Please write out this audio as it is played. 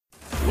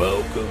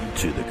Welcome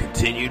to the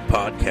continued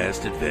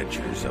podcast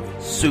adventures of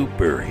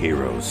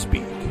Superhero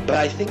Speak. But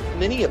I think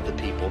many of the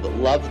people that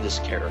love this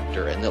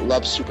character and that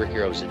love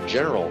superheroes in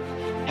general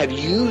have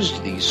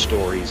used these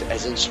stories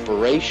as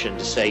inspiration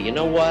to say, you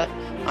know what,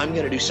 I'm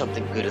going to do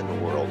something good in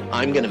the world.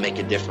 I'm going to make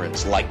a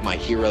difference like my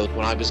hero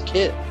when I was a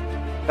kid.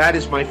 That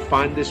is my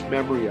fondest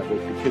memory of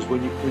it, because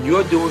when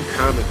you're doing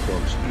comic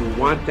books, you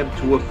want them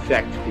to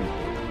affect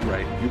people,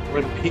 right? You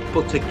want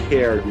people to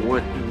care. You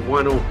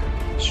want to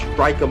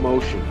strike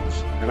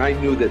emotions, and I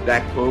knew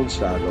that Clone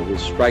Saga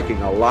was striking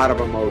a lot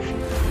of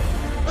emotions.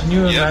 Can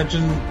you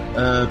imagine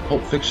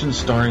Pulp Fiction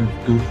starring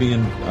Goofy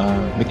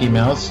and Mickey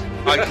Mouse?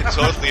 I can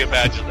totally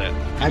imagine that.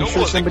 I'm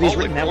sure somebody's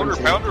written that one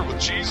quarter too. pounder with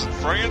cheese in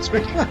France,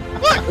 Mickey?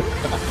 What?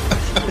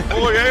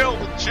 Boy, ale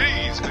with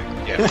cheese, Mickey.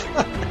 Yeah,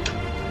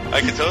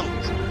 I can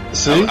totally.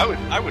 See?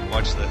 I would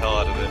watch the hell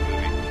out of that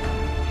movie.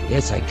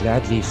 Yes, I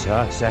gladly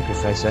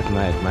sacrifice up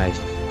my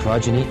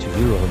progeny to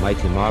you,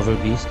 almighty Marvel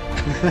beast.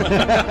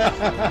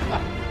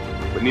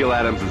 But Neil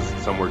Adams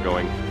is somewhere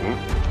going,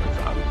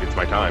 it's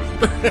my time.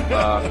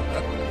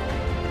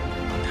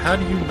 How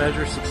do you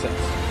measure success?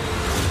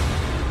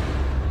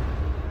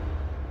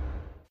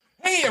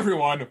 Hey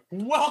everyone,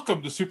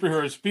 welcome to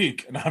Superhero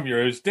Speak, and I'm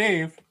your host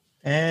Dave.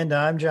 And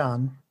I'm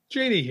John.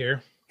 JD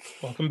here.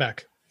 Welcome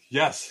back.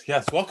 Yes,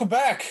 welcome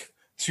back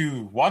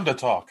to Wanda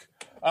Talk.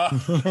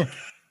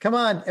 Come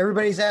on,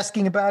 everybody's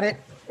asking about it.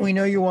 We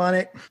know you want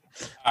it.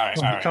 All right.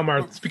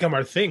 It's become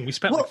our thing. We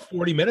spent like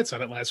 40 minutes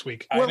on it last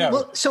week.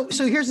 So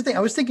here's the thing.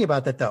 I was thinking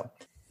about that though.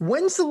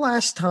 When's the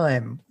last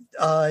time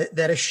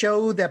that a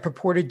show that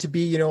purported to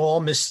be, all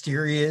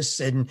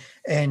mysterious and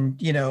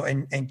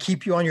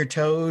keep you on your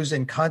toes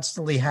and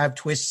constantly have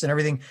twists and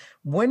everything?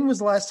 When was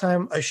the last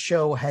time a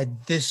show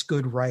had this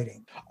good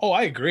writing? Oh,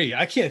 I agree.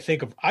 I can't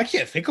think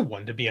of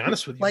one, to be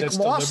honest with you. Like that's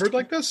Lost, delivered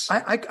like this.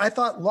 I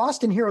thought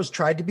Lost and Heroes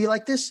tried to be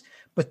like this,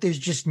 but there's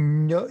just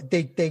no.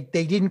 They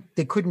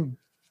couldn't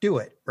do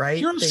it right.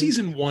 Heroes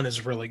season 1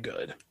 is really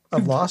good.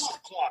 Of Lost,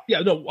 yeah,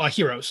 no,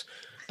 Heroes.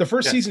 The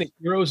first season of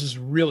Heroes is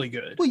really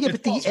good. Well, yeah,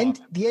 but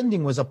the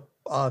ending was a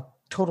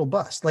total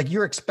bust. Like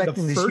you're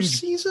expecting the this first huge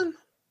season.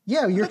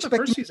 Yeah, you're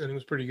expecting the first season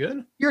was pretty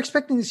good. You're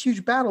expecting this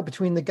huge battle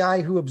between the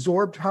guy who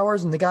absorbed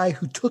powers and the guy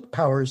who took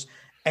powers,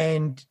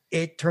 and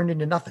it turned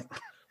into nothing.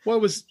 Well,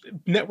 it was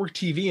network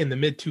TV in the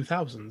mid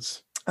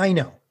 2000s. I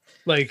know.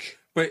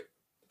 But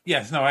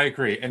yes, no, I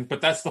agree.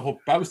 But that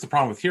was the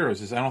problem with Heroes,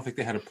 is I don't think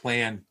they had a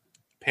plan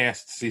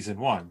past season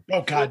 1.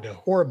 Oh God,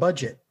 no. Or a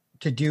budget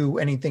to do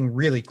anything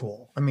really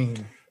cool. I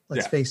mean,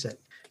 let's face it.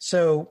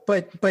 So,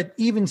 but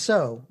even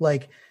so,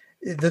 like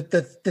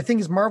the thing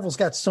is, Marvel's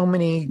got so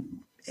many.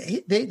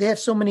 They have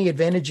so many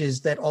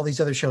advantages that all these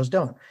other shows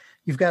don't.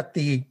 You've got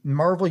the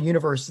Marvel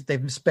universe that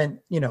they've spent,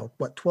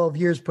 12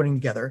 years putting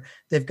together.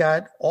 They've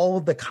got all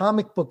of the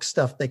comic book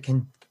stuff they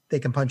can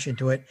punch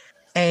into it.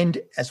 And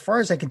as far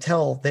as I can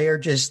tell, they are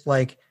just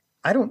like,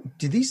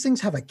 do these things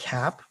have a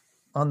cap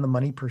on the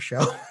money per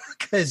show?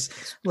 Because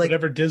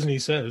whatever Disney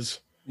says.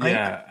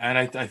 Yeah, and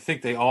I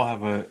think they all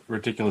have a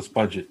ridiculous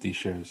budget, these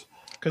shows.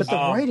 But the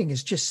writing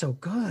is just so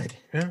good.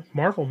 Yeah,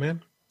 Marvel,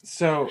 man.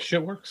 So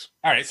shit works.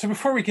 All right, so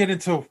before we get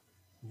into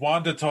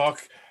Wanda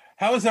talk,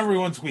 how was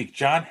everyone's week?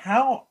 John,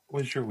 how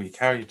was your week?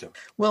 How are you doing?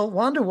 Well,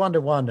 Wanda,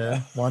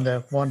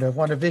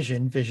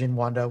 Vision,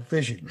 Wanda,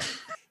 Vision.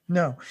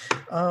 No.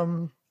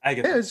 I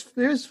get it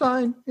was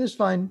fine. It was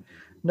fine.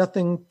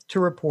 Nothing to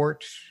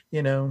report,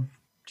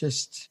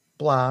 just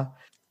blah.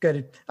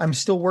 Good. I'm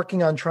still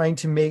working on trying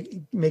to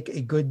make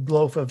a good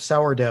loaf of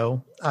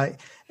sourdough.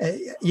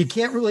 You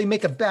can't really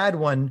make a bad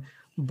one,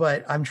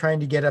 but I'm trying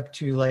to get up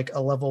to like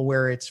a level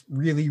where it's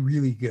really,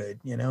 really good,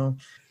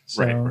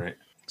 So, right.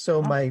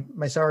 So my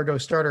sourdough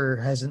starter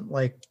hasn't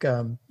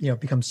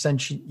become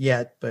sentient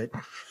yet, but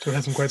so it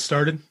hasn't quite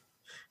started.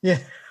 Yeah.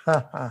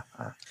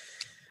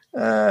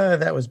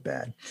 That was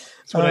bad.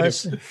 That's what I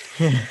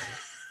do.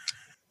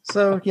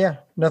 So yeah,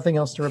 nothing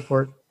else to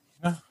report.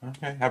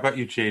 Okay. How about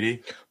you,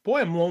 JD?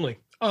 Boy, I'm lonely.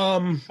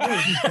 Been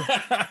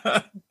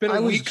a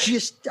week.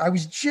 I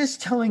was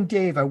just telling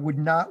Dave I would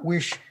not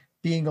wish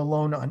being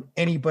alone on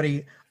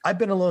anybody. I've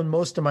been alone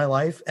most of my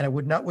life, and I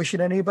would not wish it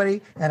on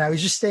anybody. And I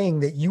was just saying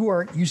that you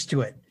aren't used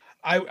to it.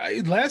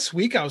 I last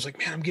week I was like,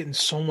 man, I'm getting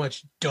so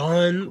much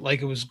done.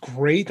 Like it was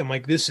great. I'm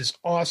like, this is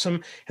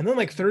awesome. And then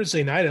like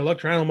Thursday night, I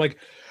looked around. I'm like,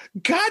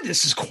 God,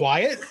 this is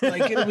quiet.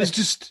 Like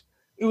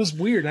it was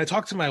weird. And I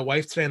talked to my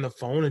wife today on the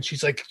phone, and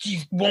she's like,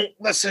 he won't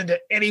listen to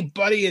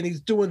anybody, and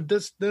he's doing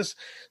this.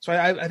 So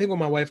I think when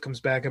my wife comes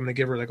back, I'm going to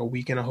give her like a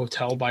week in a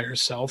hotel by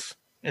herself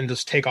and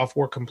just take off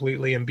work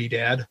completely and be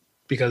dad,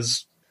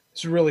 because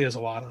this really is a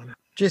lot on her.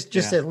 Just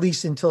at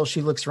least until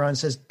she looks around and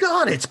says,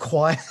 God, it's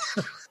quiet.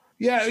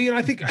 Yeah,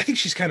 I think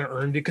she's kind of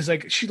earned it, because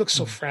like she looks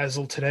so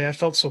frazzled today. I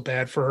felt so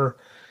bad for her.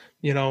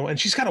 And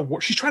she's got to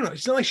work. It's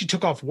not like she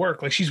took off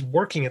work. Like she's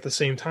working at the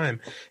same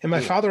time. And my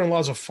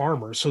father-in-law's a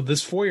farmer. So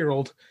this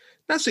 4-year-old,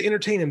 not to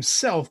entertain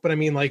himself, but I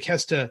mean, like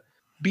has to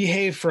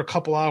behave for a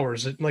couple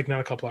hours, like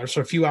not a couple hours,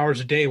 so a few hours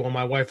a day while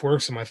my wife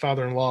works, and my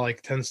father-in-law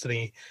like tends to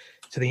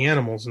the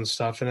animals and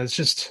stuff. And it's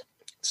just,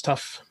 It's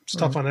tough. It's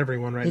tough on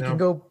everyone right now.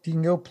 You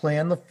can go play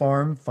on the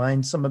farm,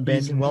 find some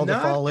abandoned well to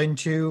fall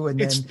into, and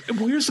then.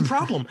 Well, here's the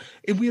problem: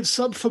 we have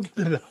sub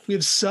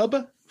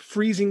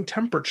freezing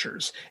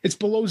temperatures. It's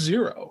below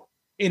zero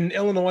in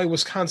Illinois,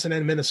 Wisconsin,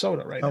 and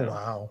Minnesota right now. Oh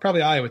wow!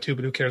 Probably Iowa too,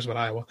 but who cares about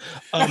Iowa?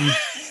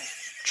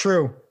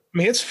 True. I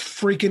mean, it's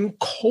freaking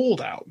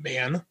cold out,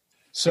 man.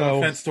 So, no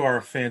offense to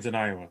our fans in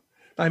Iowa.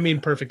 I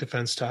mean, perfect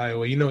offense to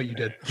Iowa. You know what you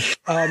did.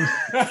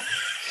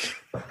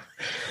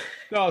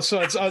 No,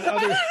 so it's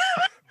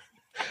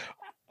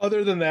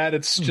other than that,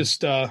 it's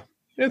just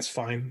it's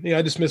fine. Yeah,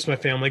 I just missed my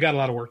family. Got a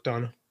lot of work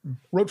done.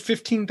 Wrote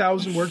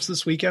 15,000 words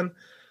this weekend.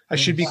 I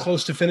should be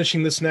close to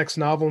finishing this next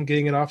novel and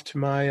getting it off to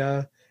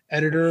my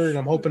editor, and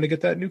I'm hoping to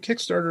get that new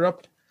Kickstarter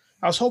up.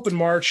 I was hoping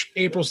March.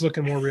 April's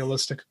looking more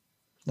realistic.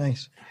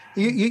 Nice.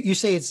 You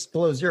say it's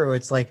below zero.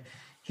 It's like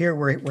here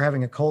we're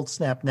having a cold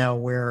snap now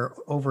where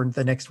over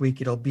the next week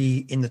it'll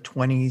be in the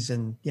 20s,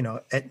 and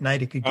at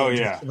night it could go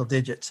into single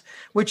digits,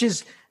 which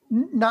is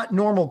not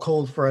normal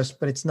cold for us,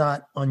 but it's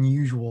not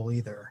unusual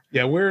either.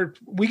 Yeah,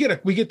 we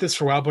get this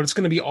for a while, but it's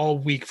going to be all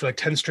week for like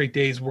 10 straight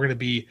days. We're going to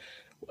be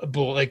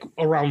like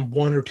around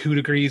 1 or 2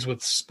 degrees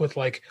with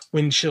like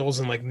wind chills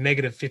and like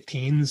negative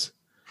 15s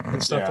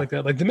and stuff like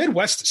that. Like the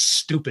Midwest is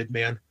stupid,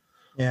 man.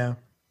 Yeah.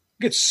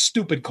 It gets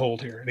stupid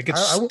cold here, and it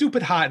gets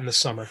stupid hot in the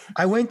summer.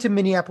 I went to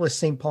Minneapolis,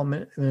 St. Paul,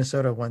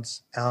 Minnesota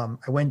once. I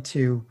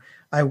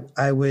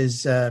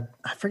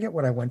forget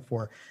what I went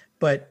for,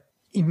 but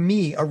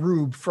a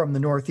rube from the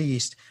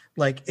Northeast,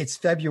 like it's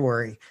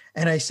February,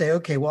 and I say,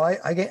 okay, well,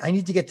 I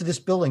need to get to this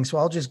building, so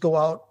I'll just go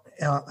out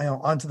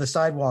onto the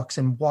sidewalks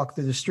and walk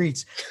through the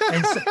streets.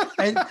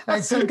 And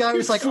some guy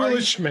was like,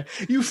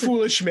 "You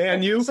foolish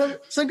man, you."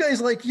 Some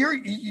guy's like,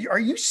 "Are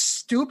you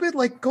stupid?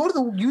 Like,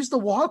 use the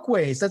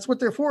walkways. That's what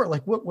they're for.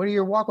 Like, what are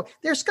your walkways?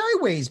 They're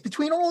skyways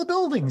between all the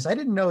buildings. I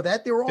didn't know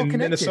that they were all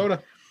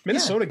connected."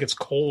 Minnesota gets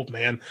cold,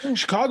 man.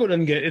 Chicago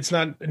doesn't get. It's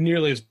not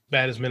nearly as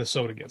bad as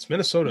Minnesota gets.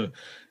 Minnesota.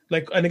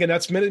 And again,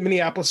 that's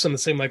Minneapolis on the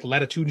same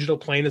latitudinal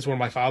plane as where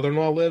my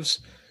father-in-law lives.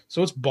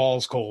 So it's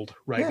balls cold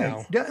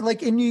now.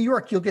 Like in New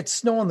York, you'll get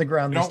snow on the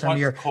ground this time of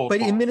year.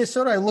 But in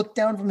Minnesota, I look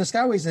down from the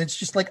skyways and it's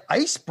just like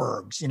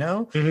icebergs,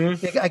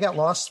 Mm-hmm. I got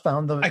lost,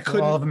 found the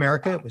Wall of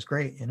America. It was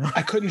great,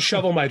 I couldn't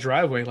shovel my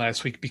driveway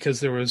last week because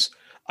there was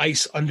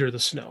ice under the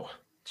snow.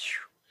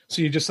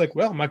 So you're just like,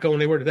 well, I'm not going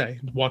anywhere today.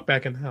 Walk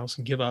back in the house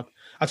and give up.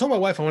 I told my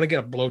wife I want to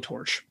get a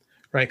blowtorch.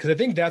 Right, because I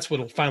think that's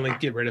what'll finally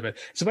get rid of it.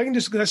 So if I can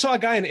because I saw a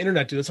guy on the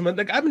internet do this. I'm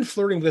like, I've been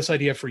flirting with this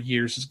idea for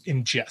years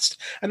in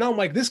jest, and now I'm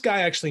like, this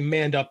guy actually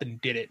manned up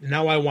and did it. And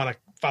now I want to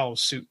follow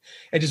suit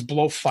and just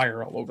blow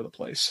fire all over the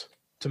place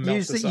to melt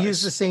this ice.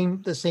 Use the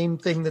same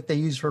thing that they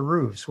use for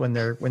roofs when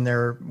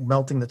they're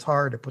melting the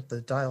tar to put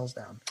the tiles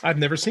down. I've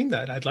never seen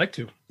that. I'd like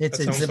to. It's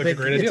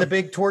a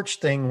big torch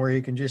thing where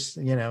you can just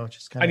kind of.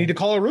 I need to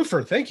call a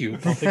roofer. Thank you.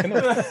 I'll take a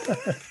note.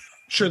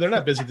 Sure, they're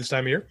not busy this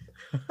time of year.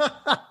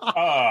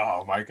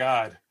 Oh my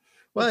God!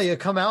 Well, you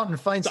come out and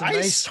find some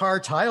nice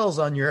tar tiles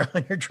on your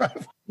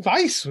driveway.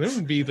 Ice. They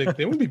wouldn't be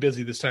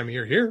busy this time of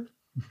year here.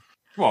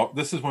 Well,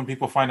 this is when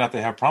people find out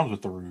they have problems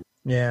with the roof.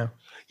 Yeah.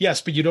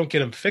 Yes, but you don't get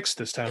them fixed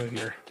this time of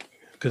year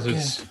because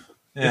it's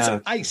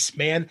ice,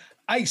 man.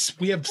 Ice.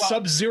 We have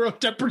sub-zero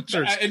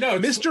temperatures. I know.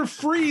 Mr.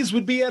 Freeze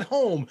would be at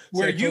home.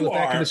 Where you are,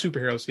 back into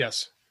superheroes.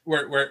 Yes.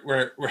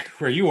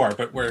 Where you are,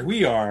 but where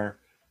we are,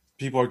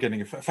 people are getting.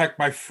 In fact,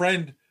 a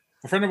friend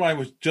of mine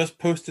was just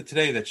posted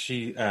today that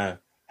she had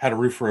a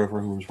roofer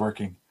over who was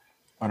working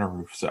on a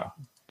roof. So,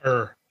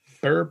 burr.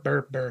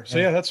 So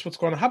yeah, that's what's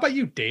going on. How about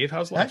you, Dave?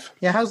 How's life?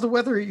 How's the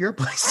weather at your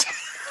place?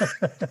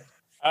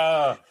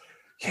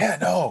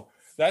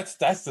 That's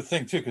the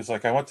thing too. Because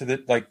I went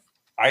to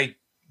I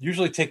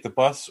usually take the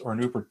bus or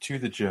an Uber to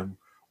the gym,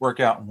 work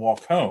out, and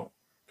walk home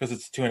because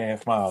it's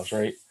 2.5 miles,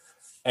 right?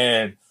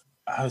 And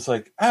I was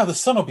like, the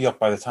sun will be up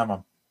by the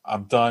time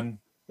I'm done.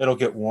 It'll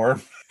get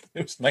warm.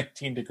 It was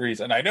 19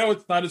 degrees. And I know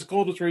it's not as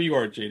cold as where you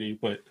are,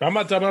 JD, but I'm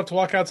not dumb enough to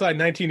walk outside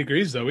 19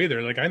 degrees though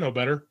either. Like I know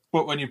better.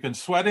 But when you've been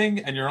sweating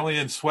and you're only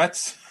in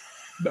sweats.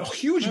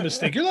 Huge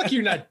mistake. You're lucky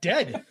you're not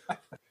dead.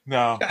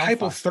 No.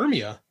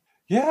 Hypothermia.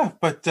 Yeah,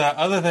 but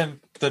other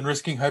than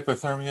risking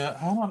hypothermia,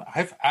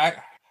 I've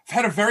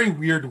had a very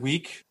weird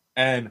week,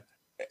 and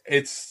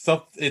it's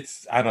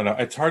I don't know.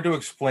 It's hard to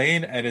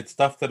explain, and it's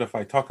stuff that if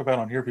I talk about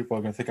on here, people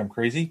are going to think I'm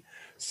crazy.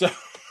 So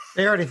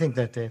they already think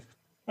that, Dave.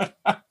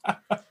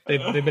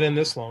 They've been in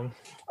this long.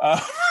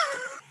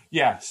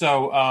 It's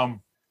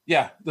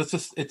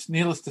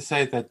needless to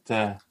say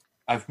that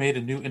I've made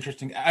a new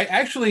interesting. I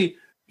actually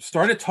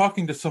started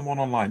talking to someone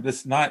online.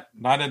 This not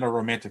in a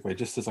romantic way,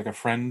 just as like a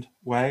friend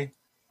way,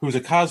 who's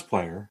a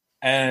cosplayer,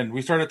 and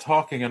we started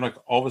talking, and like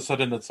all of a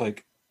sudden it's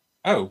like,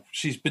 oh,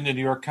 she's been to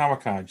New York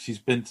Comic Con, she's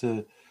been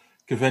to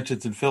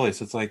conventions in Philly.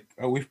 So it's like,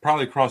 oh, we've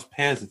probably crossed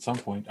paths at some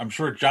point. I'm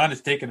sure John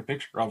has taken a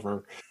picture of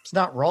her. It's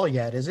not Raw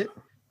yet, is it?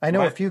 I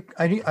know a few.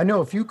 I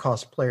know a few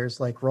cosplayers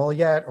like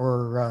Rolyat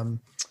or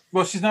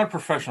Well, she's not a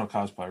professional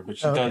cosplayer, but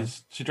she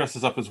does. She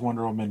dresses up as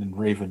Wonder Woman and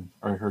Raven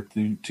are her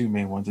two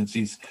main ones, and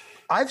she's.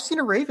 I've seen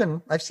a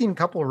Raven. I've seen a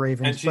couple of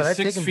Ravens, and she's but I've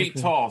 6 taken feet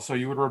tall, so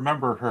you would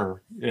remember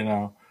her. You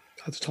know,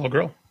 that's a tall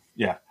girl.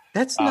 Yeah,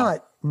 that's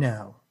not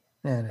no.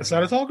 It's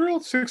not a tall girl.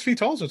 6 feet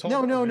tall is a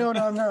tall. No.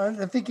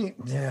 I'm thinking.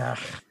 Yeah,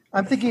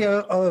 I'm thinking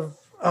of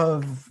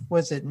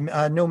was it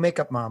No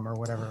Makeup Mom or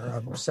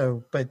whatever.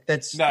 So, but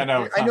that's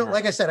no. I know,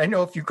 like I said, I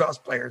know a few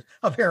cosplayers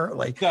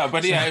apparently. No,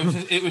 but yeah,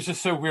 it was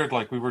just so weird.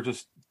 Like we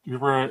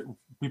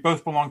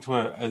both belonged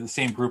to the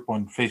same group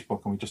on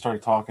Facebook, and we just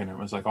started talking. And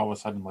it was like all of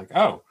a sudden, like,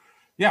 oh,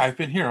 yeah, I've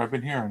been here,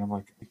 and I'm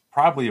like, we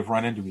probably have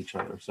run into each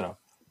other. So,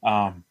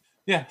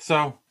 yeah.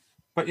 So,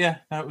 but yeah,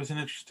 no, it was an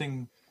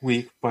interesting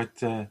week.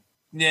 But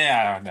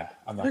yeah, no,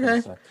 I'm not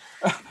going to say.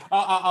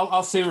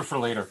 I'll save it for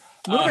later.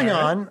 Moving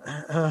on.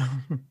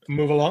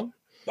 Move along.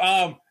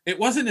 It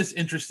wasn't as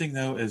interesting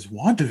though as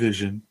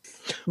WandaVision.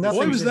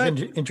 Nothing was that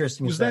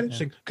interesting. Was that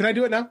interesting? Can I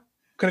do it now?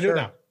 Can I do it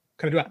now?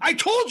 Can I do it? I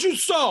told you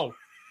so.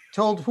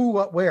 Told who,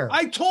 what, where?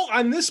 I told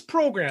on this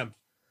program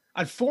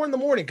at 4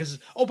 a.m. because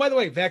by the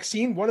way,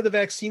 vaccine. One of the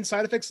vaccine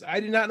side effects I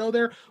did not know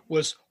there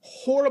was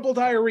horrible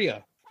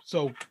diarrhea.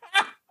 So,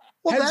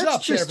 well, heads that's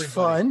up just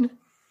fun.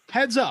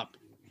 Heads up,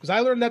 because I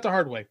learned that the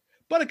hard way.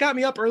 But it got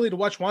me up early to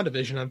watch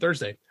WandaVision on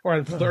Thursday or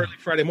on early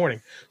Friday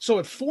morning. So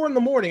at 4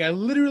 a.m, I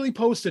literally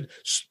posted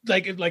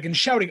like in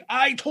shouting,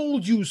 "I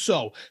told you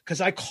so,"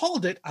 because I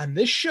called it on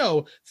this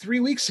show 3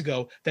 weeks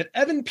ago that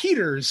Evan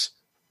Peters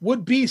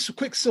would be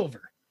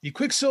Quicksilver, the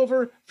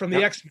Quicksilver from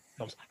the X-Men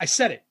films. I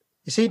said it.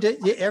 You see,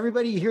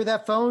 everybody, you hear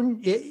that phone?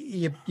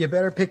 You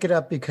better pick it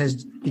up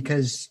because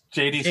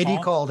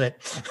JD called it.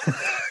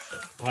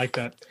 I like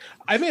that.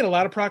 I made a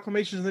lot of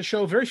proclamations in the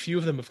show. Very few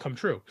of them have come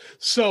true.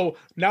 So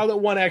now that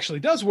one actually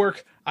does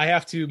work, I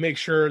have to make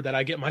sure that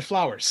I get my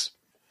flowers.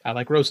 I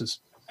like roses.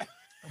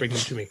 Bring them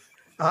to me.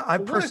 I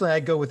personally,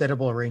 I go with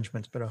edible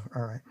arrangements, but all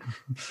right.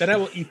 Then I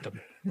will eat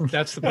them.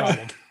 That's the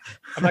problem.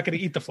 I'm not going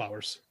to eat the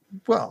flowers.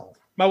 Well,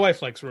 my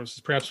wife likes roses.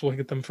 Perhaps we'll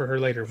get them for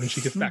her later when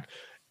she gets back.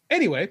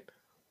 Anyway,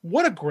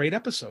 what a great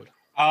episode.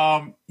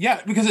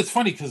 Yeah, because it's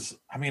funny because,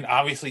 I mean,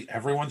 obviously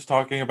everyone's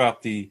talking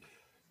about the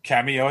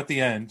cameo at the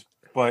end.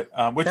 But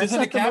which isn't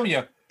a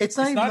cameo. It's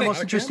not even the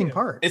most interesting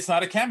part. It's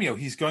not a cameo.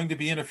 He's going to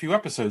be in a few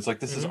episodes. Like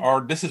this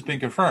this has been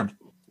confirmed.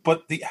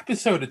 But the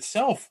episode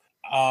itself,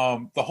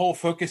 the whole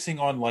focusing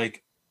on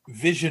like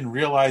Vision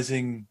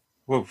realizing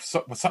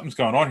something's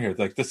going on here.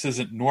 Like this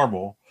isn't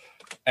normal,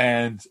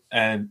 and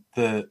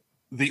the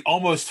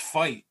almost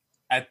fight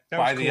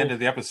by the end of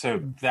the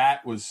episode.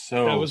 That was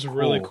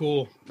really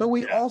cool. But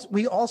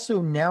we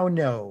also now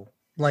know,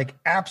 like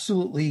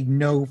absolutely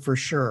know for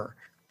sure,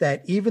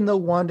 that even though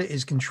Wanda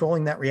is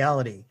controlling that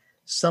reality,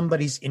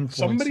 somebody's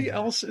influencing. Somebody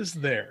else is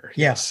there.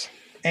 Yes.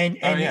 And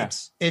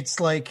it's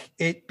like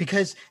it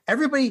because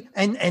everybody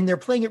and they're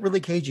playing it really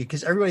cagey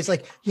because everybody's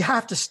like, you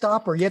have to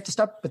stop her,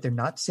 but they're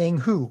not saying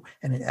who.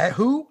 And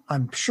who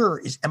I'm sure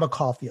is Emma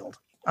Caulfield.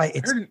 I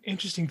heard an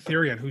interesting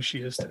theory on who she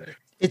is today.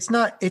 It's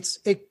not. It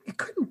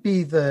couldn't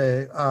be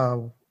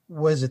the.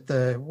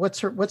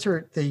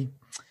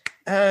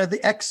 The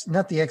X,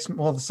 not the X.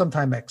 Well,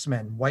 sometime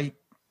X-Men. White.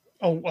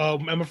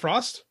 Emma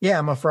Frost? Yeah,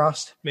 Emma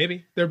Frost.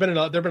 Maybe there've been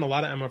a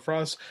lot of Emma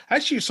Frost.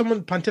 Actually,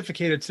 someone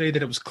pontificated today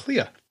that it was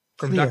Clea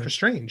from Doctor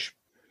Strange.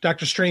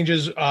 Doctor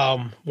Strange's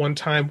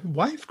one-time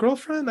wife,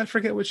 girlfriend. I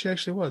forget what she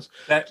actually was.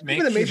 That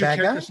makes been a major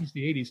character since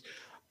the 80s.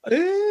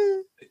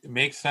 It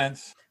makes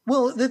sense.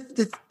 Well,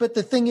 but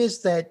the thing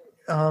is that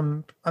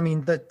I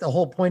mean the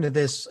whole point of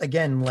this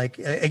again, like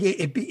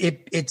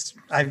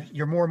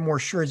you're more and more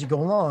sure as you go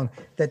along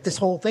that this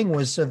whole thing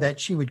was so that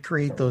she would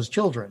create those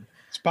children.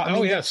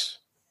 Yes.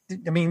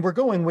 I mean, we're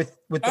going with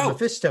the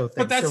Mephisto thing.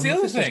 But that's the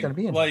other thing.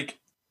 Be in like,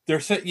 they're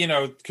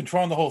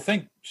controlling the whole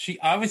thing. She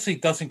obviously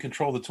doesn't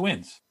control the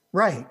twins.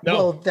 Right. No.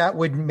 Well, that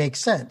would make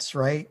sense,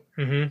 right?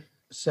 Mm-hmm.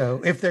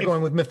 So if they're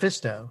going with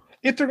Mephisto.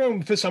 If they're going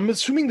with Mephisto, I'm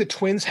assuming the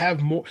twins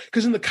have more...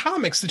 Because in the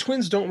comics, the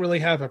twins don't really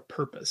have a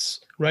purpose,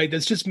 right?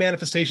 It's just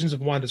manifestations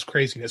of Wanda's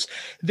craziness.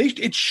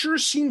 It sure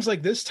seems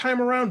like this time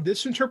around,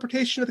 this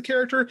interpretation of the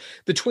character,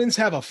 the twins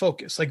have a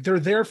focus. Like, they're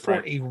there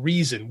for a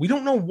reason. We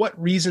don't know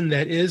what reason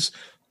that is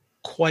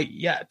quite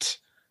yet,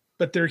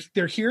 but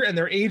they're here and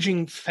they're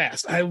aging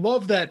fast. I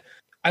love that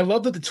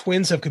the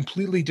twins have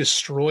completely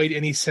destroyed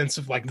any sense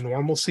of like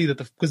normalcy that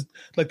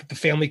the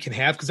family can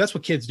have, because that's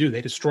what kids do.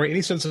 They destroy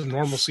any sense of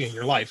normalcy in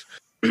your life.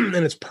 And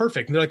it's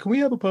perfect. And they're like, can we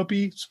have a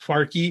puppy?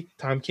 Sparky,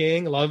 Tom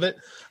King, love it.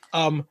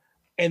 And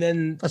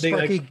then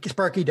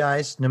Sparky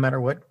dies no matter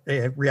what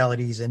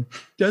reality he's in.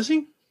 Does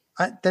he?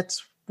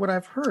 That's what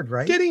I've heard,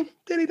 right? Did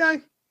he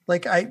die?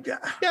 Like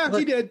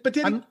he did, but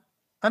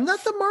I'm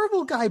not the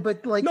Marvel guy,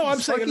 but like no,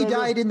 Sparky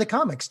died in the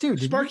comics too.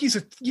 Sparky's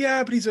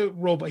but he's a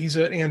robot. He's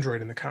an android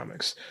in the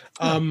comics.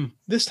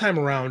 This time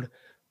around,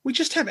 we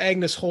just have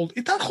Agnes hold.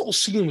 That whole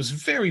scene was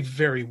very,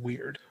 very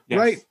weird,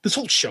 right? This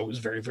whole show was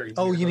very, very weird.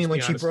 Oh, you mean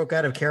when she broke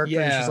out of character?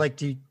 Yeah. She's like,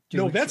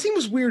 that scene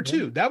was weird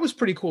too. That was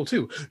pretty cool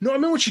too. No, I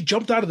mean when she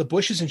jumped out of the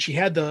bushes and she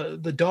had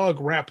the dog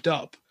wrapped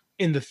up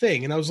in the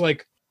thing, and I was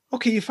like,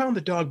 okay, you found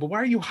the dog, but why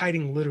are you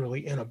hiding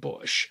literally in a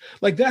bush?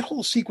 Like that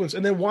whole sequence.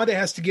 And then Wanda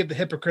has to give the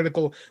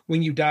hypocritical,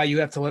 when you die, you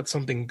have to let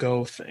something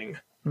go thing.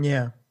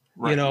 Yeah.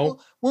 You know?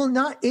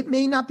 Well, it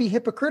may not be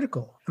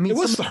hypocritical. I mean, it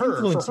was for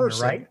her,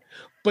 right?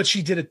 But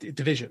she did it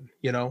Division,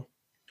 you know?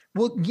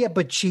 Well, yeah,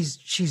 but she's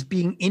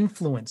being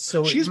influenced.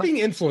 So she's being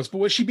influenced, but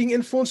was she being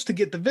influenced to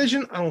get the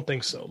Vision? I don't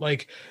think so.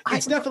 Like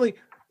it's definitely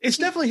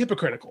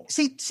hypocritical.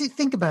 See,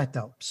 think about it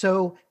though.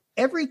 So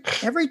every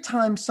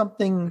time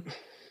something,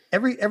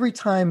 every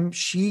time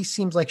she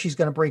seems like she's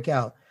going to break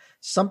out,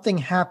 something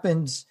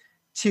happens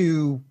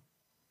to,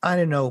 I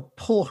don't know,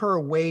 pull her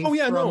away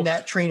from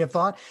that train of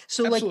thought.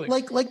 So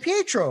like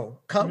Pietro,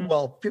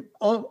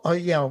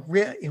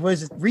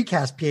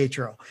 recast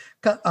Pietro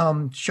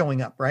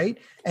showing up, right?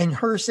 And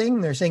her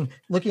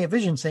looking at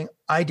Vision saying,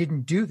 I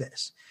didn't do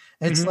this.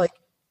 And it's like,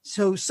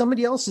 so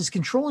somebody else is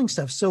controlling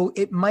stuff. So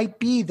it might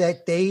be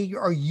that they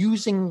are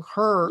using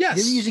her. Yes.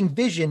 They're using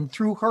Vision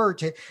through her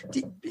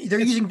they're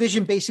using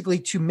Vision basically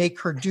to make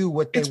her do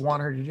what they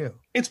want her to do.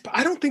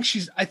 I don't think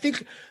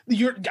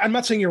I'm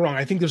not saying you're wrong.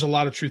 I think there's a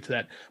lot of truth to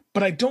that,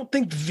 but I don't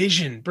think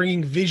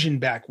bringing Vision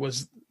back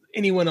was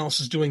anyone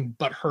else's doing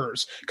but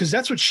hers, because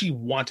that's what she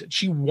wanted.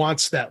 She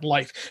wants that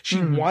life.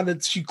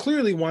 She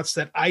clearly wants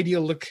that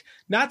idyllic,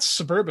 not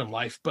suburban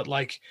life, but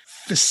like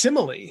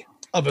facsimile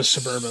of a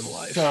suburban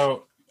life.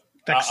 So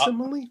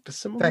Facsimile.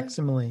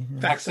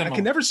 I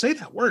can never say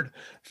that word.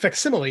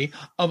 Facsimile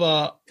of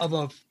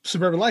a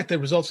suburban life that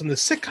results in the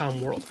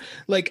sitcom world.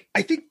 Like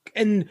I think,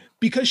 and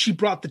because she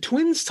brought the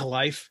twins to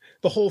life,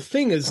 the whole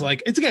thing is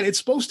like it's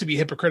supposed to be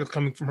hypocritical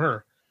coming from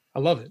her. I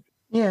love it.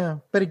 Yeah,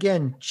 but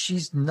again,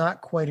 she's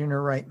not quite in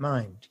her right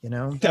mind. You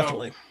know,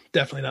 definitely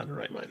not in her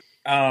right mind.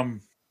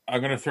 I'm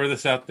going to throw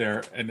this out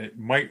there, and it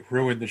might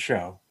ruin the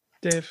show.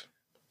 Dave,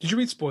 did you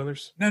read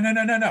spoilers? No.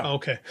 Oh,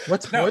 okay.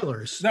 What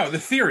spoilers? No,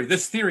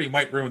 this theory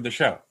might ruin the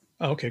show.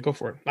 Oh, okay, go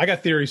for it. I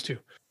got theories too.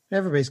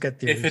 Everybody's got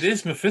theories. If it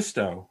is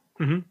Mephisto,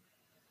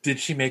 did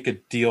she make a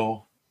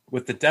deal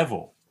with the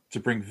devil to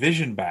bring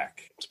Vision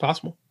back? It's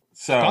possible.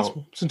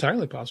 It's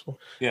entirely possible.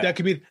 Yeah. That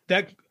could be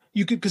that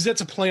you could, because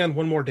that's a play on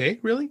One More Day,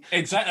 really?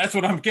 Exactly. That's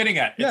what I'm getting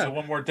at. It's a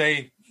One More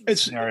Day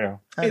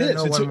scenario. I don't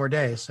know One More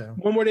Day. So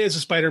One More Day is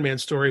a Spider-Man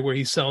story where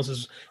he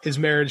sells his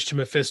marriage to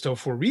Mephisto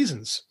for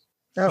reasons.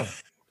 Oh.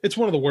 It's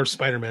one of the worst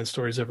Spider-Man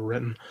stories ever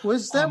written.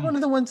 Was that one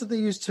of the ones that they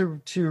used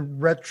to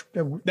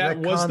that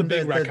was the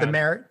big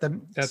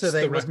retcon. So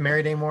they wasn't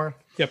married anymore?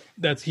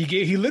 Yep.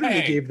 He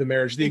literally gave the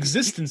marriage, the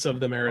existence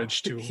of the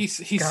marriage to. He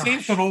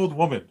saved an old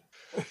woman.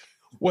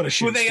 What a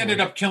shit who they story.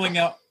 ended up killing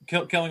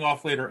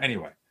off later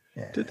anyway.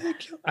 Yeah. Did they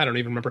kill? I don't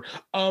even remember.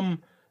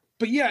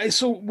 But yeah,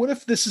 so what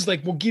if this is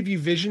like, we'll give you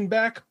Vision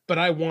back, but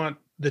I want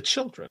the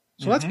children.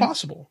 So that's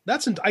possible.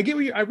 I get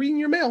what I'm reading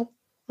your mail.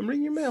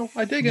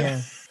 I dig it.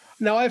 Yeah.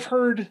 Now I've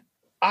heard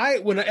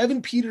when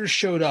Evan Peters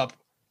showed up,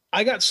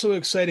 I got so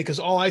excited because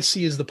all I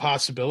see is the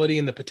possibility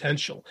and the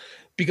potential.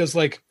 Because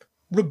like,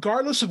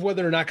 regardless of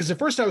whether or not, because at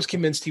first I was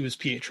convinced he was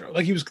Pietro.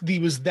 Like he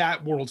was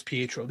that world's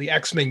Pietro, the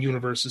X-Men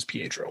universe's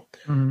Pietro.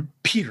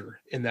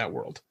 Peter in that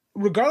world.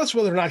 Regardless of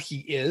whether or not he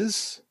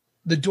is,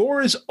 the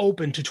door is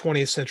open to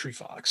 20th Century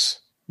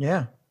Fox.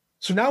 Yeah.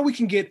 So now we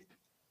can get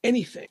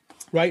anything,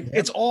 right? Yep.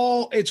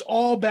 It's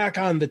all back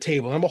on the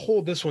table. I'm gonna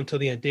hold this one till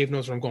the end. Dave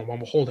knows where I'm going. I'm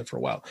gonna hold it for a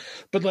while.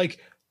 But like,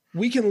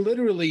 we can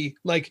literally,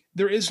 like,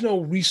 there is no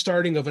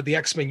restarting of the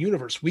X-Men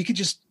universe. We could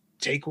just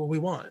take what we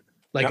want.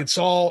 Like it's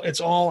all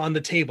on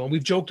the table. And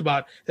we've joked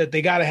about that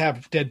they got to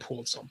have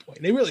Deadpool at some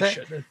point. They really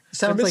should.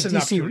 Sounds like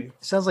DC.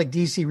 Sounds like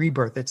DC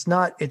Rebirth. It's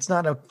not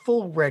a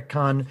full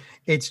retcon.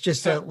 It's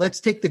just let's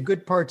take the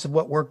good parts of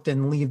what worked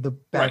and leave the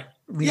back. Right.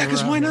 Yeah,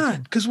 because why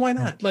not?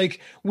 Yeah.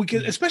 Like we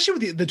could, especially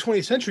with the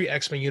 20th Century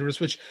X-Men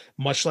universe, which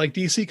much like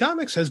DC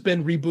Comics has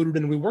been rebooted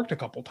and reworked a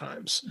couple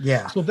times.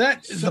 Yeah. So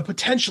the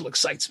potential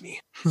excites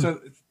me. So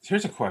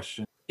here's a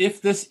question: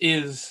 if this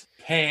is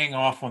paying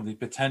off on the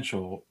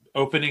potential,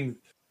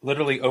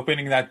 literally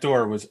opening that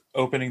door was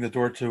opening the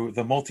door to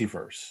the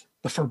multiverse.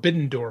 The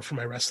forbidden door for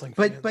my wrestling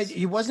fans. But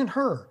it wasn't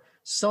her.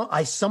 So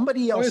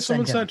somebody else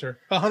sent her.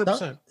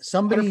 100%.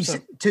 Somebody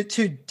 100%.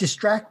 To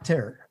distract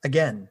her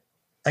again.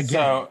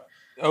 So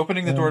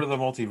opening the door to the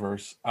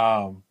multiverse,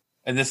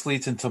 and this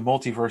leads into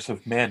Multiverse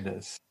of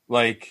Madness.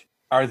 Like,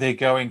 are they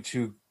going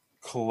to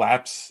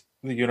collapse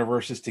the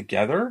universes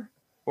together?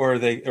 Or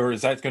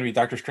is that going to be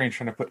Doctor Strange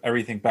trying to put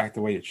everything back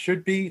the way it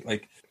should be?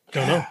 Like,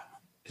 don't know.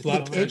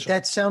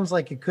 That sounds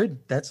like it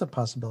could. That's a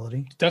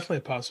possibility. Definitely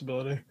a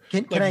possibility.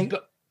 Can I?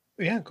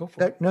 Go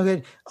for it. No,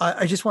 good.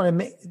 I just want to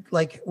make,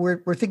 like,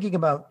 we're thinking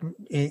about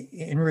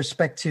in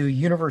respect to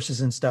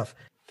universes and stuff.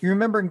 You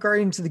remember in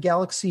Guardians of the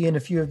Galaxy and a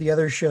few of the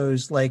other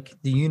shows, like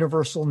the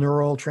Universal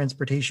Neural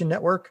Transportation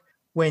Network,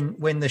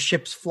 when the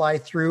ships fly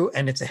through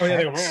and it's a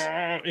hex,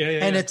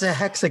 it's a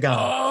hexagon.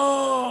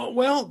 Oh,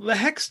 well, the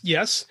hex,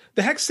 yes.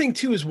 The hex thing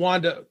too is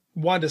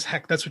Wanda's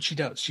hex. That's what she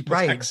does. She puts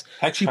hex.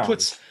 She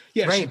puts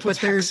she puts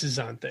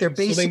hexes on things. They're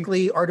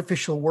basically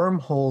artificial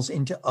wormholes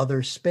into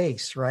other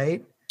space,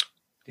 right?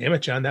 Damn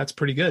it, John, that's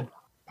pretty good.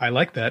 I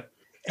like that.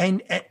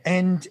 And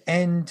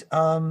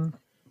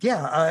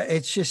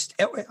It's just,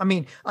 I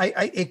mean,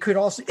 it could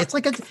also, it's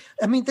like,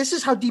 this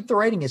is how deep the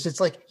writing is. It's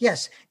like,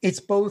 yes, it's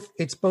both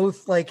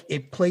like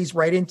it plays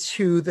right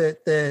into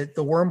the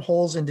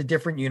wormholes into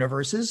different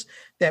universes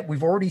that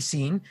we've already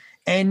seen,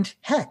 and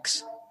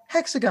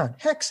hexagon,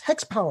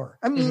 hex power.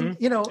 I mean,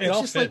 it it's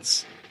all just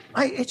fits.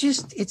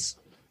 It's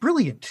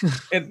brilliant.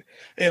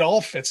 It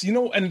all fits,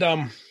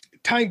 and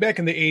tying back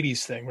in the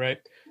 80s thing, right?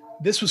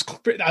 This was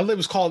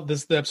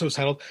the episode was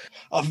titled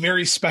 "A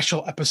Very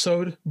Special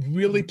Episode,"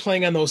 really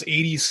playing on those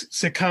 80s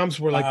sitcoms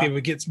where like they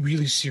would get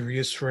really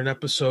serious for an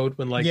episode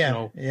when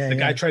the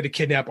guy tried to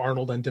kidnap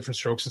Arnold on Different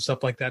Strokes and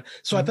stuff like that.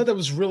 So I thought that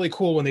was really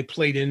cool when they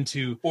played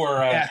into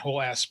that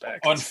whole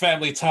aspect. On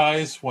Family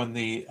Ties, when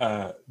the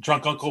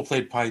drunk uncle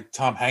played by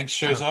Tom Hanks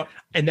shows up.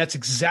 And that's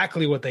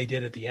exactly what they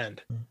did at the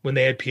end when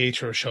they had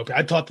Pietro show up.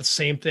 I thought the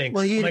same thing.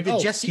 Well, he had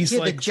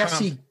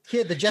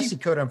the Jesse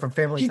coat on from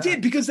Family Ties. He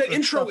did, because that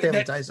intro,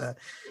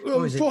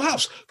 Full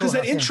House, because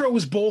that intro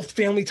was both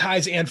Family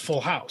Ties and Full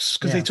House,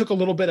 because they took a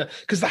little bit of,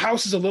 because the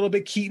house is a little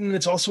bit Keaton,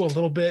 it's also a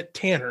little bit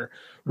Tanner,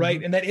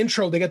 right? And that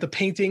intro, they got the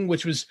painting,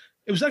 which was,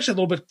 it was actually a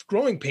little bit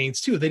Growing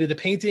Pains too. They did the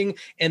painting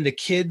and the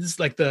kids,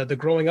 like the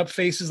growing up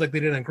faces, like they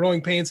did on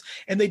Growing Pains,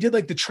 and they did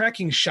like the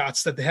tracking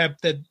shots that they have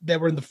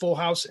that were in the Full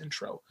House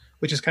intro,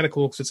 which is kind of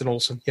cool because it's an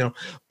Olsen,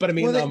 But I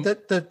mean,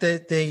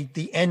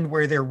 the end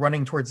where they're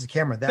running towards the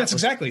camera. That was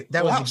exactly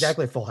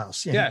Full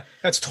House. Yeah,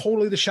 that's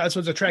totally the shot. So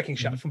it's a tracking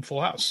shot from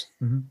Full House.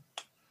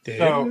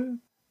 So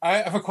I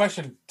have a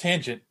question.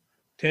 Tangent.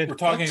 We're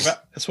talking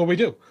about. That's what we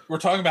do. We're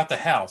talking about the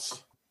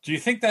house. Do you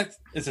think that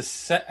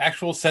is a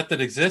actual set that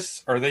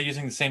exists, or are they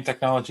using the same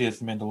technology as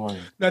the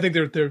Mandalorian? I think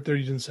they're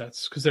using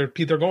sets because they're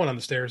going on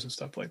the stairs and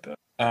stuff like that.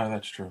 Oh,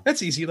 that's true.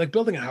 That's easy. Like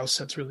building a house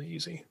set's really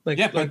easy. But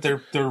they're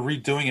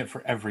redoing it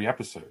for every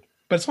episode.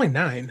 But it's only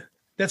 9.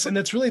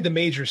 That's really the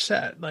major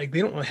set. Like they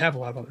don't really have a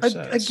lot of other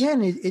sets.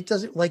 Again, it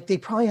doesn't, like they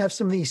probably have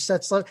some of these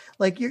sets. Like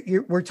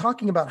we're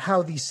talking about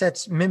how these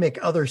sets mimic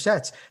other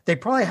sets. They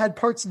probably had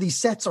parts of these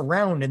sets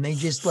around and they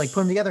just like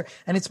put them together.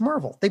 And it's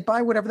Marvel. They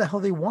buy whatever the hell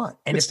they want.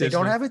 And if they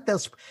don't have it, they're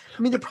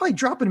probably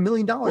dropping $1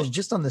 million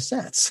just on the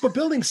sets. But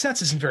building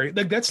sets isn't very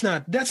that's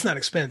not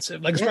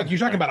expensive. Like you're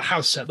talking about a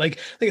house set. Like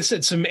I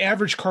said, some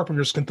average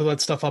carpenters can throw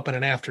that stuff up in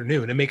an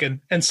afternoon and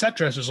and set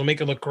dressers will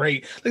make it look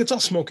great. Like it's all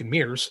smoke and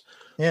mirrors.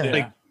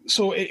 Yeah.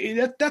 So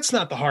that's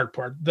not the hard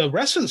part. The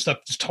rest of the stuff,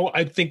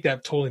 I think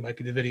that totally might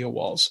be the video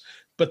walls.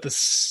 But the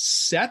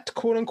set,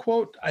 quote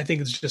unquote, I think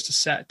it's just a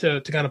set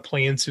to kind of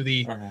play into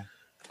the,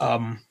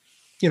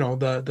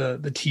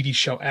 the TV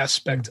show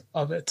aspect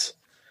of it.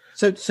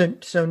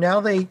 So now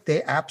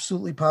they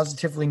absolutely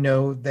positively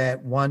know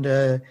that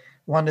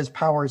Wanda's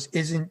powers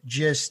isn't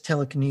just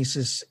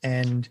telekinesis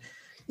and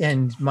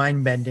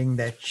mind bending,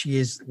 that she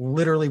is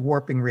literally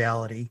warping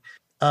reality.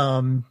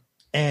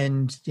 And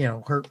let's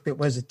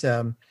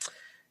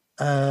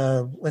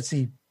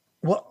see.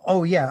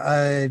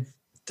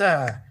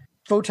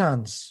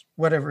 Photons,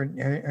 whatever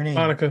her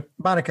name.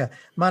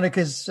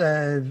 Monica's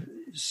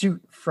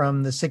suit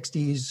from the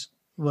 60s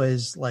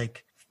was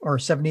like, or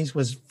 70s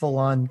was full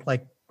on,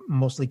 like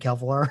mostly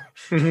Kevlar.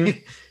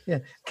 Yeah.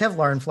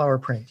 Kevlar and flower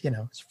print,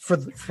 for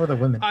the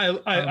women.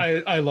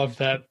 I love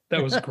that.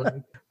 That was great.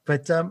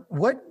 But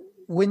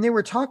when they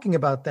were talking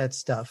about that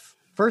stuff,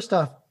 first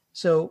off,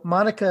 so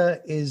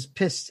Monica is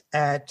pissed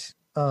at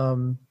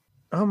oh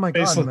my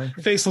god,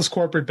 faceless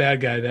corporate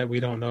bad guy that we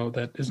don't know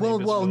that is. No,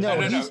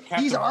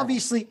 he's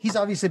obviously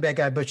a bad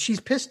guy, but she's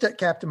pissed at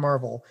Captain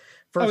Marvel.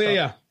 First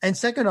off. And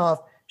second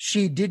off,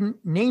 she didn't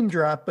name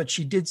drop, but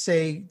she did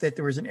say that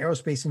there was an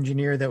aerospace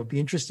engineer that would be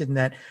interested in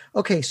that.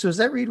 Okay, so is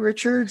that Reed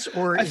Richards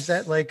or is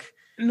that like?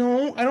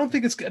 No, I don't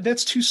think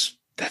that's too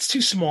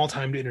small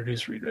time to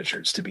introduce Reed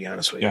Richards, to be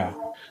honest with you. Yeah.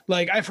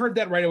 Like I've heard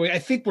that right away. I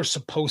think we're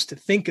supposed to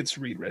think it's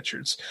Reed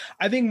Richards.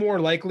 I think more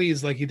likely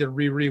is like either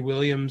Riri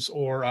Williams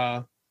or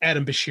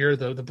Adam Bashir,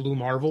 the Blue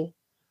Marvel.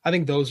 I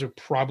think those are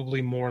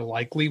probably more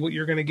likely what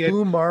you're going to get.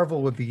 Blue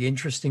Marvel would be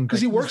interesting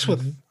because he works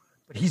with,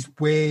 but he's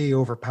way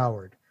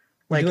overpowered.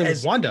 Like dealing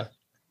with Wanda.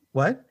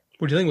 What?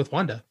 We're dealing with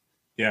Wanda.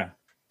 Yeah.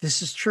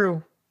 This is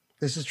true.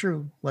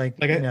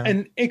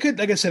 And it could,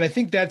 like I said, I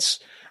think that's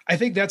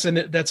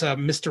a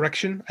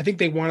misdirection. I think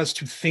they want us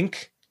to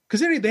think,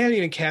 because they haven't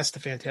even cast the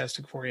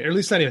Fantastic Four yet, or at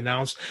least not even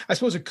announced. I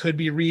suppose it could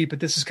be Reed, but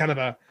this is kind of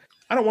I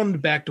don't want them to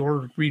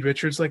backdoor Reed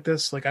Richards like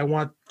this. Like I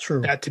want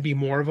that to be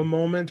more of a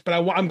moment, but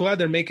I'm glad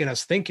they're making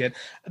us think it.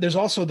 There's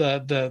also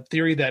the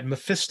theory that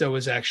Mephisto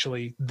is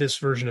actually this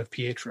version of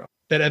Pietro,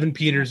 that Evan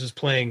Peters is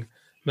playing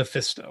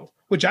Mephisto,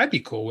 which I'd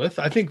be cool with.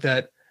 I think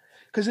that,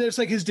 because it's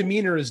like his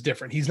demeanor is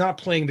different. He's not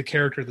playing the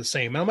character the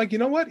same. And I'm like, you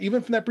know what?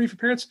 Even from that brief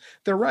appearance,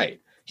 they're right.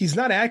 He's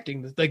not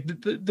acting like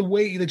the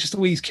way, just the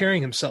way he's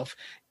carrying himself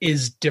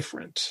is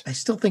different. I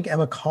still think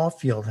Emma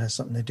Caulfield has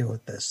something to do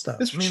with this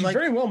stuff. She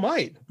very well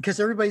might, because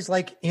everybody's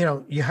like,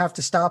 you have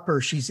to stop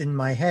her. She's in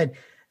my head,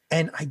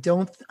 and I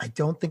don't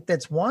think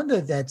that's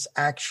Wanda. That's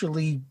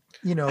actually,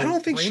 I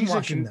don't think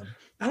brainwashing them.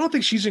 I don't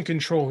think she's in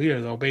control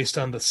here, though, based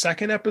on the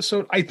second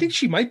episode. I think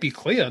she might be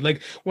Clea.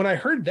 Like, when I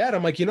heard that,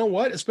 I'm like, you know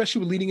what? Especially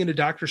with leading into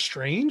Doctor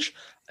Strange,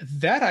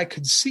 that I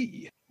could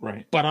see.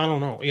 Right. But I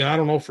don't know. I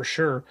don't know for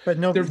sure. But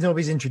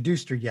nobody's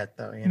introduced her yet,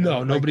 though.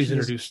 No, nobody's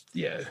introduced.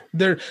 Yeah,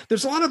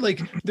 there's a lot of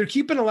they're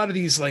keeping a lot of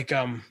these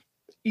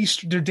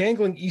Easter. They're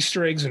dangling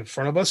Easter eggs in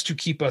front of us to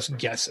keep us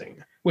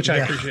guessing, which I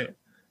appreciate.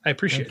 I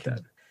appreciate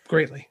that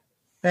greatly.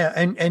 Yeah,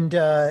 and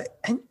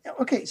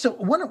okay. So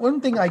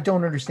one thing I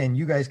don't understand,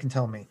 you guys can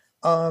tell me.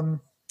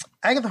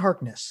 Agatha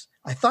Harkness.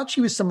 I thought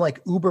she was some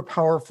uber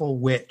powerful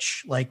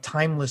witch,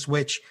 timeless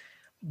witch.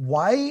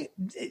 Why?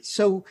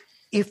 So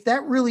if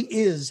that really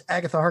is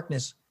Agatha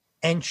Harkness,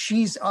 and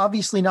she's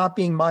obviously not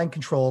being mind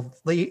controlled,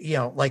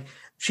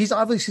 she's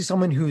obviously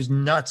someone who's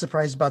not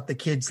surprised about the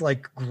kids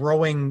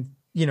growing,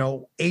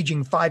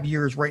 aging 5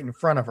 years right in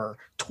front of her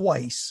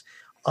twice.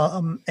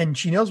 And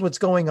she knows what's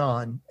going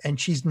on, and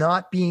she's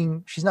not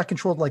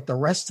controlled like the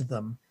rest of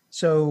them.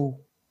 So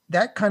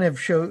that kind of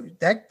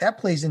that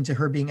plays into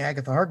her being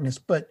Agatha Harkness.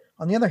 But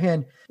on the other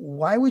hand,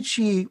 why would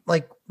she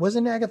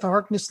wasn't Agatha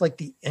Harkness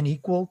an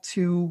equal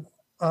to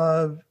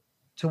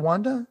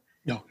Wanda?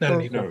 No, not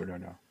an equal.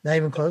 No. Not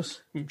even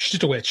close. She's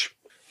just a witch,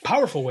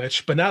 powerful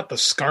witch, but not the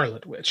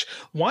Scarlet Witch.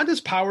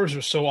 Wanda's powers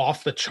are so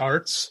off the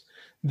charts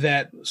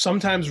that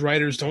sometimes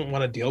writers don't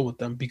want to deal with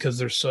them because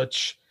they're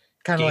such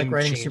kind of like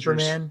writing changers.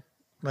 Superman.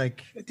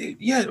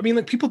 Yeah, I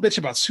mean, people bitch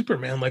about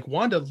Superman.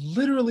 Wanda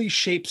literally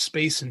shapes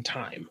space and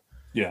time.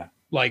 Yeah.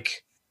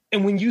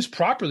 And when used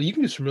properly, you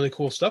can do some really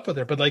cool stuff with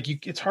her. But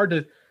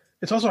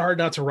it's also hard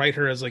not to write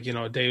her as a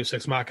Deus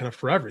Ex Machina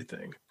for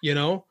everything.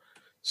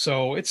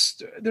 So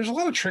there's a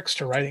lot of tricks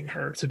to writing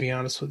her, to be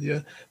honest with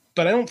you.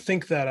 But I don't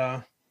think that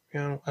I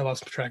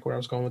lost track where I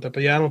was going with it.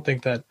 But yeah, I don't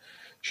think that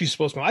she's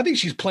supposed to. I think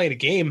she's playing a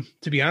game,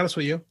 to be honest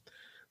with you.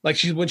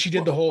 When she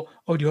did the whole,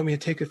 do you want me to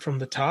take it from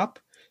the top?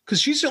 Because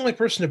she's the only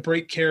person to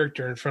break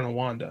character in front of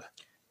Wanda.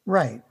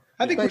 Right.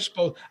 I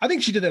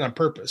think she did that on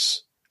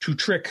purpose to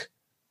trick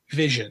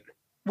Vision.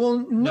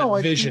 Well,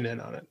 no, Vision in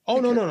on it. Oh,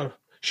 no.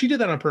 She did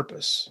that on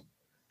purpose.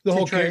 The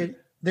whole character.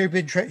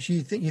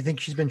 You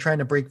think she's been trying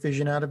to break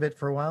Vision out of it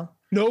for a while?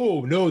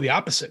 No, the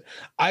opposite.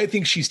 I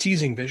think she's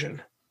teasing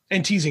Vision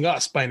and teasing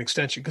us by an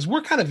extension because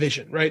we're kind of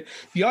Vision, right?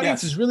 The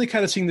audience is really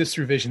kind of seeing this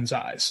through Vision's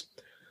eyes.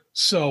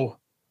 So,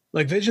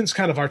 Vision's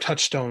kind of our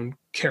touchstone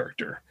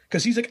character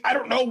because he's I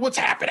don't know what's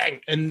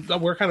happening, and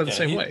we're kind of the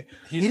same way.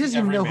 He doesn't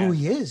even know who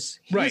he is.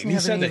 He doesn't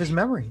have any of his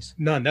memories.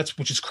 None.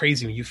 Which is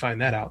crazy when you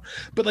find that out.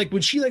 But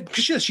when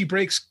she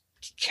breaks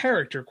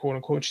character, quote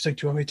unquote, she's do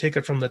you want me to take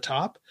it from the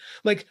top?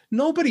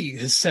 Nobody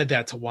has said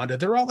that to Wanda.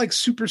 They're all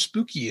super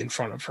spooky in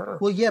front of her.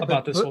 Well, yeah,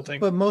 about this whole thing.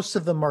 But most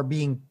of them are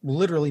being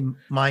literally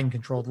mind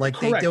controlled.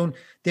 They don't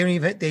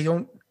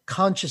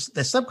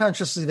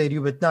subconsciously they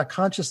do, but not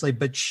consciously.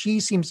 But she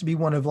seems to be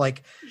one of her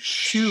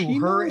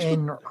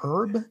and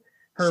Herb.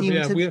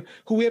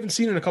 Who we haven't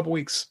seen in a couple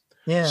weeks.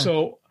 Yeah.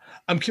 So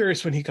I'm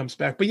curious when he comes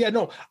back. But yeah,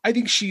 no, I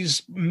think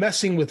she's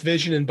messing with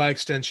Vision and by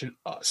extension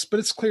us. But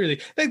it's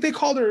clearly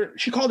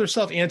she called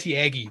herself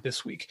Anti-Aggie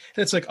this week.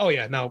 And it's oh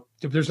yeah, now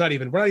we're not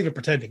even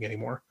pretending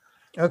anymore.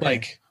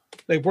 Okay.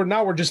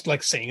 We're just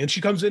saying, and she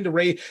comes into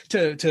Ray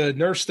to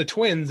nurse the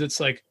twins. It's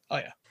oh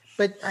yeah.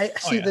 But I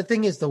see the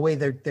thing is the way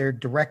they're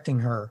directing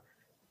her,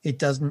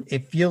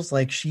 it feels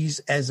like she's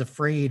as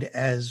afraid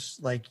as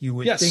you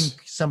would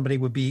think somebody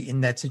would be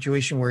in that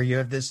situation where you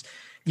have this,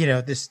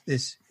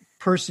 this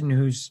person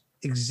who's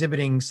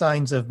exhibiting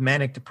signs of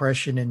manic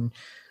depression and,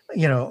 a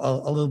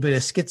little bit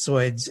of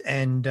schizoids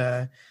and,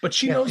 but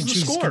she knows the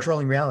she's score.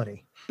 Controlling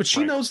reality. But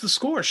she knows the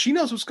score. She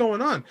knows what's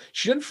going on.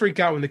 She doesn't freak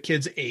out when the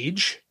kids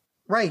age.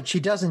 Right, she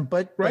doesn't,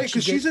 but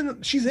because she's in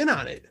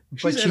on it.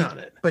 She's in on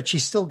it. But she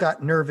still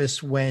got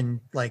nervous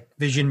when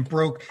Vision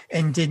broke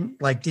and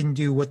didn't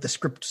do what the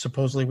script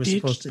supposedly was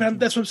supposed to do.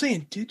 That's what I'm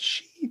saying. Did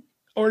she,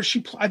 or is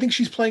she? I think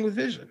she's playing with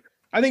Vision.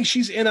 I think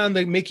she's in on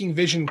the making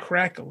Vision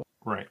crack a little.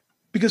 Right.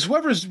 Because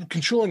whoever's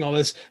controlling all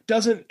this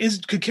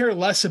could care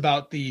less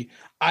about the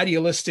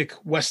idealistic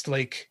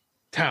Westlake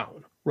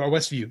town or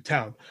Westview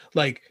town.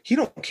 He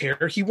don't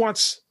care. He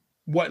wants.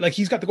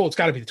 He's got the goal. It's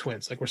got to be the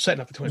twins. We're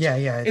setting up the twins.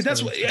 Yeah.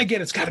 That's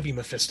it's got to be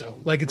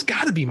Mephisto. It's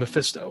got to be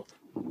Mephisto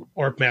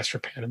or Master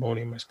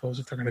Pandemonium, I suppose.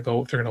 If they're going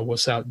to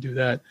wuss out and do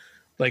that,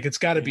 it's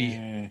got to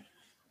be.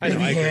 I know.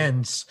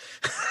 Hands.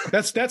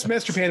 That's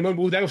Master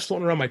Pandemonium. Ooh, that was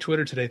floating around my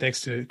Twitter today.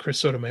 Thanks to Chris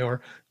Sotomayor.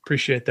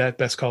 Appreciate that.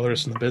 Best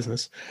colorist in the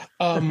business.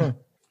 It's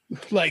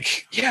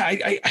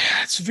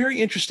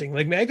very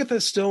interesting. Agatha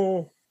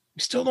still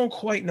don't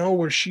quite know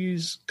where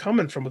she's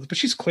coming from with it, but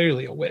she's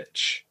clearly a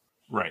witch.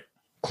 Right.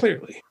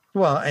 Clearly.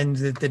 Well, and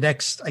the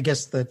next, I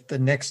guess the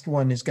next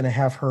one is going to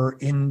have her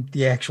in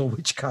the actual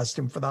witch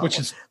costume for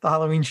the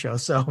Halloween show.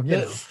 So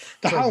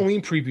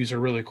Halloween previews are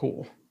really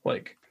cool.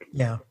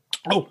 Yeah.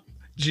 Oh,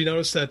 did you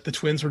notice that the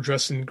twins were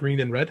dressed in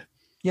green and red?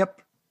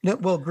 Yep. No,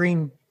 well,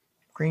 green,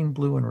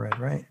 blue, and red,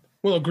 right?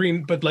 Well,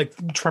 green, but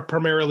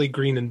primarily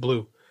green and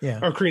blue. Yeah.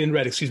 Or green and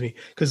red, excuse me,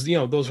 because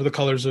those were the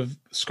colors of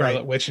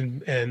Scarlet Witch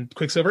and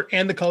Quicksilver,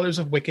 and the colors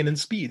of Wiccan and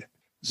Speed.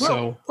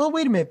 Well,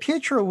 wait a minute.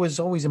 Pietro was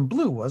always in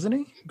blue, wasn't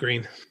he?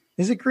 Green.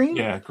 Is it green?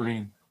 Yeah,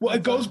 green. Well,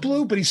 it goes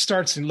blue, but he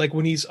starts in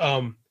when he's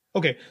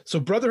okay. So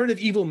Brotherhood of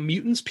Evil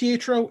Mutants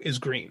Pietro is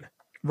green.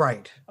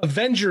 Right.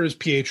 Avengers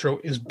Pietro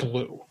is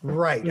blue.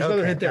 Right. There's another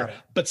Okay, hint there. got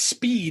it. But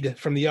Speed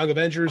from the Young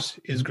Avengers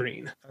is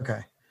green.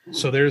 Okay.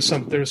 So there's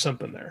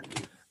something there.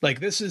 Like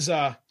this is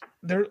we're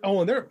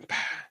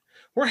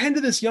heading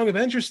to this Young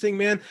Avengers thing,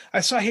 man.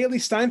 I saw Haley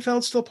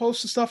Steinfeld still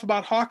posting stuff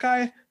about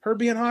Hawkeye, her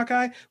being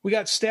Hawkeye. We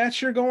got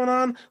Stature going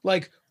on.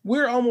 Like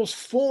we're almost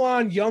full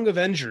on Young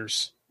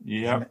Avengers.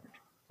 Yeah.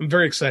 I'm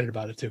very excited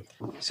about it too.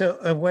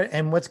 So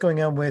what's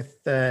going on with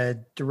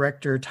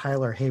director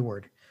Tyler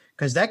Hayward?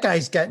 Because that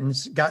guy's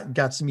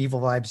got some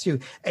evil vibes too,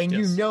 and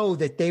you know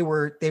that they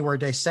were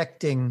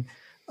dissecting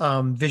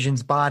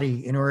Vision's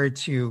body in order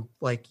to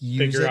like use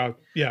Figure it. out,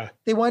 yeah.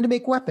 They wanted to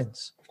make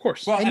weapons, of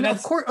course. Well, and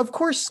of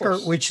course,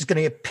 Scarlet Witch is going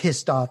to get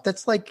pissed off.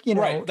 That's like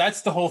right.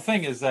 That's the whole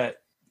thing is that,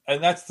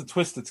 and that's the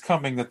twist that's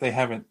coming that they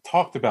haven't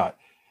talked about.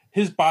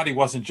 His body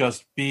wasn't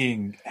just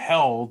being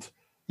held.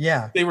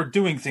 Yeah, they were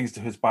doing things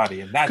to his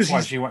body, and that's why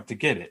she went to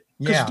get it.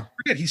 Yeah, don't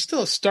forget, he's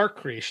still a Stark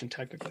creation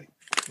technically.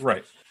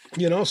 Right.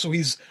 So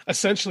he's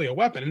essentially a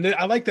weapon. And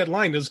I like that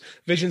line, because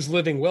Vision's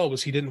living will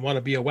was he didn't want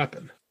to be a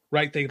weapon.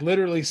 Right? They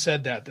literally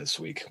said that this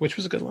week, which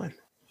was a good line.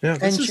 Yeah,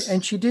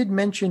 and she did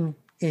mention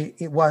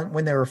it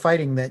when they were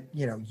fighting that,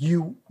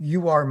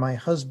 you are my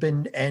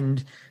husband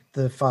and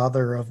the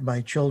father of my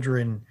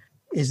children.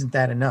 Isn't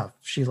that enough?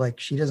 She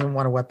doesn't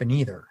want a weapon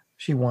either.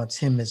 She wants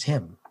him as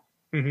him.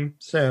 Mm-hmm.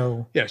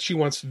 So yeah, she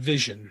wants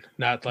Vision,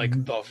 not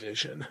like the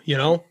Vision.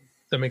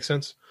 That makes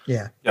sense.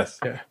 Yeah. Yes.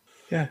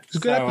 Yeah, it's a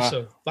good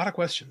episode. A lot of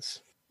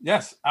questions.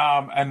 Yes,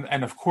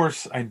 and of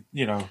course, I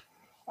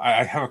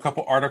have a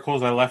couple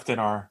articles I left in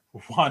our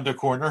Wanda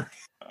corner,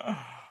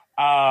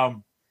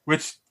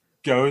 which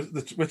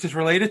is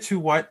related to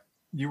what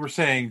you were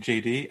saying,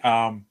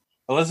 JD.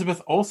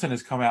 Elizabeth Olsen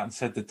has come out and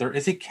said that there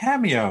is a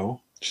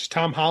cameo. She's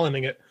Tom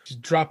Hollanding it. She's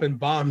dropping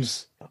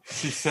bombs.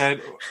 She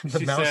said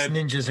the mouse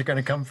ninjas are going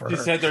to come for her.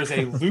 She said there's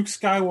a Luke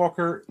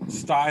Skywalker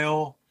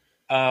style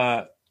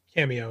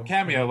cameo,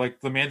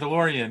 like the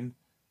Mandalorian.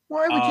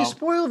 Why would you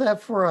spoil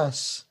that for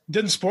us?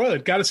 Didn't spoil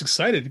it. Got us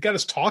excited. It got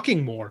us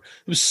talking more.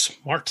 It was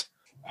smart.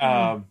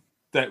 That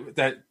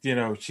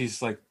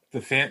she's like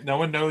the fan. No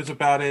one knows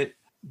about it.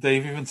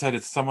 They've even said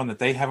it's someone that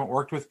they haven't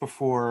worked with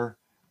before.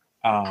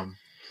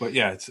 But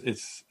yeah,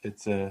 it's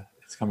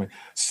coming.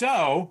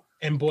 So,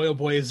 and boy, oh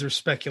boy, is there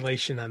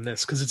speculation on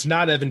this, because it's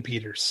not Evan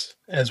Peters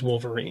as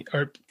Wolverine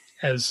or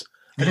as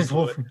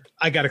Wolverine.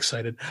 I got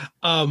excited.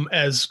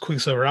 As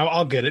Quicksilver,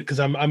 I'll get it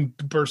because I'm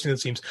bursting the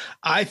seams.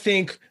 I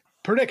think.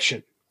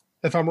 Prediction.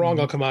 If I'm wrong,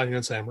 I'll come out here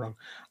and say I'm wrong.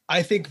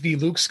 I think the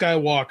Luke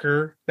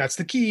Skywalker, that's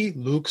the key,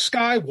 Luke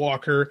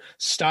Skywalker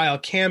style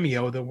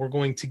cameo that we're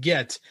going to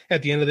get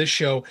at the end of this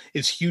show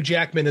is Hugh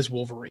Jackman as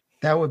Wolverine.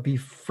 That would be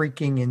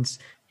freaking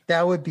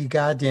that would be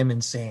goddamn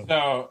insane.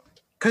 No.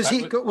 Because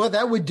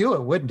that would do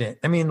it, wouldn't it?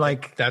 I mean,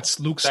 like. That's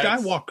Luke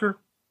Skywalker.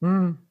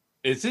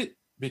 Is it?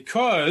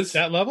 Because.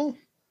 That level?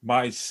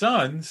 My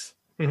son's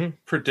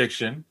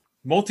prediction,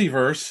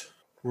 multiverse,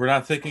 we're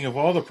not thinking of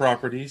all the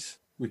properties.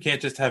 We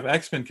can't just have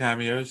X-Men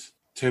cameos.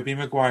 Tobey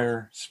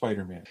Maguire,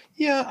 Spider-Man.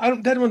 Yeah,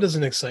 that one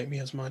doesn't excite me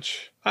as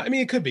much. I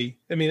mean, it could be.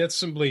 I mean, that's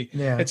simply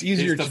it's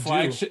easier to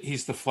do.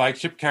 He's the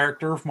flagship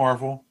character of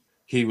Marvel.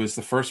 He was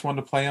the first one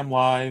to play him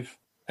live,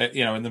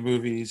 in the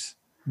movies,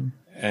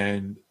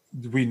 and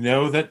we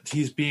know that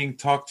he's being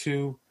talked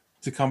to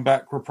come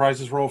back, reprise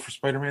his role for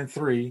Spider-Man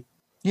 3.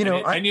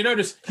 And you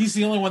notice he's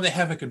the only one they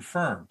haven't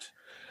confirmed.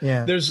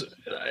 Yeah, there's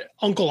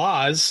Uncle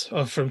Oz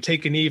from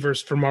Take a Knee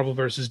for Marvel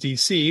versus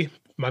DC.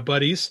 My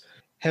buddies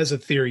has a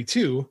theory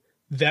too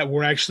that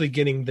we're actually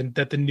getting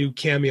that the new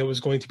cameo is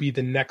going to be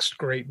the next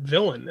great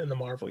villain in the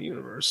Marvel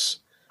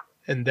universe,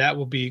 and that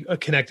will be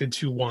connected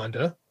to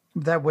Wanda.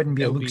 That wouldn't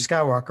be a Luke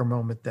Skywalker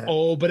moment then.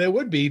 Oh, but it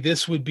would be.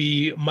 This would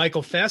be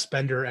Michael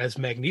Fassbender as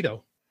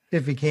Magneto.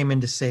 If he came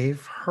in to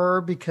save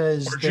her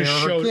because they're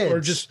her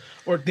kids.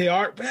 Or they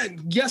are,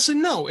 yes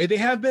and no. They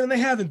have been and they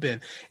haven't been.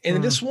 And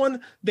in this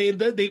one,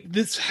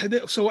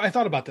 so I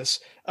thought about this.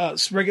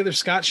 Regular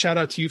Scott, shout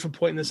out to you for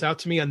pointing this out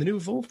to me on the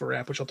new Volver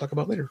app, which I'll talk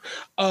about later.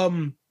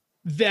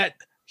 That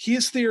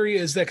his theory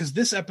is that because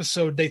this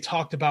episode, they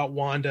talked about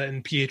Wanda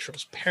and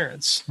Pietro's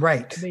parents.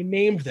 Right. And they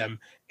named them.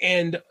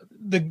 And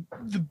the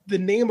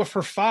name of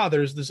her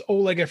father's, this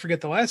Oleg, I forget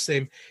the last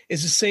name,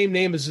 is the same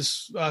name as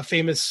this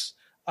famous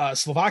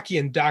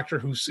Slovakian doctor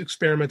who's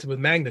experimented with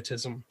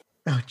magnetism.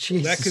 Oh,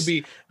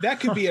 Jesus. That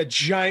could be a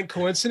giant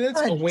coincidence,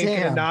 a wink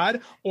and a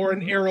nod, or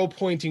an arrow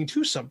pointing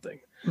to something.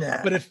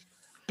 Nah.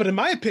 But in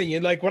my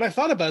opinion, like when I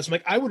thought about it, I'm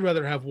like, I would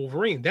rather have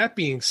Wolverine. That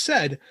being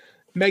said,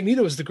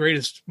 Magneto is the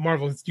greatest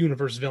Marvel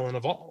Universe villain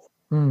of all.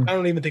 I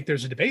don't even think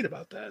there's a debate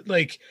about that.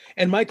 Like,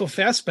 and Michael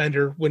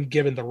Fassbender, when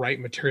given the right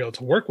material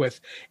to work with,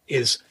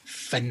 is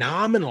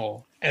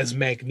phenomenal as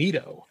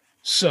Magneto.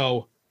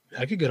 So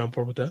I could get on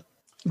board with that.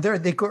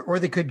 They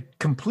could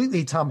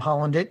completely Tom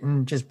Holland it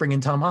and just bring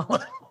in Tom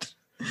Holland.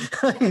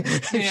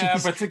 Yeah,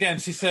 but again,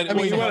 she said, I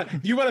mean,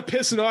 you want to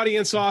piss an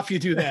audience off, you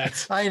do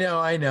that. I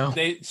know.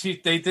 They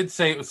did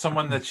say it was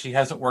someone that she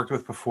hasn't worked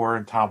with before,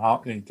 and Tom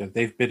Holland.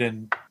 They've been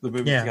in the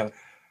movie together.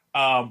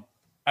 And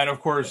of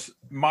course,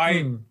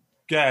 my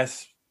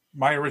guess,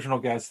 my original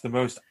guess, the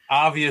most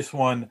obvious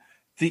one,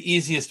 the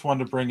easiest one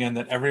to bring in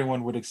that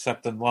everyone would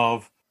accept and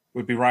love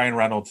would be Ryan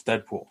Reynolds'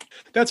 Deadpool.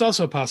 That's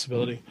also a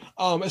possibility,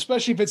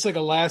 especially if it's like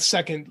a last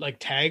second like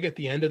tag at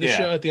the end of the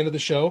show. At the end of the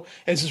show,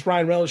 and it's just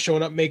Ryan Reynolds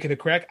showing up making a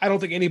crack. I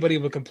don't think anybody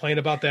would complain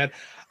about that.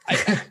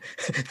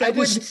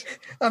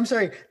 I'm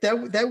sorry.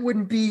 That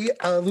wouldn't be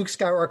a Luke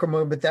Skywalker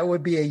moment. That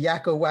would be a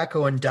Yakko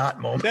Wacko and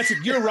Dot moment.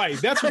 You're right.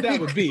 That's what that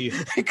would be.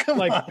 It'd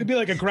be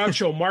like a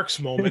Groucho Marx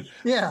moment.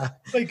 Yeah.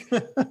 Like,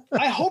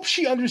 I hope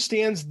she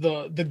understands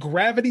the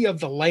gravity of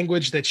the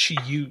language that she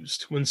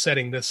used when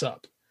setting this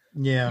up.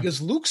 Yeah.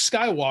 Because Luke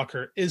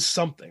Skywalker is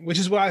something, which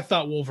is what I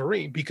thought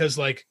Wolverine, because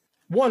like,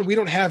 one, we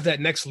don't have that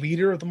next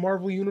leader of the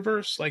Marvel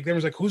universe. Like there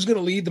was like, who's going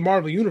to lead the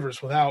Marvel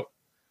universe without,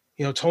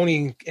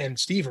 Tony and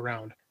Steve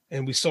around?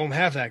 And we still don't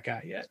have that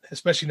guy yet,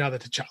 especially now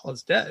that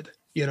T'Challa's dead,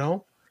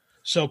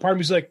 So part of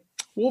me's like,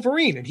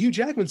 Wolverine. And Hugh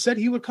Jackman said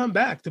he would come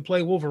back to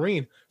play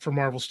Wolverine for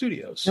Marvel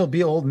Studios. He'll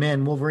be old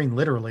man Wolverine,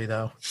 literally,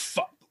 though.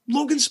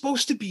 Logan's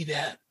supposed to be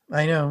that.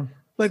 I know.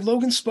 Like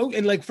Logan spoke,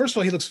 and like first of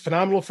all, he looks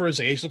phenomenal for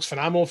his age. Looks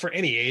phenomenal for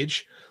any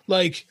age.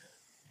 But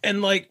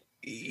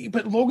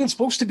Logan's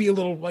supposed to be a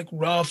little like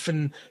rough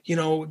and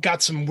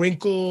got some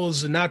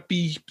wrinkles and not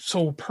be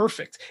so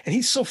perfect. And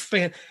he's so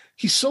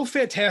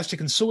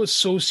fantastic and so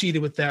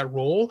associated with that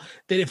role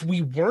that if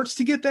we weren't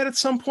to get that at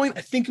some point,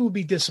 I think it would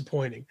be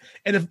disappointing.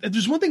 And if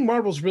there's one thing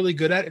Marvel's really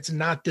good at, it's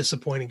not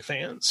disappointing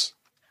fans.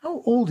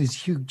 How old is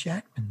Hugh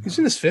Jackman? He's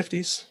in his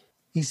 50s.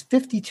 He's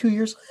 52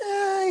 years.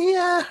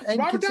 Yeah. And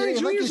Robert Downey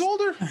Jr. is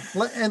older.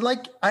 And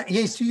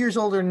he's 2 years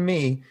older than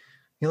me.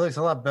 He looks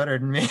a lot better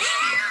than me.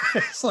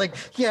 It's like,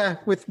 yeah,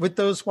 with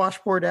those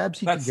washboard abs,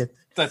 he could get.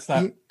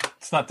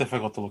 It's not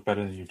difficult to look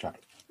better than you, John.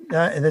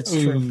 That's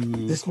true.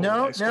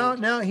 No,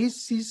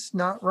 he's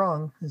not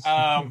wrong.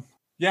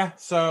 Yeah.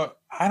 So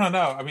I don't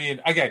know. I mean,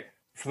 okay,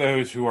 for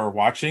those who are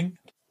watching,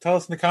 tell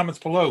us in the comments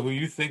below who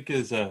you think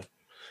is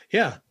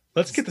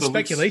let's get the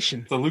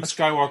speculation. The Luke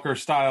Skywalker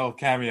style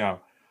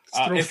cameo.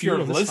 If you're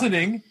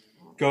listening,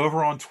 go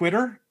over on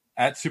Twitter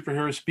at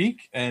Superhero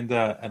Speak and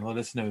let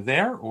us know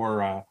there,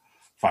 or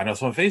find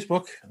us on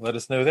Facebook. Let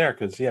us know there,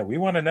 because we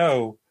want to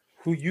know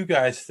who you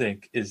guys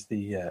think is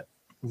the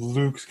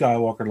Luke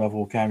Skywalker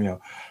level cameo.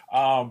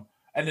 And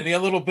then the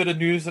other little bit of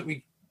news that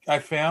I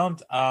found,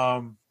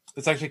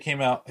 this actually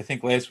came out I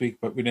think last week,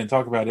 but we didn't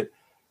talk about it.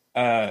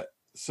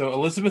 So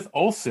Elizabeth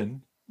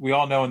Olsen, we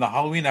all know in the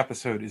Halloween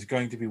episode, is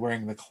going to be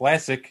wearing the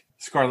classic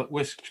Scarlet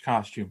Witch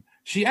costume.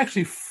 She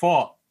actually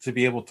fought to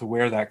be able to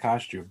wear that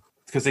costume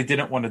because they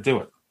didn't want to do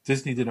it.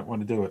 Disney didn't want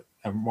to do it,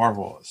 and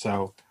Marvel.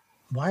 So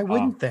why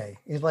wouldn't they?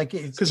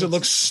 Because it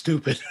looks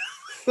stupid.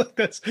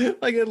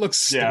 It looks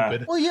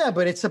stupid. Well, yeah,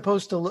 but it's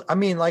supposed to look. I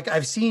mean, like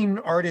I've seen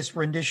artist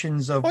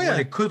renditions of what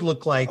it could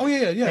look like.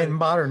 And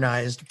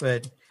modernized,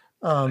 but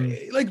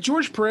like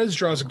George Perez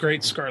draws a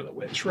great Scarlet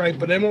Witch, right?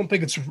 But I don't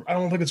think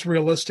it's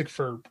realistic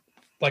for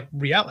like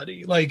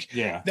reality.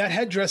 That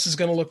headdress is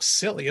going to look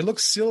silly. It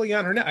looks silly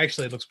on her now.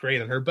 Actually, it looks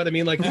great on her. But I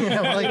mean, that's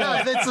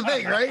the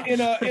thing, right?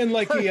 In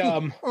like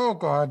the oh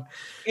god,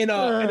 in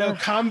a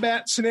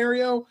combat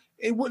scenario,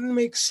 it wouldn't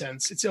make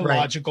sense. It's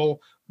illogical. Right.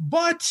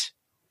 But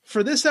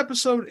for this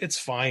episode, it's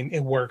fine.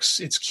 It works.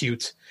 It's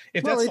cute.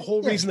 If that's the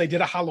whole reason they did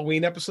a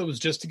Halloween episode was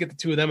just to get the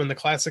two of them in the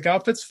classic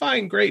outfits,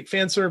 fine, great,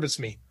 fan service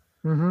me.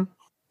 Mm-hmm.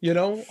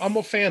 I'm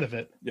a fan of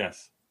it.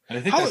 Yes, and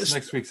I think that's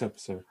next week's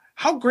episode.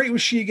 How great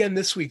was she again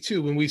this week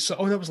too? When we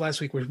saw, that was last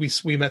week where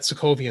we met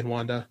Sokovia and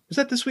Wanda. Was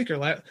that this week or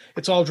last?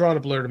 It's all drawn a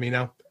blur to me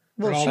now.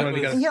 Well,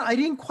 I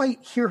didn't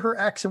quite hear her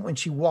accent when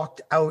she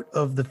walked out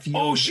of the field.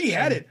 Oh, she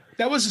had it.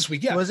 That was this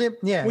week. Yeah, was it?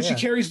 Yeah. When she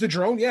carries the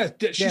drone,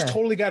 she's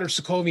totally got her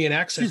Sokovian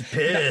accent. She's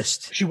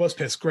pissed. She was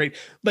pissed. Great.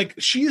 Like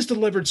she has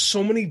delivered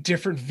so many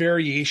different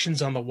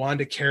variations on the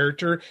Wanda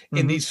character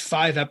in these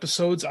 5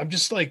 episodes. I'm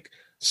just like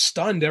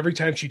stunned every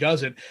time she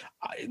does it.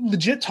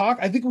 Legit talk.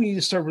 I think we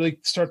need to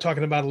start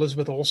talking about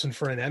Elizabeth Olsen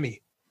for an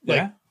Emmy.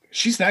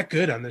 She's that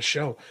good on this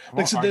show.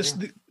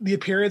 The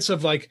appearance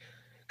of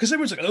because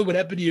everyone's like, oh, what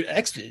happened to your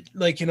exit?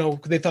 They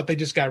thought they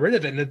just got rid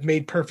of it, and it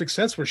made perfect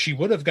sense where she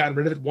would have gotten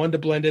rid of it. 1, to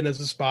blend in as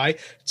a spy.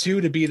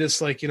 2, to be this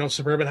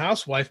suburban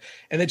housewife.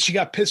 And then she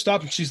got pissed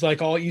off and she's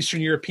like all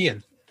Eastern European.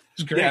 It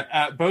was great.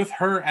 Yeah, both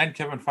her and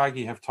Kevin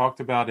Feige have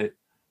talked about it.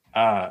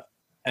 And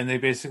they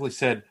basically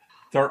said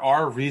there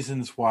are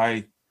reasons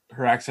why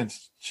her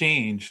accent's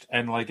changed.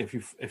 And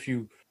if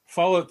you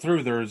follow it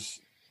through, there's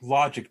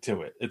logic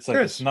to it. It's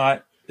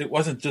it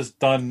wasn't just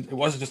done. It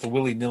wasn't just a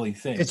willy-nilly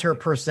thing. It's her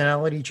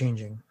personality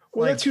changing.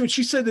 Well, that too. And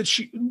she said that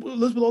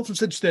Elizabeth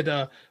Olsen said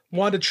that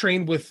Wanda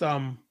trained with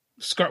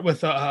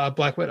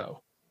Black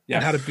Widow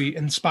and how to be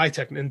in spy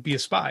tech and be a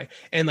spy,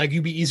 and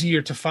you'd be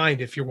easier to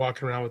find if you're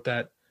walking around with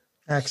that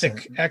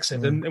thick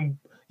accent. Mm-hmm.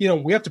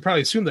 And we have to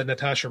probably assume that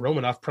Natasha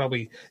Romanoff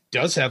probably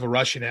does have a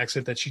Russian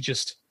accent that she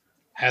just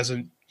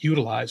hasn't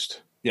utilized.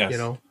 Yes.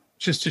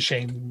 Just a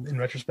shame in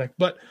retrospect.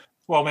 But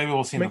maybe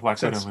we'll see in the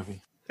Black Widow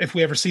movie. If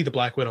we ever see the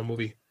Black Widow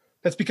movie,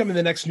 that's becoming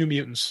the next New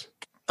Mutants.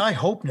 I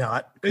hope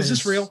not. Is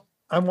this real?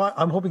 I'm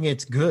hoping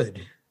it's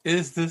good.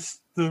 Is this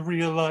the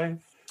real life?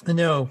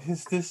 No.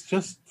 Is this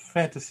just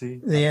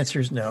fantasy? The answer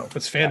is no.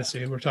 It's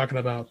fantasy. We're talking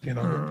about,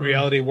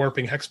 reality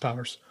warping hex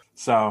powers.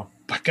 So,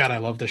 but God, I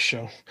love this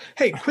show.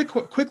 Hey, quick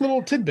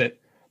little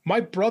tidbit. My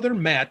brother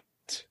Matt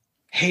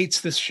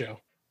hates this show.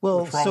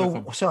 Well,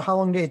 so how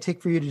long did it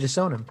take for you to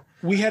disown him?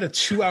 We had a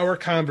 2-hour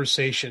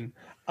conversation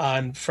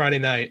on Friday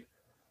night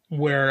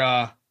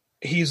where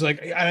he's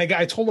like,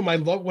 I told him I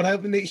love what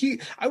happened. You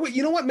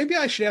know what? Maybe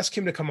I should ask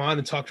him to come on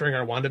and talk during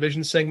our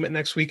WandaVision segment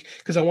next week,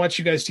 because I want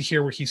you guys to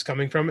hear where he's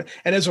coming from.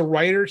 And as a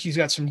writer, he's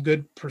got some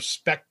good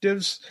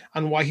perspectives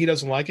on why he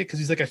doesn't like it. Because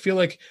he's like, I feel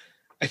like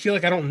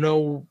I don't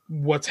know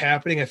what's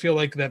happening. I feel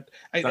like that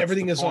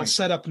everything is all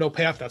set up, no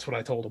path. That's what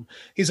I told him.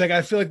 He's like,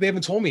 I feel like they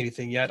haven't told me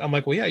anything yet. I'm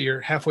like, well, yeah,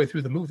 you're halfway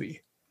through the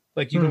movie.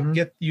 Like you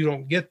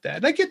don't get that.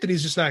 And I get that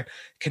he's just not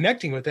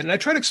connecting with it. And I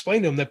try to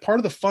explain to him that part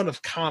of the fun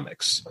of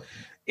comics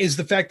is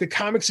the fact that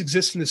comics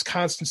exist in this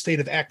constant state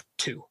of Act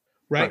 2,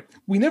 right?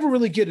 We never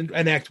really get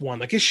an Act 1.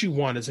 Like issue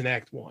 1 is an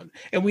Act 1.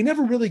 And we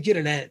never really get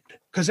an end,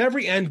 because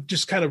every end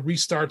just kind of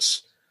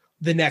restarts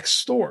the next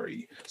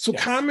story. So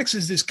comics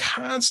is this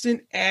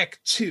constant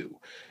Act 2.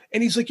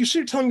 And he's like, you're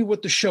sort of telling me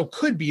what the show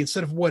could be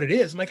instead of what it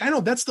is. I'm like, I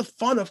know, that's the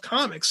fun of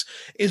comics,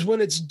 is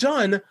when it's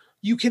done,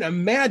 you can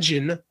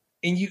imagine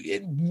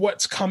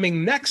what's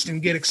coming next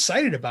and get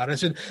excited about it. I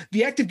said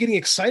the act of getting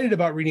excited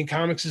about reading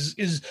comics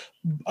is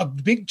a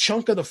big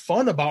chunk of the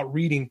fun about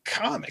reading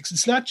comics.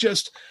 It's not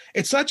just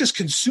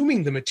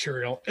consuming the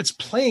material, it's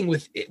playing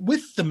with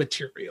the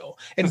material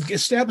and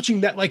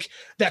establishing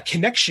that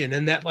connection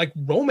and that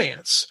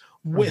romance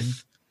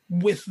with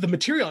the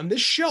material. And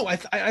this show, I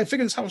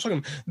figured this out. I was talking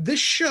about this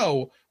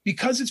show,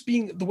 because it's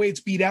being the way it's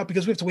beat out,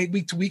 because we have to wait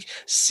week to week,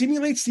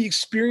 simulates the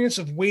experience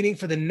of waiting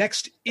for the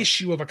next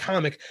issue of a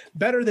comic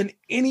better than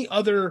any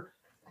other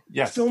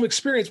film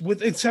experience, with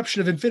the exception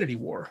of Infinity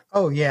War.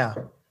 Oh yeah.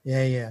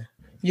 Yeah.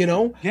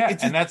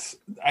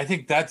 I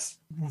think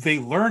they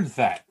learned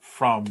that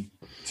from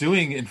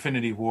doing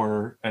Infinity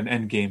War and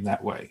Endgame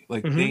that way.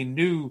 Like they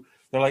knew,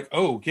 they're like,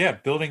 oh yeah,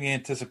 building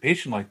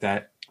anticipation like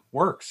that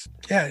works.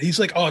 Yeah,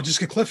 he's like, oh,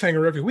 just a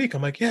cliffhanger every week.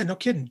 I'm like, yeah, no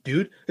kidding,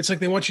 dude. It's like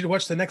they want you to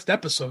watch the next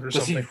episode or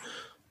something.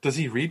 Does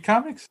he read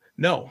comics?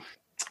 No.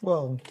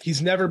 Well,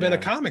 he's never been a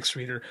comics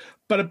reader.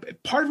 But a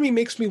part of me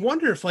makes me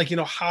wonder if,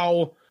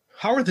 how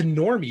are the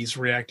normies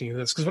reacting to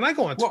this? Because when I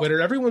go on Twitter,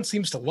 everyone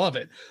seems to love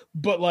it.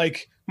 But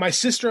my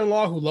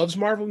sister-in-law, who loves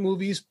Marvel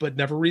movies but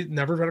never read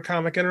a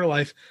comic in her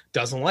life,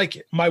 doesn't like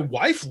it. My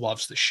wife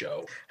loves the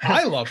show.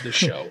 I love the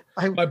show.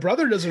 My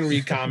brother doesn't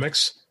read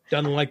comics,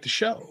 doesn't like the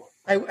show.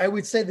 I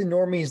would say the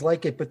normies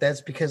like it, but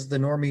that's because the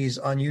normies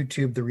on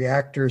YouTube, the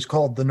reactors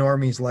called the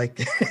normies like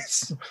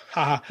this.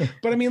 But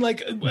I mean,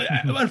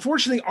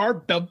 unfortunately, our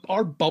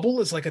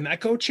bubble is like an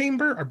echo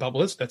chamber. Our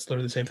bubble is, that's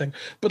literally the same thing.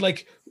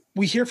 But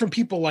we hear from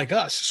people like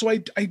us. So I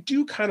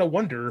do kind of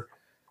wonder,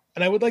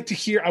 and I would like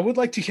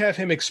to have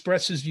him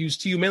express his views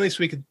to you, mainly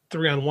so we could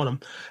 3-on-1 him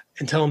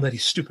and tell him that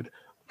he's stupid.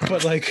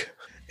 But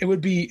it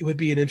would be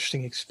an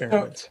interesting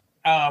experiment.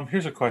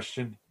 Here's a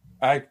question.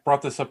 I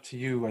brought this up to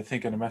you, I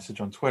think, in a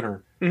message on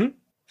Twitter. Mm-hmm.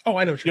 Oh,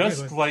 I know.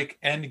 Just like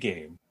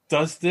Endgame,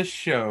 does this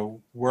show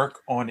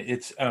work on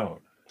its own?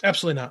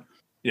 Absolutely not.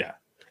 Yeah,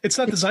 it's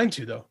not designed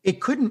to, though.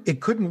 It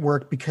couldn't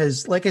work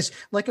because, like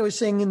I was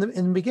saying in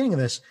the beginning of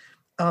this,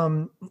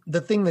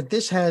 the thing that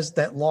this has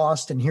that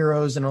Lost and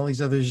Heroes and all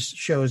these other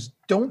shows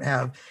don't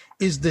have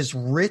is this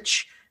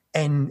rich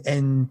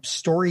and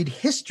storied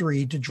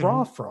history to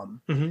draw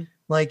from. Mm-hmm.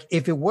 Like,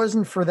 if it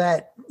wasn't for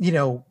that,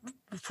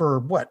 for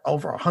what,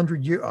 over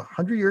 100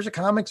 years of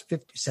comics,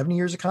 50, 70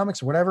 years of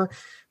comics or whatever,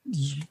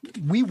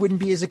 we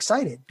wouldn't be as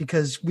excited,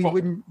 because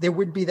there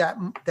wouldn't be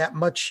that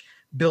much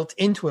built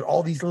into it.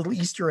 All these little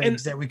Easter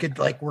eggs that we could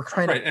we're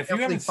trying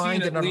to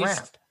find and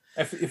unwrap.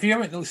 If you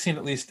haven't seen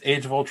at least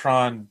Age of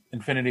Ultron,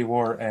 Infinity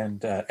War,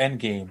 and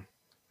Endgame,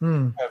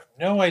 you have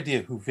no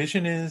idea who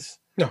Vision is.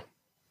 No,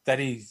 that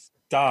he's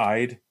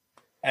died,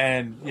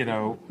 and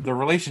the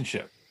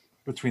relationship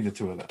between the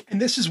two of them. And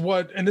this is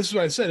what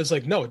I said. It's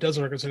no, it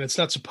doesn't work. It's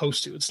not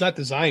supposed to. It's not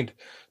designed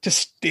to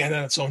stand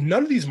on its own.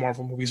 None of these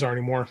Marvel movies are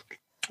anymore.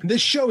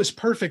 This show is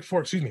perfect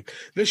for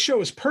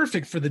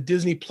the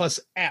Disney Plus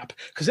app,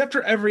 because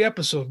after every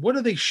episode, what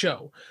do they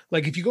show?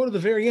 If you go to the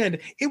very end,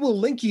 it will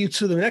link you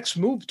to the next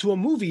to a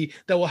movie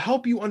that will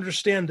help you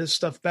understand this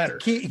stuff better.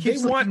 It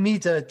keeps linking me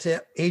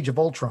to Age of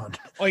Ultron.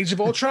 Age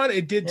of Ultron,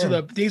 it did to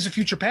the Days of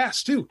Future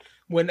Past too,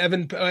 when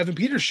Evan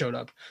Peters showed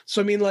up.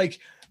 So I mean,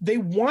 they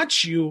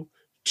want you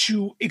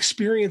to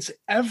experience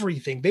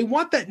everything. They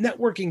want that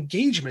network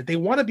engagement. They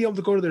want to be able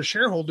to go to their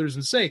shareholders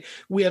and say,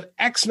 we have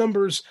X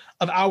numbers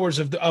of hours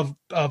of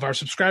our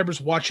subscribers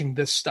watching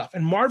this stuff.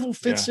 And Marvel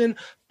fits in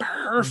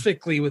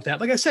perfectly with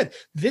that. Like I said,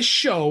 this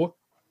show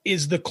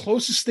is the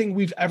closest thing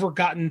we've ever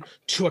gotten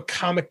to a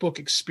comic book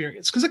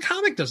experience, because a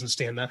comic doesn't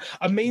stand on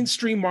a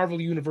mainstream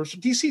Marvel universe,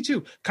 DC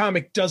too,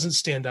 comic doesn't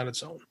stand on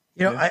its own.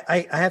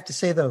 I have to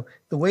say, though,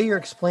 the way you're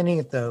explaining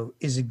it, though,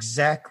 is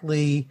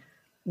exactly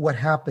what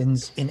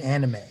happens in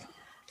anime,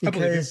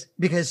 because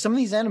some of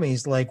these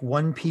animes like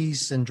One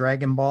Piece and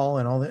Dragon Ball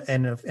and all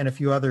and a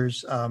few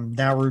others,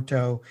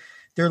 Naruto,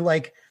 they're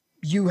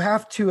you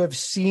have to have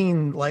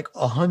seen like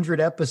 100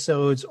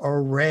 episodes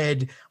or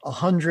read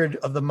 100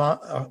 of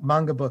the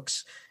manga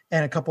books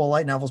and a couple of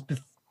light novels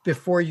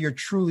before you're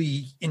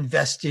truly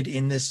invested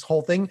in this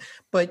whole thing.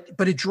 But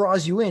it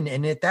draws you in.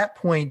 And at that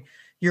point,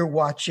 you're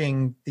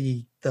watching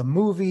the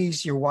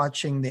movies, you're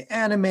watching the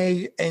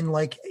anime, and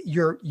like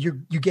you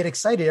get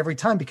excited every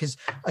time because,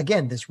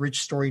 again, this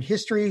rich storied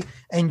history,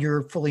 and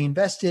you're fully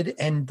invested.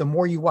 And the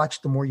more you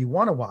watch, the more you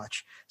want to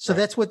watch. So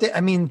that's what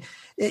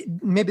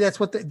maybe that's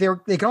what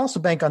they can also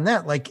bank on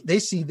that. Like they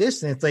see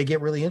this, and if they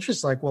get really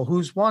interested, like, well,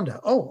 who's Wanda?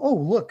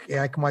 Oh, look,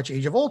 I can watch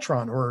Age of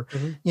Ultron or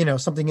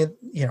something,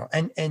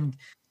 and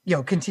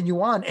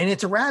continue on. And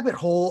it's a rabbit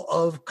hole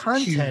of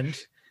content.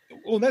 Huge.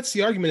 Well, that's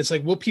the argument. It's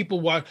like, will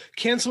people watch?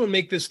 Can someone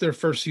make this their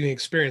first viewing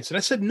experience? And I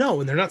said no,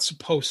 and they're not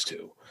supposed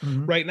to,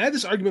 right? And I have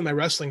this argument with my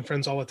wrestling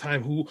friends all the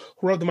time who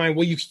are of the mind,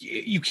 well,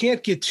 you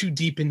can't get too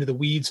deep into the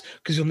weeds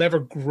because you'll never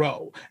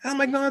grow. And I'm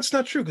like, no, that's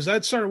not true, because I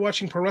had started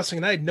watching pro wrestling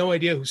and I had no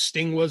idea who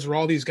Sting was or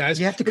all these guys.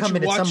 You have to come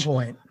in at some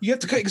point. You have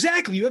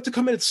to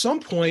come in at some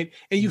point,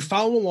 and you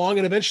follow along,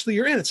 and eventually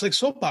you're in. It's like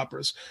soap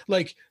operas.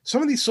 Like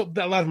some of these, a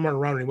lot of them aren't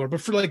around anymore,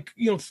 but for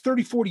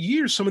 30, 40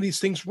 years, some of these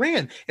things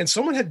ran, and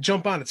someone had to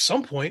jump on at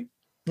some point.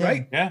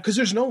 Right. Yeah. Because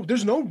there's no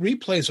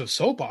replays of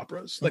soap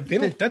operas. Like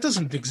that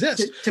doesn't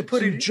exist.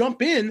 You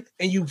jump in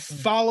and you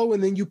follow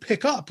and then you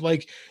pick up.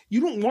 Like I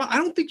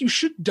don't think you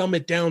should dumb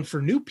it down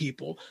for new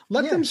people.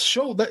 Let them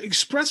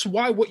express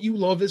why what you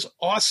love is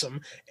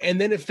awesome.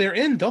 And then if they're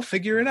in, they'll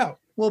figure it out.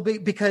 Well,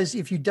 because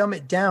if you dumb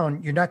it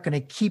down, you're not going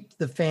to keep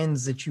the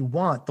fans that you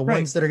want, the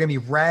ones that are going to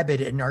be rabid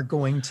and are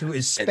going to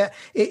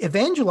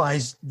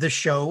evangelize the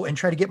show and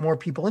try to get more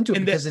people into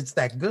it because it's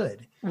that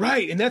good.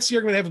 Right. And that's the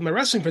argument I have with my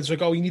wrestling friends.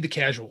 Like, oh, you need the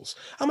casuals.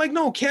 I'm like,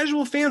 no,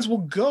 casual fans will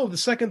go the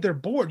second they're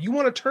bored. You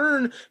want to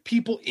turn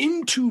people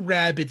into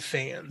rabid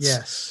fans.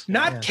 Yes.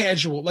 Not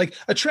casual. Like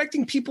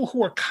attracting people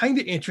who are kind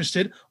of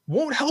interested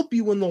won't help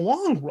you in the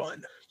long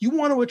run. You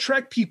want to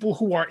attract people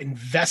who are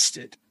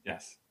invested.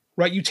 Yes.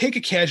 Right, you take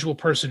a casual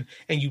person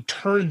and you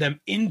turn them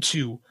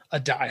into a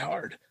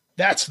diehard.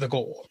 That's the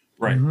goal.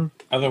 Right. Mm-hmm.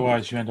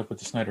 Otherwise, you end up with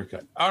the Snyder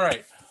Cut. All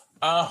right.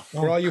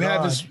 Or all you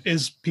have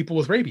is people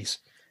with rabies.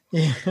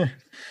 Yeah.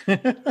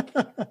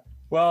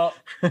 Well,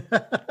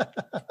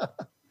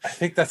 I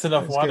think that's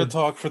enough Wanda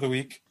talk for the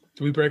week.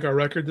 Did we break our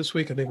record this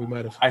week? I think we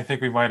might have. I think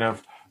we might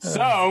have.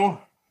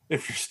 So,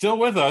 if you're still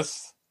with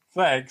us,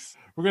 thanks.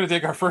 We're going to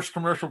take our first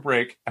commercial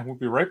break, and we'll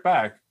be right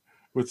back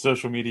with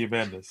Social Media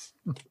Madness.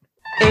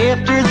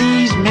 After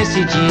these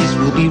messages,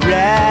 we'll be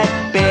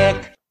right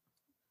back.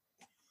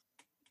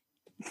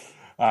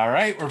 All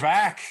right, we're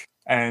back,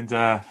 and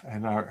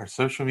our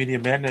Social Media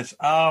Madness.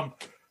 Our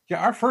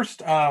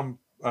first thing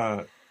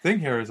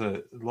here is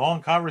a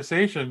long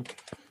conversation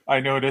I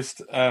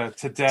noticed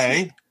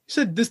today.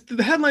 Said this.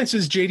 The headline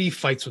says JD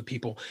fights with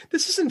people.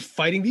 This isn't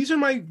fighting. These are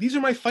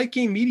my Fight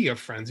Game Media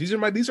friends. These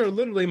are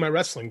literally my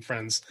wrestling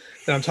friends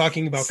that I'm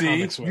talking about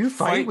comics with. You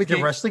fight with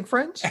your wrestling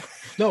friends?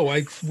 No,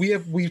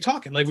 we're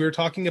talking. Like we were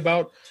talking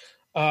about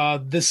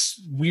this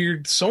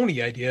weird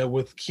Sony idea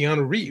with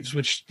Keanu Reeves,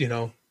 which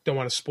don't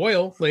want to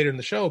spoil later in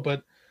the show,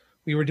 but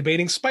we were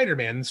debating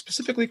Spider-Man and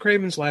specifically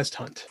Kraven's Last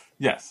Hunt.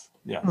 Yes.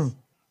 So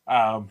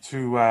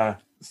yeah,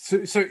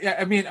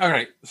 I mean, all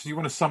right. So you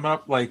want to sum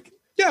up like.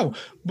 Yeah,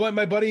 but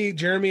my buddy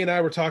Jeremy and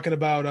I were talking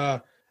about,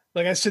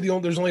 like I said,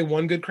 there's only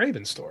one good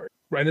Kraven story,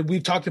 right? And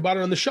we've talked about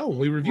it on the show when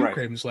we reviewed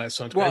Kraven's Last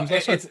Hunt. Well,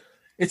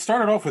 it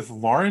started off with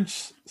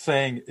Lawrence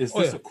saying, "Is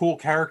this a cool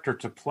character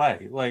to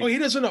play?" Like, he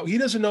doesn't know. He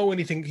doesn't know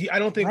anything. I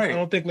don't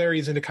think Larry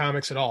is into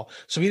comics at all.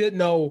 So he didn't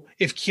know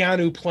if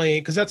Keanu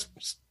playing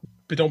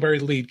but don't bury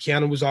the lead.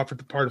 Keanu was offered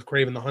the part of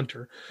Kraven the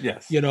Hunter.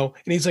 Yes, and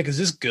he's like, "Is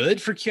this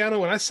good for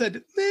Keanu?" And I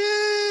said,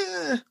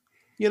 it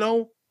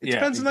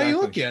depends on how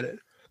you look at it,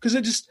 because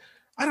it just.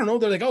 I don't know.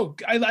 They're like, oh,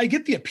 I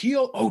get the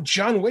appeal. Oh,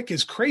 John Wick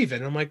is Kraven.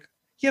 And I'm like,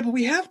 yeah, but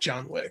we have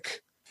John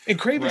Wick. And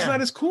Kraven's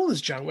not as cool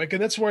as John Wick.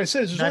 And that's where I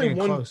said, there's only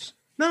one. Close.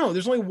 No,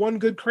 there's only one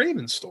good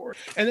Kraven story.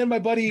 And then my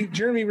buddy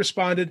Jeremy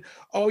responded,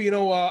 oh,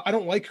 I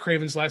don't like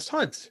Kraven's Last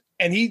Hunt.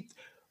 And he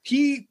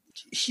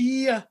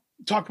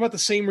talked about the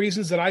same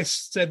reasons that I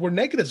said were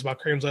negatives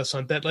about Kraven's Last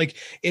Hunt, that like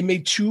it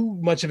made too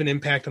much of an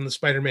impact on the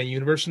Spider-Man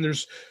universe. And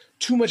there's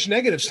too much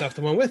negative stuff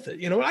that went with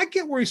it. I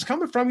get where he's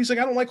coming from. He's like,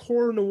 I don't like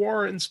horror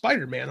noir and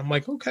Spider-Man. I'm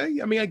like,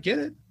 okay. I mean, I get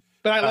it,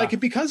 but I like it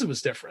because it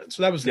was different.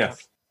 So that was the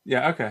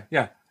Yeah. Okay.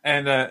 Yeah.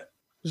 And I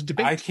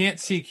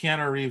can't see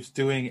Keanu Reeves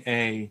doing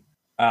a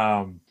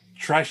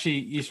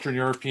trashy Eastern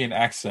European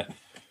accent.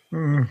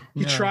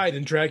 He tried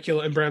in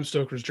Dracula and Bram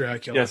Stoker's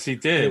Dracula. Yes, he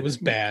did. It was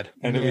bad.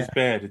 And it was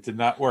bad. It did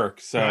not work.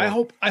 So I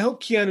hope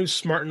Keanu's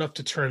smart enough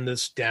to turn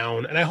this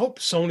down. And I hope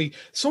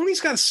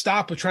Sony's got to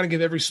stop with trying to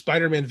give every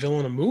Spider-Man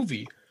villain a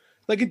movie.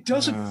 Like, it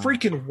doesn't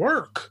freaking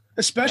work,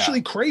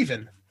 especially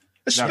Kraven.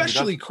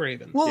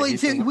 Kraven. Well,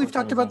 we've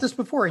talked about this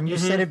before, and you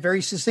said it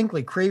very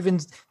succinctly.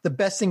 The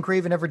best thing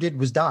Kraven ever did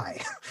was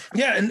die.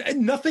 Yeah,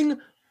 and nothing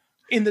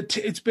in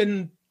it's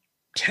been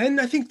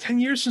 10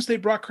 years since they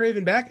brought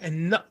Kraven back,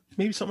 and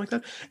maybe something like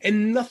that,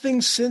 and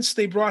nothing since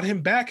they brought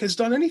him back has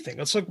done anything.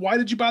 It's like, why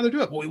did you bother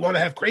doing it? Well, we want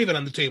to have Kraven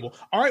on the table.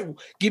 All right,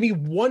 give me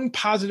one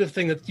positive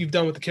thing that you've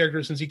done with the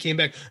character since he came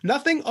back.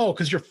 Nothing? Oh,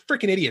 because you're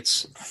freaking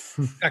idiots.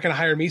 Not going to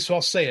hire me, so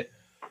I'll say it.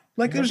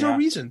 Like, there's no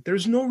reason.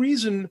 There's no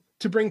reason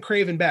to bring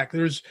Kraven back.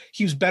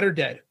 He was better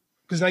dead,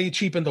 because now you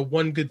cheapen the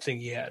one good thing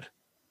he had.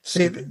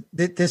 See,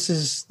 this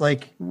is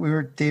like,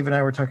 Dave and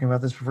I were talking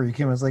about this before you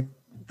came. I was like,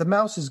 the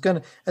mouse is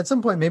gonna, at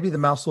some point, maybe the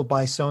mouse will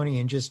buy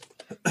Sony and just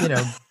put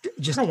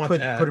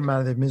him out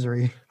of their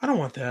misery. I don't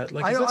want that.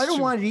 Like, I don't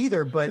want it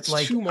either. But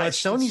like,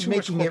 Sony's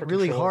making it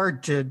really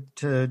hard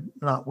to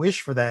not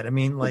wish for that. I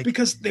mean, like,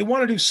 because they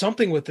want to do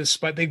something with this,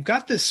 but they've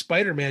got this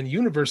Spider-Man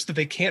universe that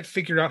they can't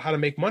figure out how to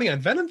make money on.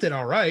 Venom did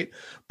all right,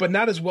 but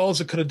not as well as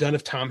it could have done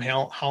if Tom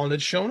Holland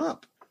had shown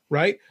up.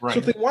 Right? So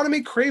if they want to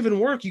make Kraven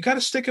work, you got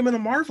to stick him in a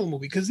Marvel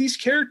movie, because these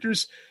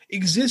characters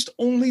exist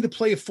only to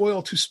play a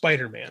foil to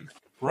Spider-Man.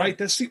 Right?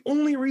 That's the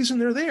only reason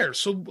they're there.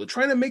 So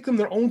trying to make them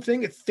their own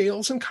thing, it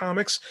fails in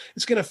comics.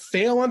 It's going to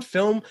fail on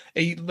film.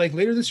 Like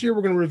later this year,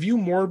 we're going to review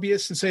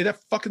Morbius and say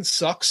that fucking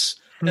sucks.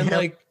 And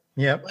like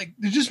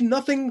there's just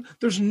nothing.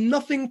 There's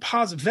nothing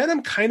positive.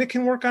 Venom kind of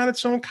can work on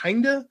its own,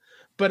 kind of.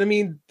 But I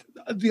mean,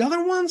 the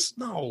other ones,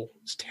 no,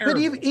 it's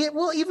terrible.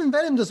 But even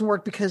Venom doesn't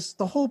work, because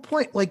the whole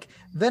point, like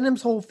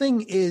Venom's whole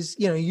thing is,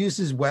 he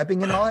uses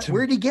webbing and all that.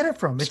 Where did he get it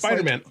from? It's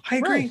Spider-Man.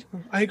 Like,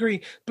 I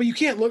agree. But you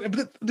can't look.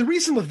 But the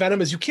reason with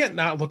Venom is you can't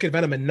not look at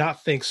Venom and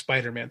not think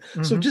Spider-Man.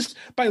 Mm-hmm. So just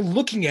by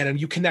looking at him,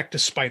 you connect to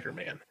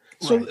Spider-Man.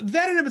 So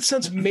that in of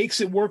sense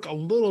makes it work a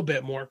little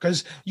bit more,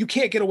 because you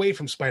can't get away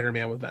from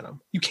Spider-Man with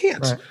Venom. You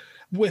can't.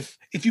 Right.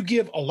 If you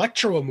give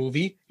Electro a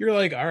movie, you're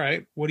like, all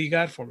right, what do you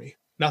got for me?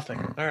 Nothing.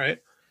 All right.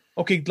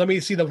 Okay, let me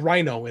see the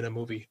Rhino in a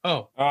movie.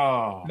 Oh,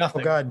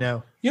 nothing. Oh God, no. You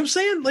know what I'm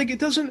saying? Like, it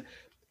doesn't.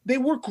 They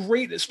work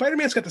great.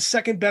 Spider-Man's got the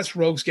second best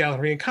rogues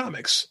gallery in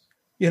comics.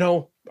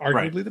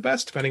 Arguably the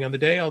best, depending on the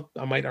day.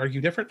 I might argue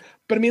different,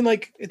 but I mean,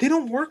 like, they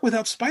don't work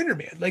without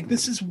Spider-Man. Like,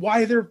 this is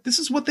why this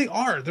is what they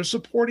are. They're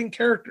supporting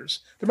characters.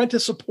 They're meant to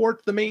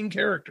support the main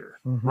character.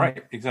 Mm-hmm.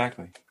 Right?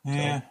 Exactly.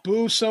 Yeah. So,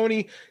 boo,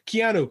 Sony.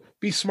 Keanu,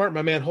 be smart,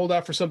 my man. Hold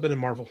out for something in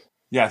Marvel.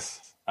 Yes.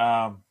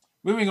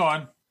 Moving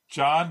on,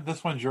 John.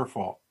 This one's your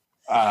fault.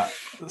 I'm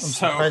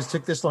surprised it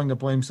took this long to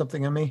blame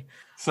something on me.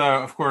 So,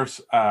 of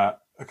course, a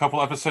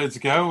couple episodes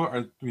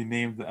ago, we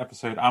named the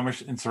episode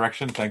Amish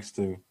Insurrection, thanks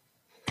to a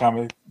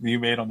comment you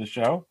made on the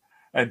show.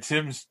 And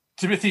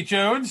Timothy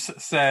Jones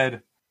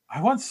said,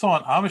 I once saw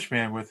an Amish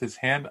man with his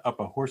hand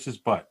up a horse's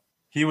butt.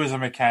 He was a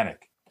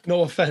mechanic.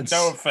 No offense.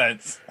 No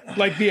offense.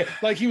 Like he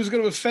was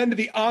going to offend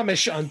the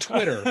Amish on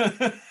Twitter.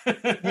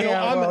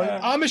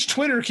 Amish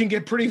Twitter can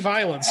get pretty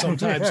violent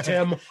sometimes,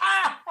 Tim.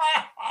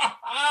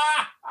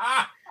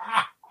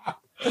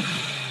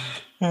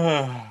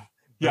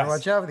 Yes.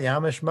 Watch out for the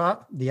Amish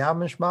Mafia. The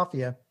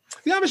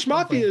Amish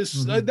Mafia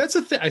is that's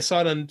a thing. I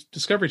saw it on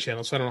Discovery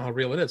Channel, so I don't know how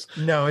real it is.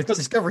 No, it's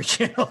Discovery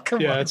Channel.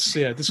 Come on.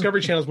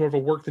 Discovery Channel is more of a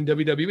work than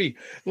WWE.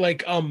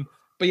 Like,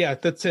 but yeah,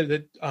 that's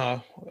it.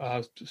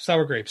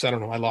 Sour Grapes. I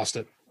don't know. I lost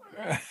it.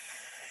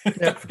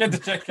 Don't forget to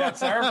check out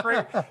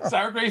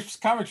Sour Grapes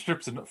comic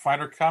strips and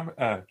finer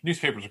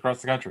newspapers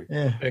across the country.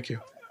 Yeah, thank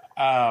you.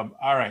 All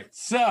right,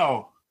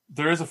 so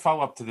there is a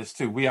follow up to this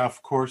too. We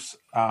of course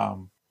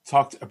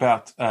talked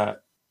about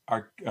our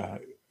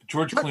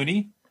George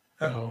Clooney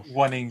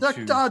wanting Duck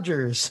to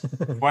Dodgers.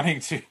 wanting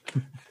to.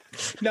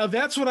 Now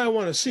that's what I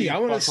want to see. I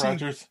want to see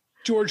Rogers.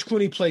 George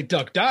Clooney play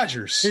Duck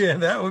Dodgers. Yeah,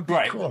 that would be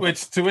cool.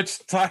 Which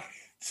Ty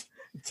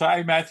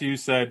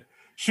Matthews said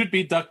should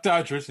be Duck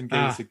Dodgers, and gave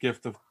us a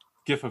gif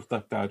of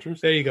Duck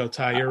Dodgers. There you go,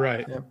 Ty. You're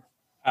right.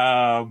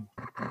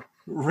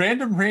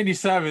 Random Randy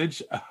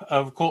Savage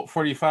of Colt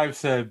 45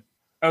 said,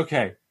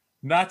 "Okay,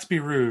 not to be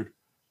rude,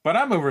 but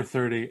I'm over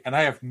 30 and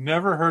I have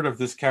never heard of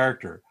this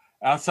character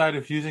outside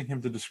of using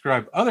him to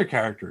describe other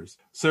characters.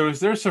 So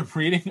is there some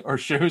reading or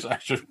shows I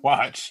should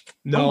watch?"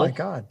 No. Oh my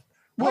God.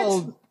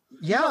 Well,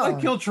 yeah. Like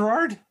Gil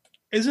Gerard?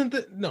 Isn't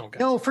that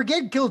no?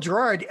 Forget Gil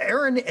Gerard.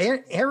 Aaron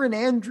Gray?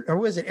 Aaron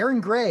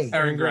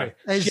Gray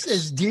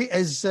as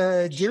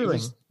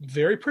Deerling.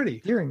 Very pretty.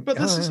 Deering. But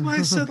this is what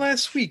I said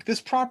last week.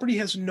 This property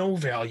has no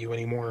value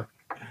anymore.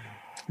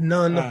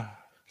 None.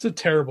 It's a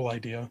terrible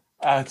idea.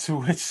 To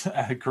which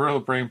Gorilla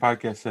Brain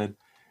Podcast said,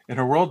 "In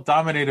a world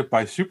dominated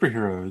by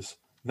superheroes,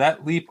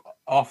 that leap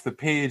off the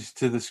page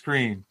to the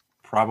screen,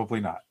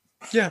 probably not."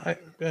 Yeah.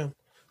 There's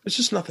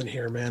just nothing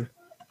here, man.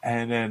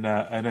 And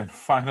then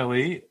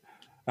finally,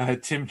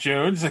 Tim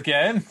Jones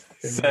again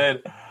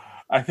said,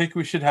 "I think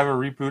we should have a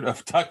reboot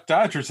of Duck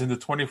Dodgers in the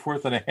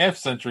 24th and a half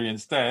century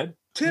instead."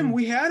 Tim,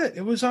 we had it.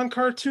 It was on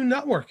Cartoon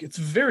Network. It's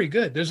very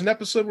good. There's an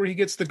episode where he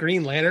gets the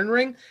Green Lantern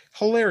ring.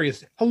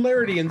 Hilarious.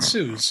 Hilarity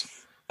ensues.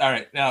 All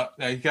right. Now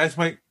you guys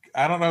might,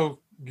 I don't know,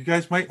 you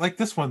guys might like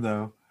this one,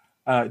 though.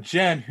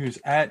 Jen, who's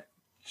at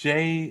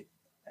JM,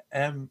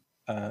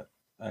 I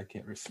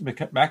can't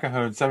remember,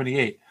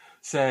 Macahone78,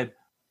 said,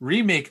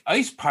 remake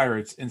Ice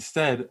Pirates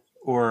instead,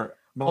 or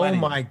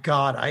Millennium. Oh my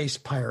God, Ice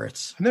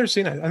Pirates. I've never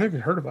seen it. I've never even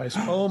heard of Ice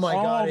Pirates. Oh my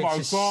God, it's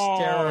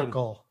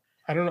hysterical.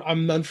 I don't know.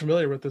 I'm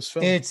unfamiliar with this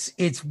film.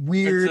 It's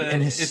weird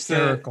and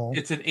hysterical.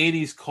 It's an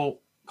 80s cult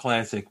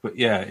classic, but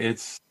yeah,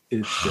 it's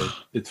good.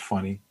 It's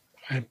funny.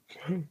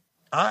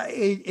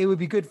 It would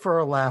be good for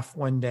a laugh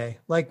one day.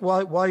 Like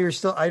while you're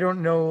still, I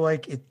don't know,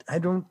 like it. I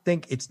don't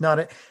think it's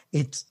not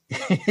it's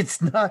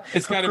not.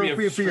 It's got to be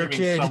appropriate for your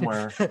kid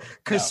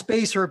because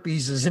space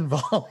herpes is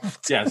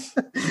involved. Yes,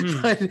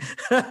 but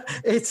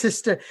it's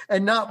just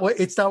and not what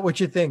it's not what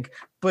you think,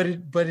 but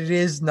it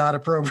is not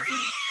appropriate.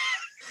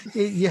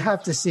 You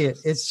have to see it.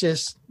 It's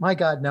just my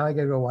God. Now I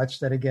got to go watch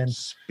that again.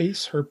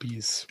 Space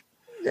herpes.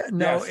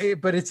 No,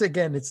 but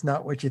it's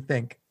not what you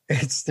think.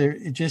 It's there.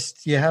 It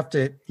just you have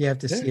to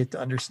see it to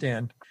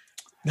understand.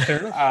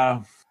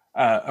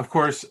 Of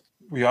course,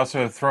 we also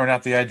have thrown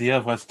out the idea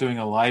of us doing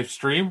a live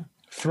stream.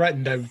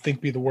 Threatened, I would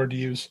think, be the word to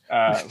use.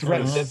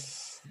 Threatened.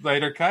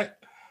 Later cut.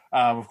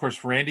 Of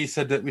course, Randy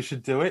said that we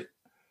should do it,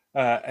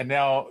 and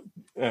now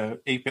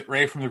 8-Bit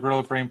Ray from the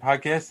Gorilla Brain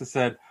podcast has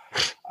said,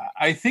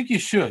 "I think you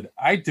should.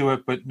 I do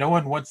it, but no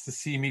one wants to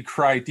see me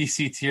cry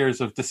DC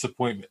tears of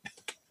disappointment."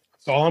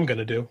 That's all I'm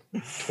gonna do.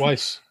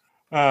 Twice.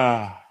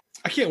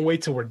 I can't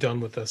wait till we're done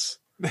with this.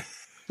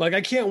 Like, I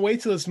can't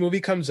wait till this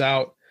movie comes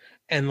out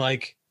and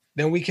like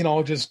then we can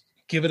all just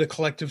give it a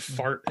collective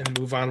fart and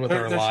move on with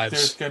our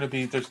lives.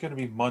 There's gonna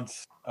be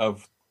months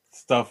of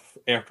stuff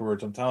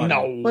afterwards. I'm telling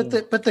you.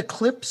 But the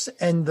clips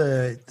and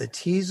the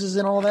teases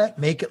and all that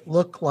make it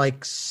look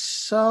like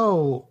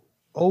so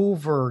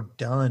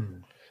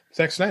overdone.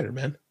 Zack Snyder,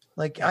 man.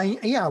 Like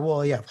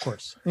of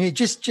course. I mean,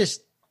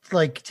 just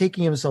like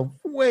taking himself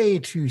way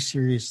too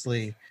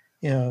seriously.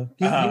 You know,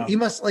 he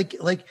must like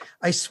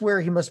I swear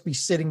he must be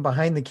sitting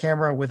behind the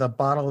camera with a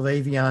bottle of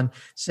Evian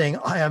saying,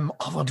 "I am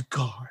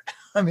avant-garde."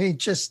 I mean,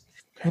 just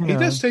he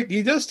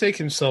does take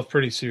himself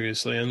pretty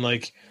seriously, and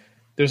like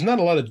there's not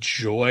a lot of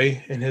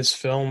joy in his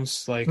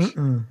films. Like,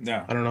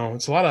 no, I don't know.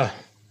 It's a lot of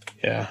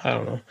I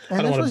don't know.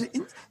 I don't want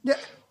to.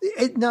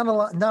 Not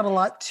a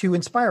lot to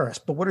inspire us.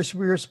 But what are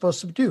superheroes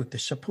supposed to do? They're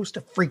supposed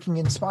to freaking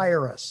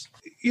inspire us.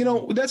 You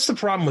know, that's the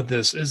problem with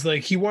this is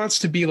like he wants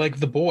to be like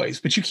the boys,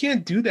 but you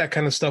can't do that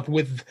kind of stuff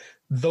with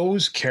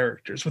those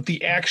characters, with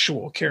the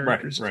actual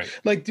characters. Right.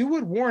 Like do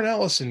what Warren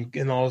Ellis and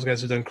all those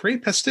guys have done.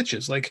 Create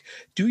pastiches. Like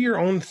do your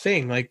own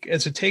thing, like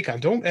as a take on.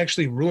 Don't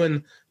actually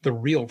ruin the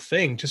real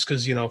thing just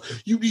because, you know,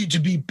 you need to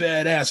be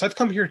badass. I've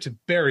come here to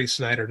bury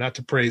Snyder, not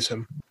to praise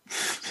him.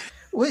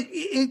 Well,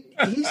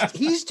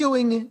 he's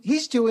doing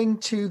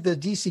to the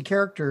DC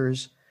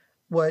characters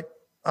what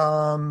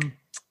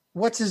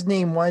what's his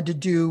name wanted to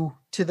do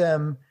to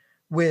them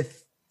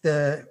with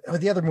the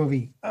other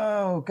movie.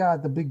 Oh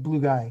God, the big blue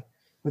guy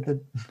with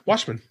the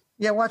Watchmen.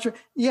 Yeah, Watchmen.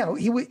 Yeah,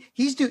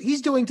 he's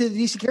doing to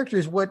the DC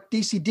characters what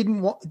DC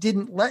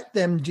didn't let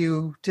them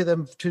do to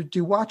them to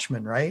do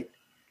Watchmen, right?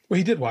 Well,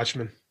 he did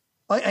Watchmen.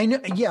 I know.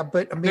 Yeah,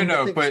 but I mean,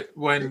 but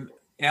when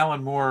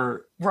Alan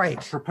Moore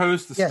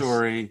proposed the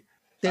story,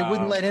 they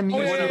wouldn't let him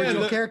use the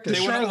original characters.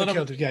 They wouldn't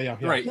let him. Yeah.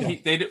 Right. Yeah.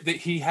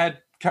 He had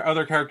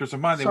other characters in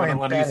mind. They wouldn't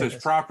let him use those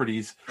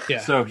properties. Yeah.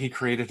 So he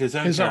created his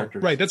own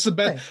characters. Right. That's the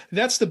best. Right.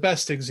 That's the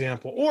best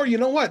example. Or you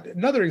know what?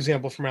 Another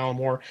example from Alan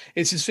Moore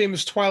is his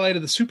famous Twilight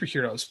of the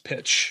Superheroes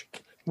pitch.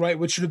 Right,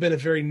 which would have been a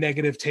very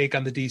negative take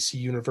on the DC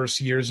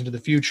universe years into the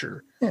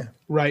future. Yeah.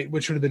 Right,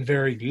 which would have been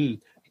very.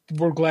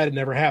 We're glad it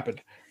never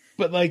happened.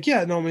 But like,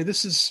 yeah, no, I mean,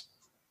 this is.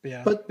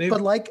 Yeah. But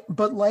like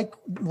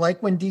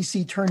when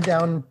DC turned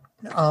down,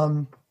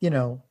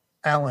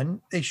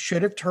 Alan, they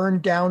should have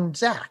turned down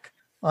Zach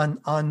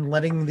on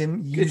letting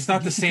them use. It's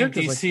not the same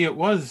DC it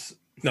was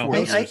 4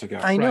 years ago.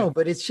 I know,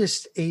 but it's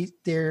just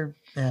they're.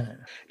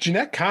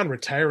 Jeanette Kahn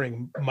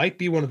retiring might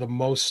be one of the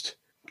most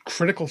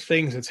critical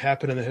things that's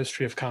happened in the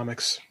history of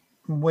comics.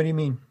 What do you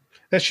mean?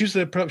 That she was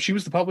the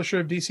publisher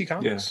of DC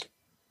Comics.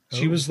 Yeah.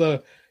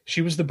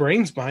 She was the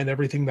brains behind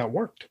everything that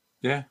worked.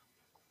 Yeah.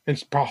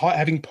 And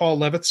having Paul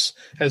Levitz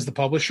as the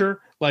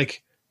publisher,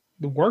 like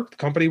the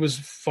company was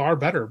far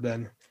better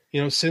than,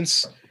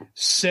 since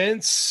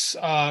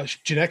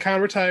Jeanette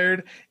Kahn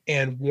retired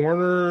and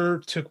Warner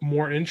took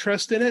more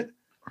interest in it,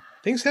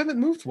 things haven't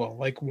moved well.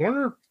 Like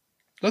Warner,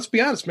 let's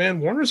be honest, man,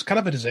 Warner's kind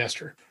of a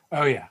disaster.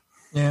 Oh yeah.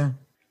 Yeah.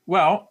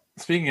 Well,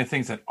 speaking of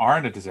things that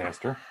aren't a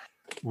disaster,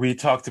 we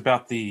talked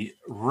about the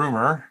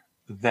rumor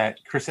that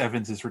Chris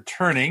Evans is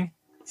returning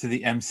to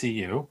the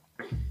MCU,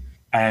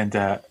 and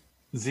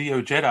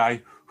Zio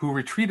Jedi, who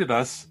retweeted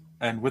us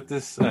and with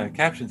this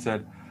caption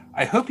said,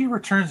 "I hope he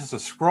returns as a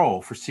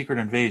Skrull for Secret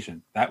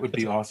Invasion. That would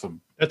be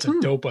awesome." That's a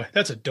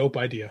dope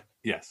idea.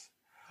 Yes.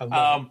 I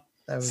love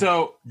it.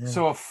 So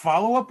a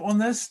follow up on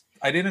this,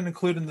 I didn't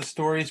include in the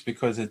stories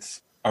because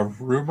it's a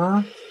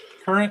rumor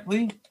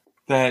currently.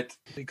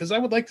 Because I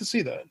would like to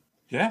see that.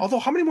 Yeah. Although,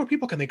 how many more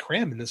people can they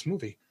cram in this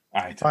movie?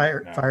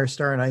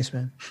 Firestar and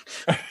Iceman.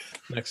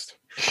 Next.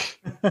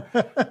 I'd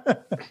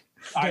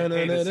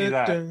pay to see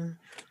that. And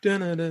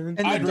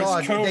the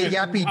dog, the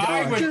yappy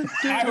dog.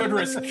 I would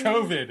risk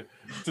COVID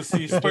to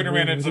see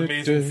Spider-Man and his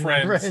Amazing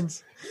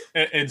Friends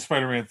in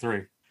Spider-Man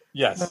 3.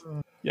 Yes.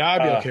 Yeah,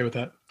 I'd be okay with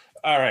that.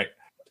 All right.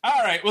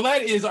 Well,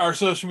 that is our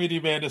social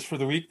media madness for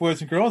the week,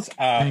 boys and girls.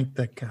 Thank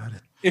the God.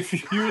 if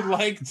you would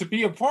like to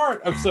be a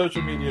part of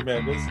Social Media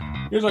Madness,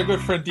 here's our good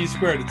friend D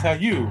Square to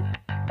tell you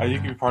how you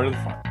can be part of the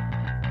fun.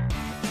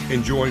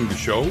 Enjoying the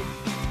show?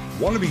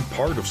 Want to be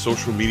part of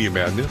Social Media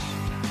Madness?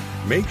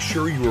 Make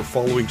sure you are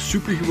following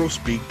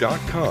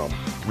superheroespeak.com,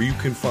 where you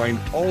can find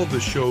all of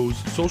the show's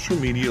social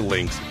media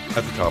links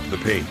at the top of the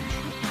page.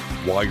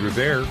 While you're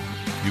there,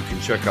 you can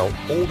check out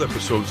old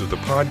episodes of the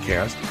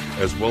podcast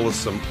as well as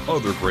some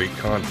other great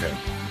content.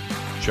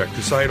 Check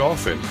the site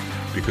often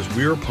because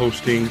we are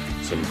posting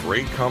some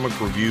great comic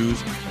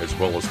reviews as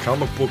well as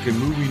comic book and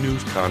movie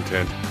news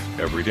content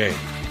every day.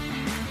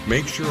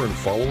 Make sure and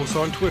follow us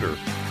on Twitter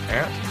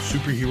at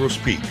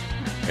SuperheroSpeak.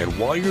 And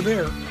while you're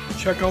there,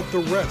 check out the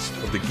rest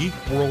of the Geek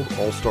World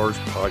All-Stars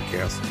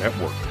Podcast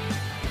Network.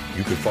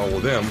 You can follow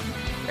them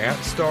at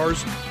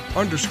 @stars_geek.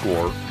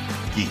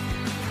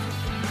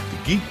 The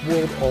Geek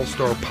World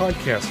All-Star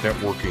Podcast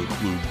Network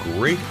include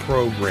great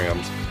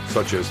programs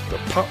such as the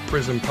Pop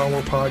Prison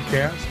Power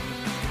Podcast,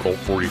 Cult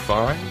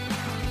 45,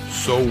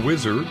 So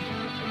Wizard,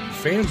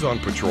 Fans on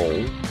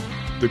Patrol,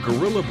 the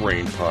Gorilla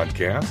Brain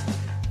Podcast,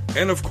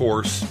 and of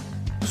course,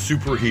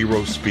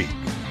 Superhero Speak.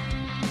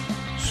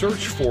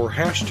 Search for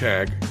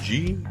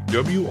 #GWAllStars.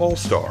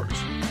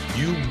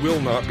 You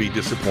will not be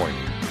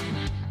disappointed.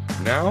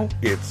 Now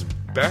it's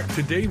back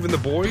to Dave and the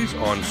boys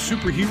on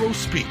Superhero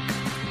Speak.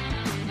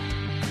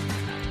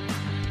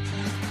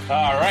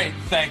 All right,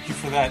 thank you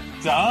for that,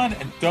 Don.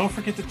 And don't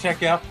forget to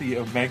check out the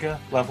Omega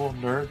Level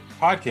Nerd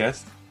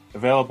podcast,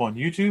 available on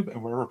YouTube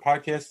and wherever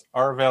podcasts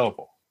are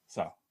available.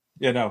 So,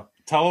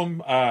 tell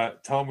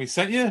them we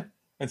sent you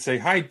and say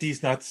hi,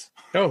 D's nuts.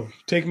 Oh,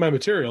 taking my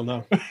material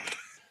now.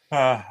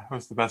 That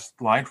was the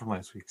best line from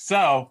last week.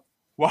 So,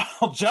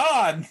 while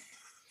John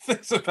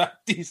thinks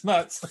about these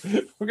nuts,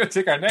 we're going to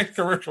take our next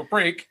commercial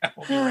break, and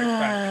we'll be right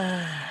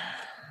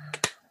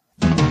back.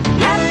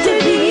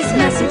 After these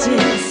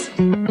messages,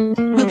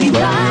 we'll be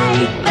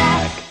right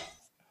back.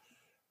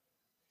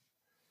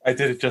 I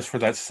did it just for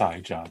that sigh,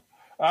 John.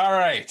 All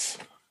right.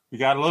 We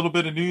got a little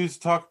bit of news to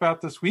talk about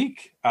this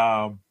week.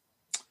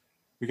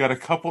 We got a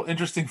couple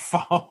interesting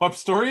follow-up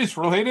stories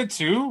related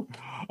to,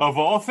 of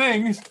all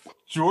things,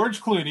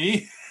 George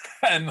Clooney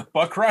and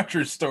Buck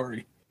Rogers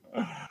story.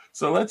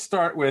 So let's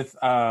start with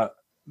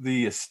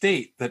the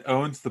estate that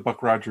owns the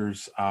Buck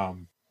Rogers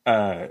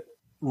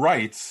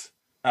rights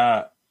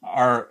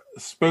are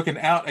spoken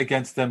out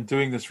against them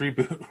doing this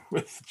reboot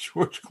with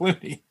George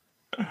Clooney.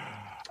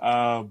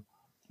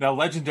 Now,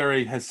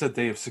 Legendary has said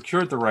they have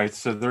secured the rights,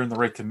 so they're in the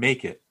right to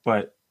make it,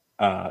 but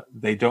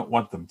they don't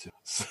want them to.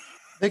 So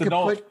they could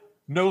put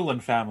Nolan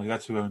family,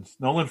 that's who owns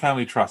Nolan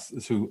Family Trust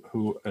is who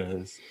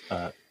is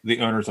the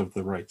owners of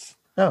the rights.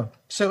 Oh,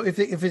 so if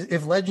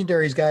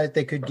Legendary's got it,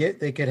 they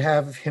could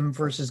have him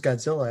versus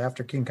Godzilla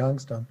after King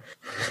Kong's done.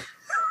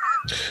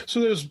 So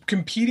there's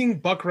competing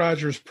Buck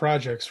Rogers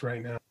projects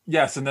right now.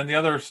 Yes, and then the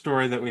other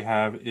story that we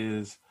have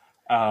is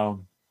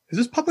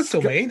this public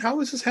domain? How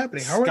is this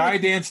happening?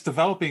 Skydance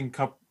Developing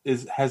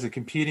has a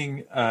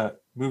competing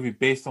movie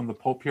based on the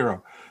Pulp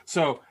Hero.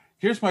 So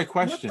here's my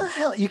question. What the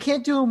hell? You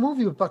can't do a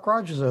movie with Buck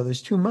Rogers, though.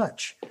 There's too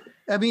much.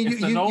 I mean,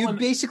 you'd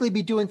basically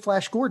be doing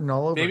Flash Gordon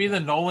all over. Maybe the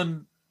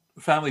Nolan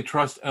Family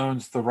Trust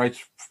owns the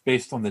rights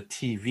based on the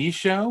TV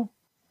show,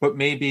 but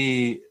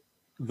maybe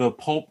the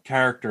Pulp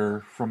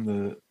character from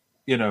the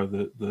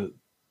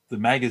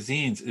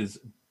magazines is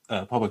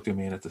public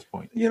domain at this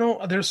point.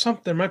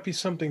 There might be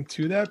something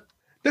to that.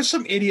 There's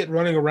some idiot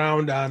running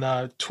around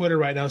on Twitter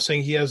right now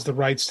saying he has the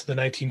rights to the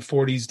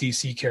 1940s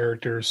DC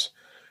characters.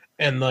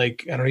 And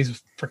he's a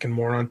freaking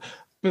moron.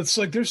 But it's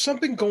like there's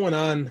something going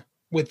on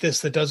with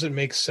this that doesn't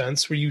make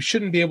sense, where you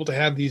shouldn't be able to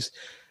have these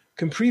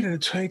completed in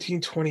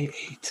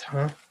 1928,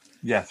 huh?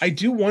 Yes. I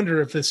do wonder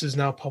if this is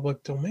now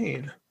public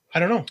domain. I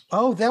don't know.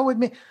 Oh, that would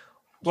make...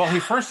 Well, he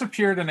first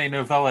appeared in a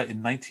novella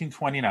in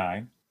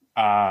 1929.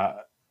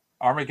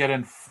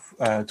 Armageddon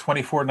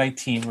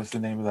 2419 was the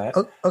name of that.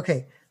 Oh,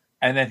 okay.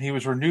 And then he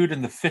was renewed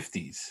in the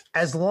 50s.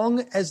 As long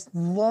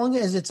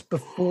as it's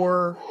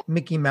before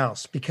Mickey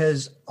Mouse,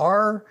 because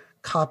our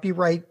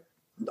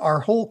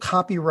whole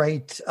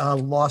copyright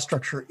law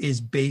structure is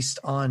based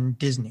on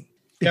Disney.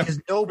 Because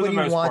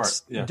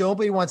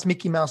nobody wants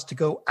Mickey Mouse to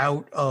go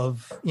out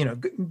of,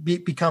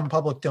 become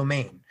public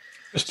domain.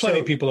 There's plenty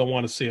of people that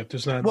want to see it.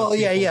 There's not. Well,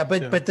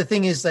 but the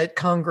thing is that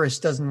Congress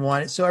doesn't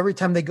want it. So every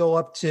time they go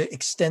up to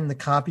extend the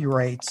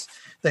copyrights,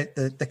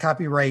 the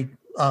copyright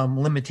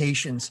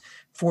limitations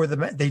for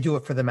they do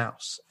it for the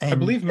mouse. And I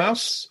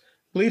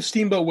believe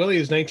Steamboat Willie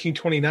is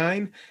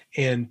 1929,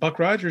 and Buck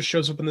Rogers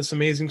shows up in this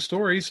Amazing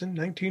Stories in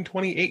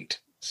 1928.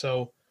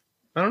 So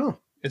I don't know.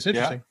 It's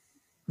interesting.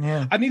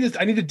 Yeah. I need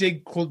to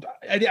dig.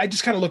 I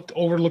just kind of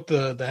overlooked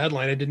the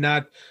headline. I did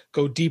not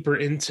go deeper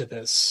into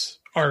this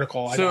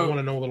article. I want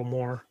to know a little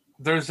more.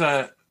 There's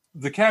the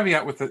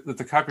caveat with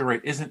the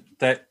copyright isn't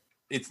that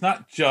it's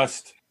not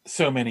just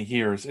so many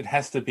years. It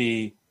has to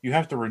be, you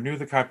have to renew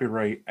the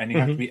copyright and you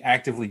have to be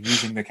actively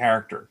using the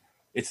character.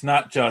 It's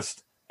not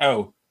just,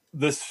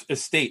 this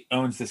estate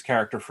owns this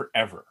character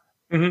forever.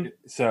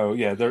 So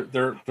yeah,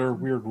 they're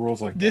weird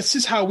rules like This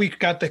is how we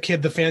got the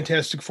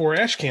Fantastic Four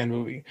Ashcan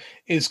movie,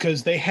 is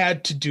because they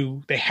had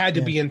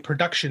to be in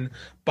production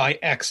by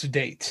X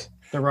date.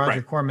 The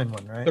Roger Corman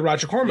one, right? The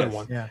Roger Corman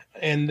one. Yeah.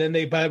 And then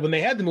when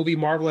they had the movie,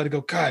 Marvel had to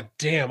go, God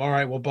damn, all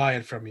right, we'll buy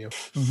it from you.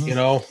 You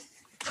know?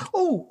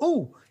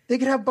 Oh, they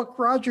could have Buck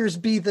Rogers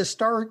be the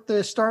Luke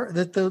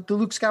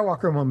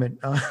Skywalker moment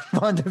on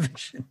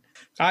WandaVision.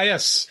 Ah,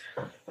 yes.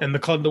 And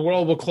the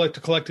world will collect a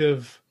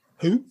collective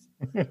who?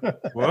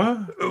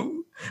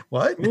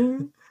 What?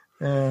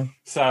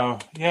 So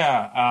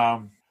yeah,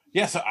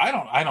 so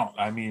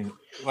I mean,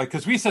 like,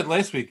 because we said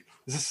last week,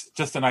 is this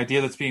just an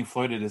idea that's being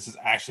floated? Is this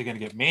actually going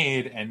to get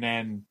made? And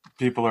then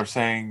people are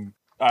saying,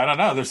 I don't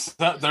know.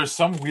 There's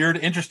some weird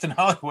interest in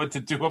Hollywood to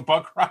do a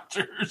Buck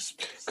Rogers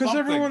because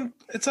everyone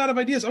it's out of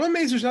ideas. I'm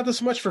amazed there's not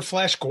this much for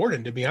Flash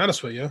Gordon, to be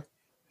honest with you.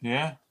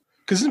 Yeah,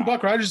 because isn't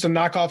Buck Rogers a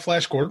knockoff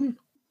Flash Gordon?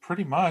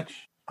 Pretty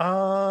much.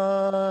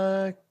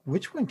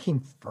 Which one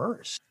came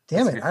first?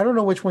 Damn it, I don't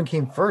know which one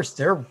came first.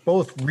 They're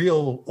both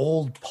real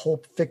old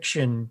Pulp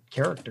Fiction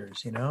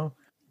characters, you know.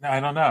 No, I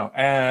don't know.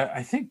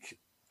 I think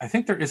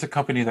there is a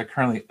company that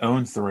currently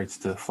owns the rights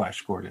to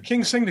Flash Gordon.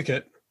 King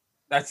Syndicate.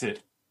 That's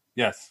it.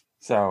 Yes.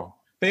 So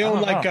they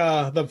own like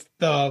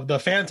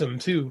the Phantom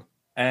too.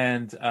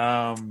 And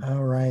all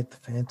right, the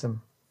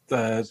Phantom.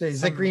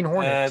 Is that Green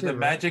Hornet too, the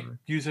magic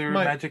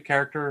magic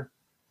character.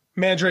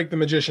 Mandrake the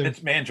Magician.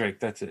 It's Mandrake.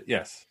 That's it.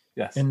 Yes.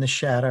 In the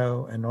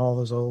Shadow and all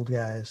those old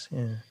guys.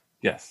 Yeah.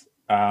 Yes.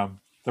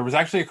 There was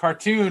actually a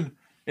cartoon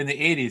in the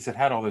 80s that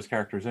had all those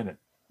characters in it.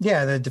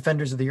 Yeah, the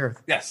Defenders of the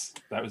Earth. Yes,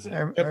 that was it.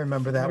 I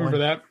remember that one. Remember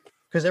that?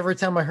 Because every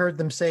time I heard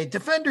them say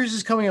Defenders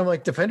is coming, I'm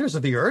like, Defenders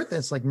of the Earth? And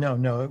it's like,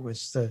 no, it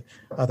was the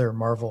other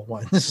Marvel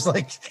one. It's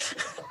like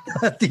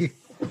not the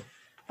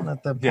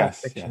Pulp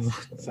Fiction.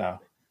 Yes. So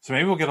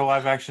maybe we'll get a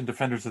live action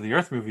Defenders of the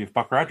Earth movie if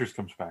Buck Rogers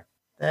comes back.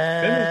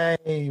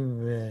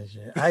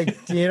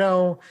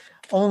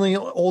 Only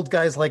old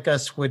guys like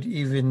us would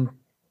even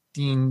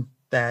deem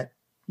that,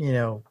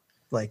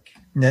 like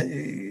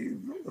we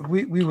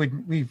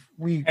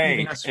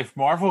Hey, if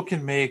Marvel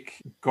can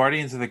make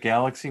Guardians of the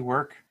Galaxy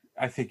work,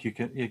 I think you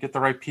get the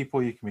right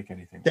people, you can make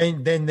anything.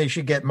 Then they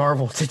should get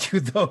Marvel to do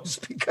those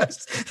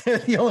because they're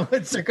the only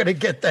ones that are going to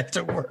get that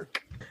to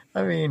work.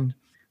 I mean,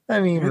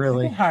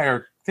 really,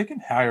 they can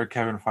hire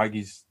Kevin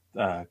Feige's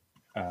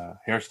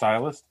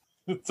hairstylist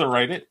to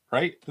write it,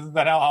 right? Isn't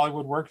that how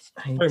Hollywood works?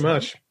 Pretty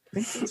much.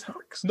 I think that's how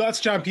That's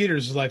John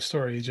Peters' life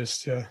story.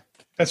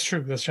 That's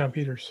true. That's John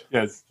Peters.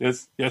 Yes,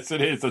 it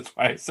is. That's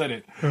why I said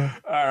it. All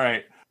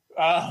right.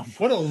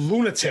 What a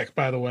lunatic,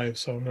 by the way.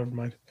 So never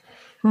mind.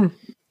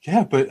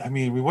 Yeah, but I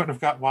mean, we wouldn't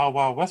have got Wild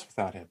Wild West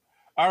without him.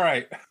 All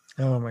right.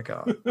 Oh my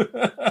God.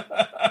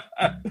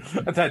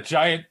 That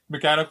giant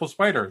mechanical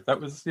spider. That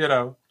was,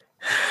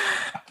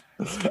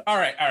 All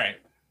right.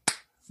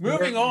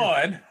 Moving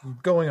on.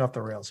 Going off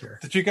the rails here.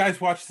 Did you guys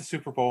watch the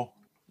Super Bowl?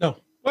 No.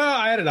 Well,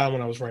 I had it on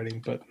when I was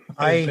writing, but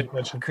it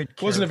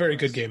wasn't a very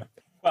good game.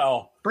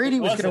 Well, Brady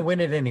was going to win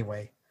it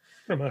anyway.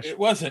 Pretty much. It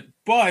wasn't,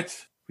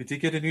 but we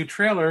did get a new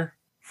trailer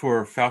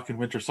for Falcon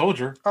Winter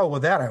Soldier. Oh, well,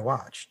 that I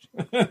watched.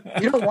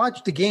 You don't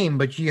watch the game,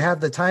 but you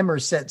have the timer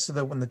set so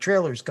that when the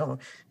trailers come,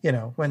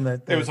 when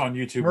the it was on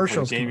YouTube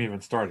before the game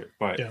even started.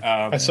 But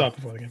yeah, I saw it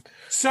before the game.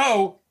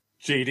 So,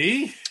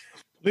 JD,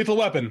 Lethal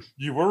Weapon.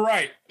 You were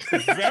right.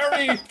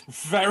 Very,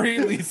 very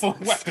Lethal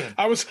Weapon.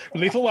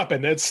 Lethal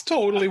Weapon. That's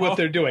totally what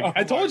they're doing.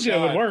 I told you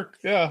it would work.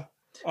 Yeah.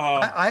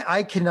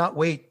 I cannot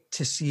wait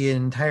to see an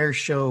entire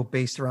show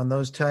based around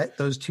those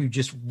two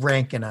just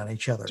ranking on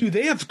each other. Dude,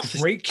 they have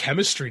great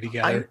chemistry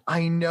together.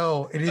 I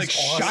know. It is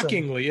awesome.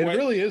 Shockingly. It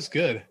really is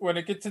good. When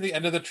it gets to the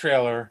end of the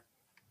trailer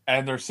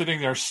and they're sitting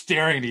there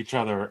staring at each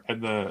other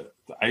and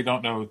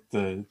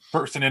the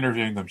person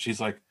interviewing them, she's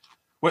like,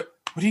 What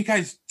are you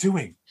guys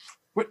doing?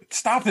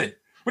 Stop it.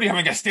 What are you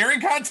having, a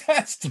staring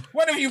contest?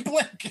 When do you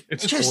blink?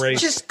 It's great.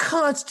 Just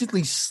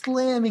constantly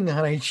slamming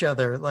on each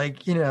other.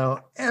 Like,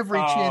 every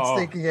chance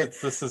they can get.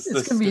 This is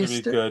going to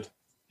be good.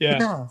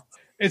 Yeah.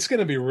 It's going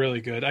to be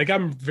really good.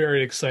 I'm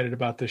very excited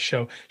about this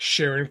show.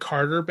 Sharon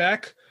Carter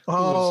back.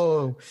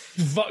 Oh,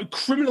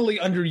 criminally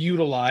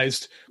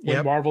underutilized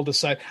when Marvel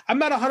decided. I'm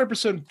not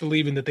 100%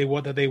 believing that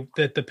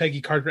the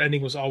Peggy Carter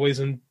ending was always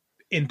in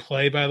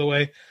play, by the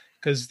way.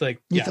 Because thought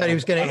he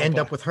was going to end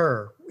up with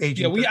her,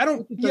 Agent. With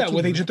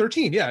Agent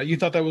 13. Yeah, you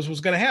thought that was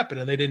going to happen,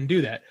 and they didn't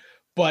do that.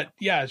 But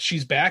yeah,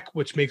 she's back,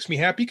 which makes me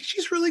happy because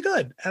she's really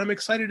good, and I'm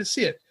excited to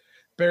see it.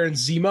 Baron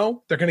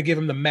Zemo, they're going to give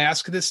him the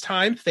mask this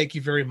time. Thank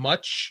you very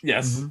much.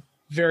 Yes,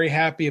 very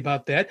happy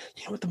about that.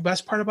 You know what the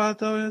best part about it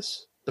though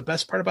is? The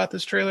best part about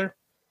this trailer.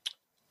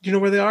 Do you know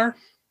where they are? Do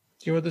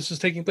you know where this is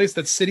taking place?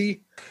 That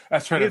city.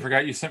 That's right. I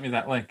forgot you sent me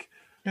that link.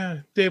 Yeah,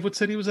 Dave, what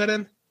city was that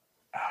in?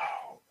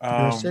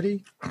 Your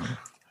city.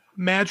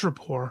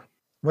 Madripoor.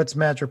 What's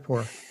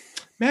Madripoor?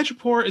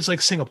 Madripoor is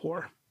like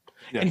Singapore.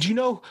 Yes. And do you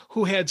know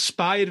who had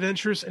spy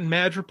adventures in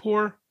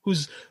Madripoor?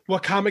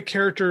 What comic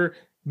character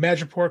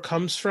Madripoor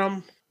comes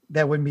from?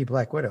 That wouldn't be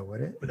Black Widow,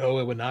 would it? No,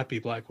 it would not be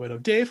Black Widow.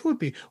 Dave, who would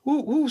be?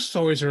 Whose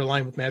stories are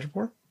aligned with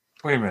Madripoor?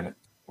 Wait a minute.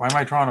 Why am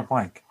I drawing a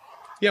blank?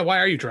 Yeah, why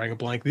are you drawing a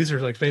blank? These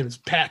are like famous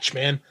Patch,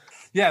 man.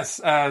 Yes,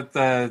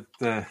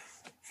 the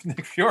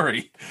Nick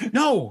Fury.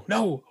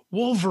 No,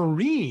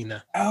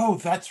 Wolverine. Oh,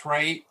 that's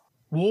right.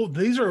 Well,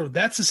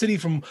 that's the city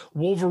from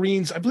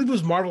Wolverine's. I believe it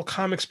was Marvel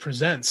Comics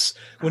Presents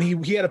when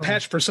he had a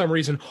patch for some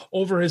reason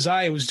over his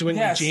eye. It was doing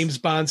like James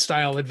Bond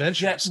style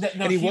adventures,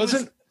 and he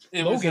wasn't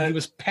Logan. He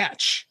was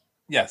Patch.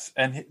 Yes,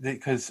 and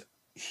because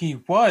he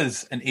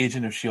was an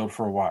agent of S.H.I.E.L.D.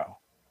 for a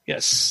while.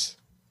 Yes.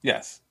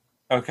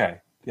 Okay.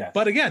 Yes.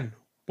 But again,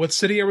 what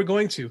city are we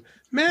going to?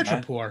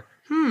 Madripoor.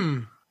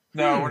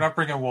 No, we're not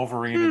bringing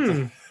Wolverine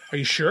into... Are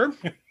you sure?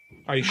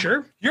 Are you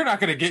sure? You're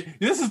not going to get...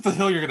 This is the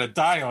hill you're going to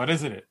die on,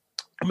 isn't it?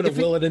 I'm going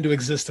to will it into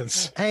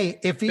existence. Hey,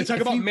 they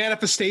talk about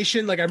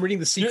manifestation, like I'm reading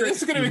The Secret.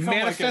 This is going to become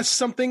manifest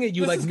something and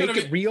you like make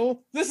it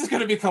real. This is going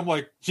to become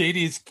like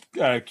JD's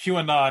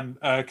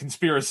QAnon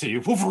conspiracy.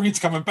 Wolverine's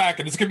coming back,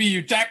 and it's going to be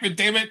you, Jackman.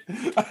 Damn it!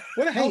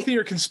 What a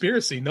healthier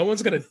conspiracy. No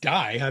one's going to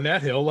die on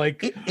that hill.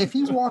 Like if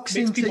he walks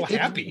makes into people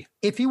happy.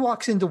 If he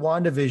walks into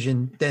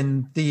WandaVision,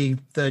 then the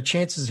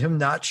chances of him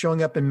not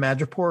showing up in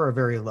Madripoor are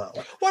very low.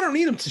 Well, I don't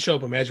need him to show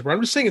up in Madripoor.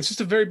 I'm just saying it's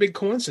just a very big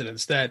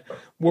coincidence that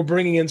we're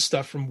bringing in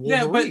stuff from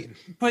Wolverine.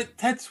 Yeah, but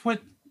that's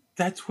what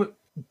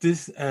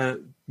this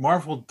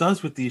Marvel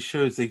does with these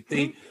shows.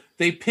 They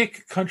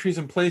pick countries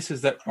and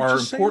places that are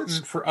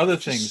important for other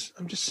things.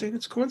 I'm just saying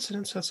it's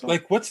coincidence. That's all.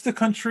 Like, what's the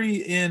country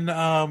in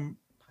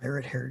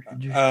Pirate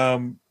Heritage?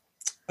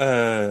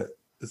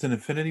 Is it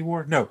Infinity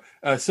War? No,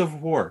 Civil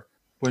War.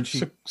 When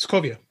she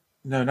Sokovia.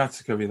 No, not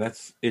Sokovia.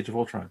 That's Age of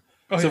Ultron.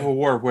 Oh, Civil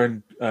War,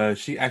 when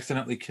she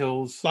accidentally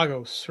kills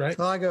Lagos, right?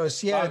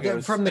 Lagos, yeah,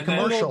 Lagos. from the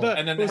commercial.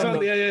 And then they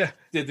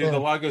do the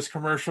Lagos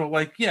commercial.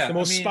 Like, the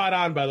most spot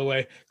on, by the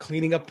way,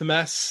 cleaning up the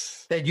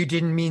mess that you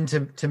didn't mean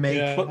to make.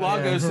 Yeah. But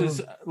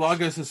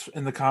Lagos is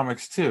in the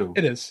comics too.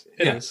 It is.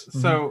 It is.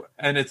 So,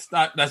 and it's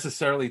not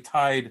necessarily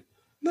tied.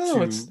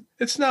 No,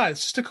 it's not.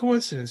 It's just a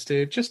coincidence,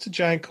 Dave. Just a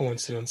giant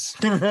coincidence.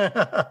 There's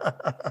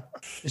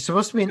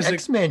supposed to be an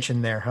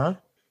X-Mansion there, huh?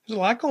 There's a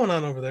lot going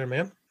on over there,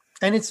 man.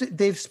 And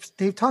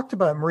they've talked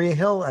about Maria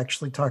Hill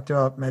actually talked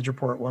about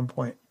Madripoor at one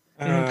point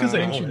because they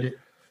mentioned it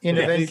in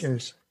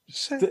Avengers.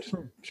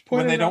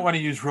 When they don't want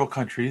to use real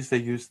countries, they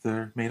use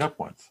their made-up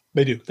ones.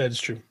 They do. That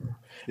is true. Yes.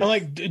 And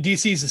like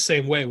DC's the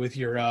same way with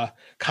your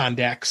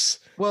Kondax.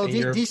 Well,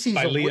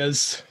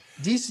 DC's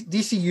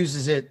DC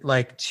uses it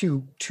like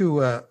to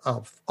a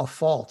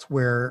fault,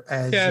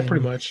 whereas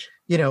pretty much.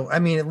 I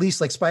mean, at least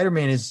like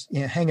Spider-Man is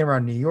hanging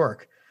around New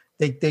York.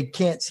 They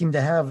can't seem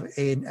to have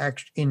in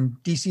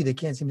DC. They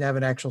can't seem to have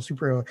an actual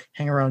superhero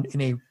hang around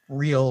in a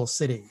real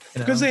city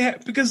because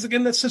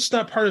again that's just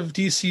not part of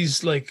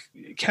DC's like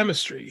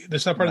chemistry.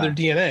 That's not part of their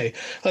DNA.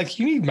 Like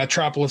you need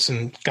Metropolis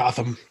and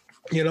Gotham.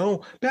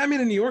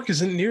 Batman in New York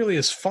isn't nearly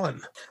as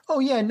fun. Oh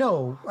yeah,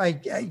 no,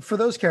 I for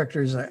those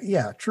characters,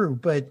 true,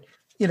 but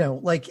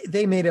like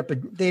they made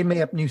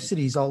up new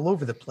cities all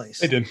over the place.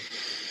 They did.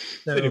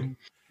 So, they do.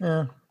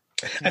 Yeah.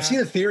 I've seen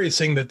a theory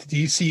saying that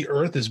the DC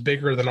Earth is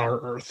bigger than our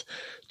Earth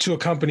to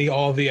accompany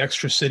all the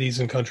extra cities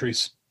and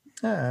countries.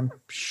 I'm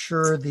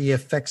sure the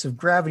effects of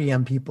gravity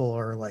on people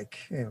are like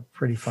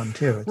pretty fun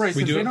too. Right,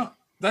 we do have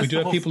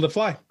people that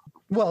fly.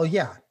 Well,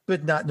 yeah,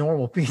 but not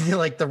normal people,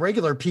 like the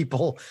regular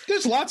people.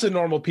 There's lots of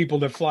normal people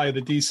that fly in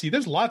the DC.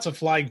 There's lots of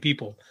flying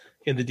people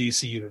in the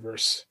DC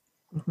universe.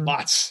 Mm-hmm.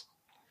 Lots.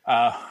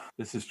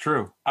 This is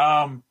true.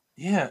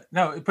 Yeah,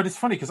 no, but it's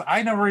funny because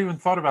I never even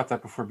thought about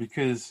that before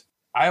because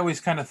I always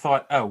kind of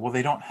thought, oh, well,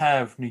 they don't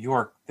have New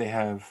York. They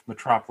have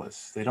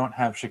Metropolis. They don't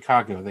have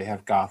Chicago. They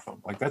have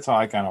Gotham. Like, that's how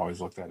I kind of always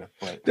looked at it.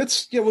 But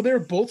they're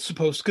both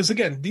supposed to, because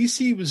again,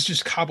 DC was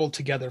just cobbled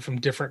together from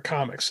different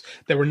comics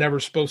that were never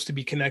supposed to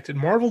be connected.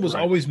 Marvel was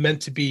always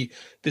meant to be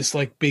this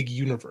like big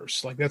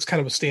universe. Like that's kind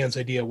of what Stan's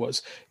idea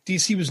was.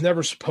 DC was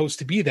never supposed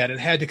to be that. It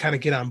had to kind of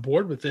get on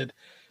board with it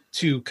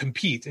to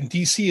compete. And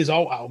DC is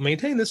I'll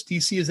maintain this.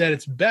 DC is at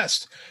its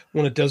best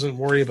when it doesn't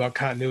worry about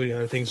continuity and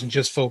other things and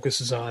just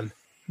focuses on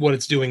what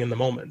it's doing in the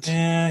moment.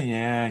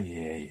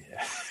 Yeah.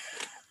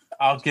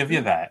 I'll give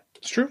you that.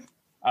 It's true.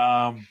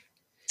 Yeah,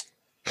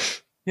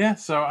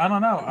 so I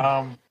don't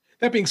know.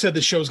 That being said,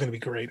 the show's going to be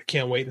great. I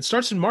can't wait. It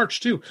starts in March,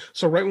 too.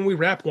 So right when we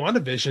wrap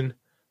WandaVision,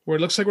 where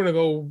it looks like we're going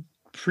to go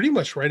pretty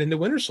much right into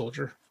Winter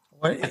Soldier.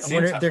 I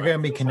wonder if they're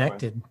going to be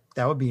connected.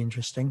 That would be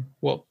interesting.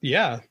 Well,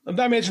 yeah. I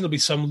imagine there'll be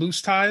some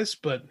loose ties,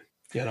 but,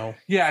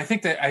 Yeah, I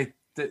think that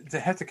they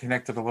have to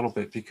connect it a little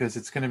bit because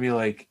it's going to be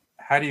like,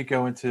 how do you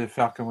go into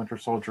Falcon Winter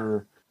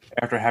Soldier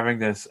after having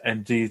this,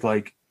 and do you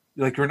like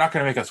you're not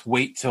going to make us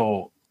wait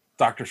till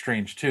Doctor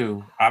Strange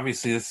 2.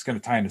 Obviously, this is going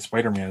to tie into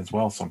Spider-Man as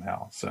well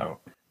somehow. So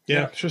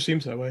yeah, sure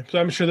seems that way. So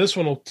I'm sure this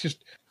one will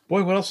just.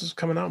 Boy, what else is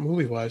coming out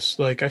movie-wise?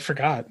 Like I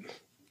forgot.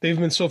 They've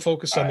been so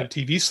focused on their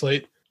TV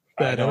slate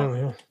that I don't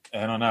know.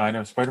 I don't know. I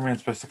know Spider-Man's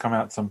supposed to come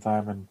out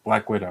sometime, and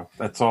Black Widow.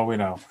 That's all we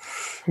know.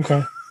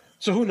 Okay.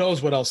 So who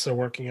knows what else they're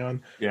working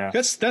on? Yeah,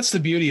 that's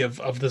the beauty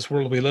of this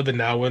world we live in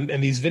now,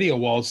 and these video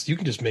walls. You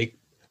can just make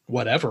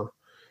whatever.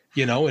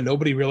 And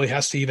nobody really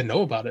has to even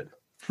know about it.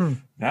 No,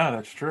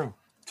 that's true.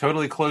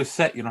 Totally closed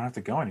set. You don't have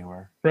to go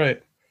anywhere.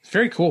 Right. It's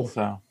very cool.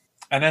 So,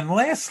 And then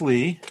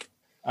lastly,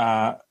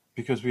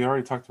 because we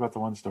already talked about the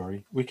one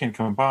story, we can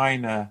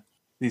combine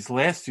these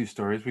last two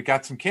stories. We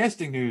got some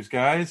casting news,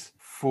 guys,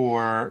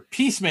 for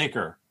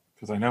Peacemaker,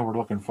 because I know we're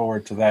looking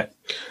forward to that.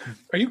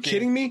 Are you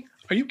kidding me?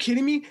 Are you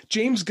kidding me?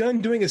 James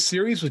Gunn doing a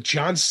series with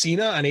John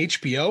Cena on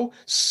HBO?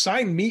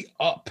 Sign me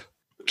up.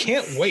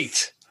 Can't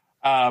wait.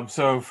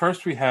 So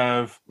first we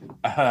have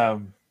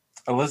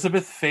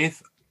Elizabeth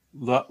Faith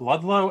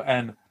Ludlow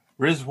and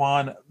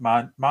Rizwan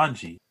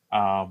Manji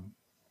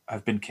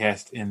have been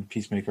cast in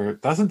Peacemaker.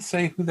 It doesn't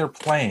say who they're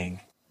playing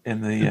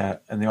in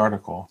the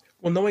article.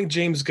 Well, knowing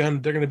James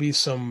Gunn, they're going to be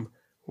some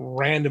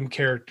random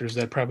characters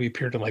that probably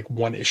appeared in like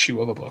one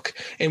issue of a book.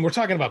 And we're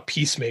talking about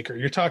Peacemaker.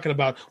 You're talking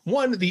about,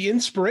 one, the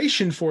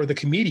inspiration for the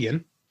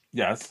comedian.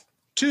 Yes.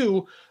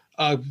 Two,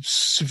 a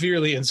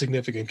severely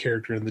insignificant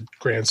character in the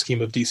grand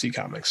scheme of DC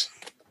Comics.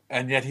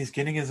 And yet he's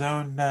getting his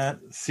own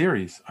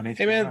series on HBO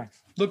Hey man, Max.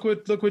 look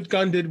what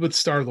Gunn did with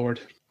Star-Lord.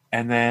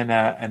 And then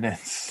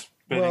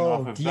spinning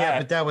off of that.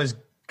 But that was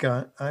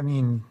Gunn.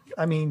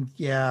 I mean,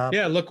 yeah.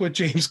 Yeah, look what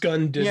James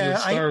Gunn did with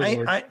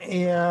Star-Lord.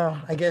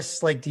 I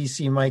guess like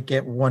DC might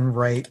get one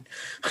right.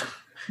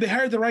 They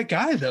hired the right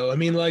guy, though. I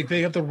mean, like,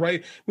 they have the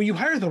right. When you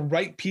hire the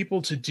right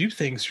people to do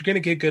things, you're going to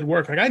get good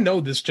work. Like, I know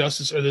this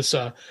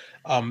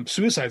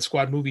Suicide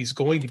Squad movie is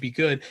going to be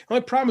good. The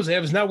only problem I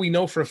have is now we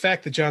know for a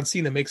fact that John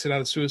Cena makes it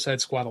out of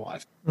Suicide Squad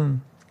alive.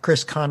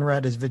 Chris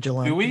Conrad is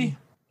Vigilante. Do we?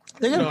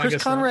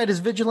 Chris Conrad is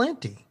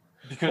Vigilante.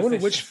 I wonder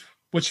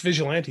which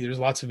Vigilante. There's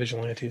lots of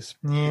Vigilantes.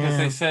 Yeah.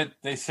 Because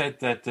they said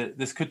that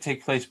this could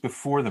take place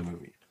before the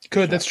movie.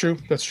 Could. That's true.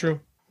 It's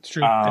true.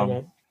 It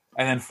won't.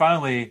 And then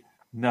finally,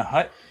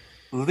 Nahat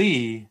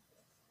Lee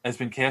has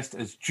been cast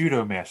as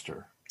Judo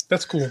Master.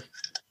 That's cool.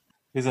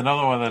 He's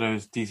another one of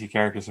those DC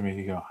characters that make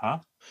you go, huh?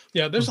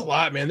 Yeah, there's a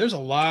lot, man. There's a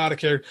lot of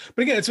characters.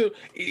 But again,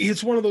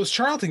 it's one of those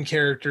Charlton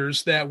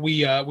characters that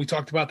we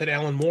talked about that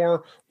Alan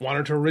Moore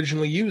wanted to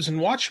originally use in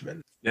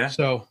Watchmen. Yeah.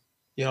 So,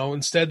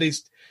 instead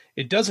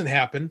it doesn't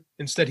happen.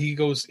 Instead, he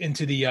goes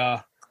into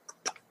the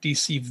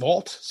DC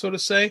vault, so to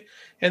say,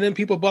 and then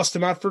people bust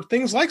him out for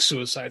things like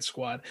Suicide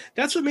Squad.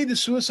 That's what made the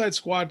Suicide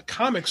Squad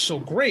comics so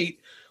great,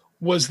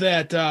 was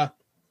that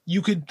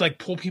you could like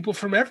pull people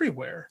from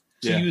everywhere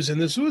to use in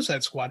the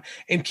Suicide Squad,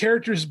 and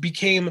characters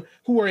became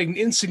who were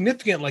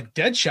insignificant, like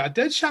Deadshot.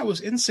 Deadshot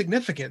was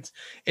insignificant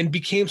and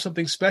became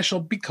something special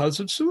because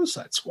of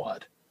Suicide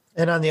Squad.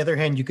 And on the other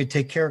hand, you could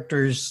take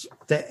characters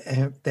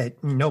that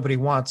nobody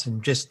wants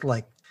and just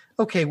like,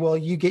 okay, well,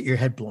 you get your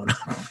head blown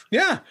off.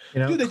 Yeah.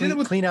 Dude, they did it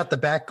with clean out the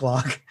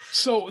backlog.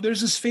 So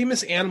there's this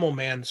famous Animal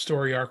Man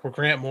story arc where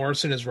Grant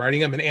Morrison is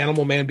writing him, and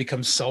Animal Man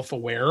becomes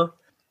self-aware,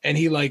 and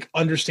he like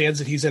understands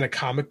that he's in a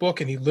comic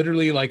book, and he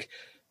literally like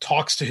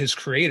talks to his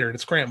creator, and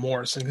it's Grant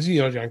Morrison,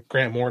 because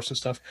Grant Morrison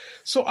stuff.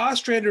 So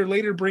Ostrander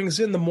later brings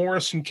in the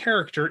Morrison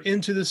character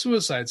into the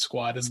Suicide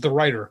Squad as the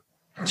writer,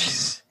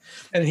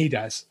 and he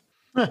dies.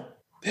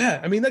 Yeah,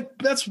 I mean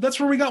that's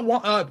where we got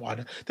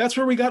Wanda. That's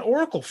where we got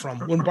Oracle from.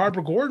 When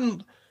Barbara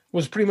Gordon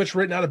was pretty much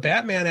written out of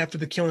Batman after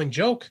the Killing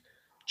Joke,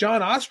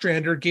 John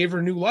Ostrander gave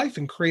her new life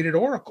and created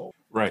Oracle.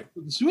 Right.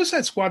 The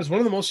Suicide Squad is one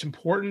of the most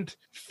important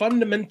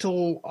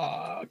fundamental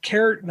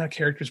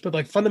characters, but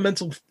like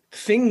fundamental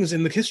things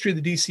in the history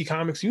of the DC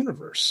Comics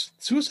universe.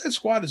 Suicide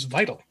Squad is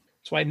vital.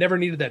 That's why I never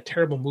needed that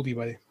terrible movie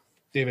by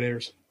David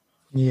Ayers.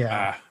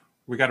 Yeah.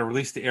 We got to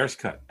release the Ayers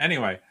cut.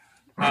 Anyway.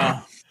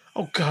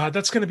 Oh God,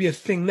 that's going to be a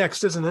thing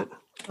next, isn't it?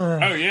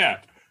 Oh yeah.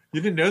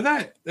 You didn't know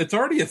that? It's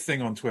already a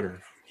thing on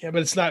Twitter. Yeah,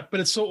 but it's not. But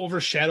it's so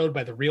overshadowed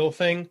by the real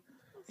thing.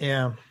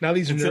 Yeah. Now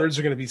these nerds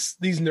are going to be so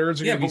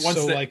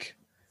like.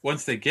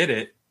 Once they get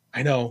it,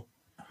 I know.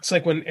 It's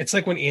like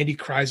when Andy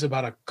cries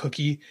about a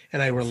cookie,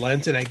 and I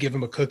relent and I give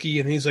him a cookie,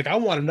 and he's like, "I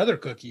want another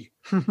cookie."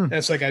 And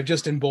it's like I've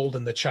just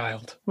emboldened the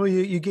child. Well,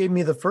 you gave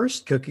me the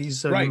first cookies,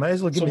 so right. You might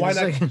as well give me the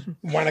second.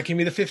 Why not give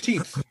me the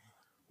 15th?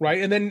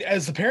 Right. And then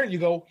as the parent, you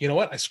go, you know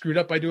what? I screwed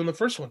up by doing the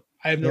first one.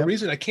 I have no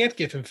reason. I can't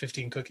give him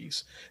 15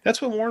 cookies.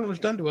 That's what Warren has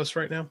done to us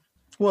right now.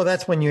 Well,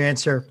 that's when you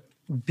answer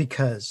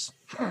because.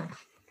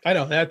 I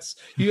know that's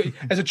you.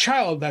 As a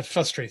child, that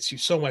frustrates you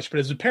so much. But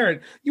as a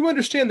parent, you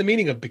understand the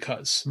meaning of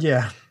because.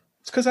 Yeah.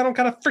 It's because I don't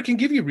gotta freaking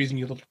give you a reason,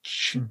 you little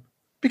shit.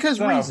 Because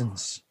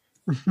reasons.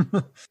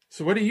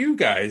 So what do you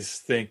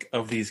guys think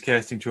of these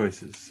casting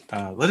choices?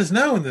 Let us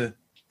know in the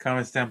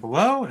comments down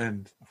below,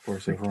 and of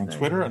course over on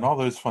Twitter and all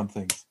those fun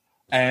things.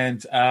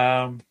 And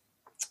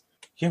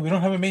we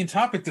don't have a main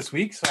topic this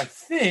week, so I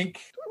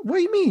think. What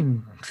do you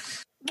mean?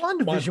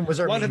 WandaVision was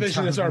our main topic.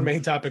 WandaVision is our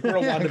main topic. We're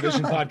a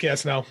WandaVision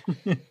podcast now.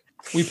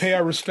 We pay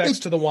our respects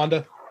to the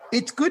Wanda.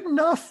 It's good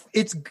enough.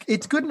 It's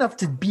good enough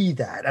to be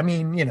that. I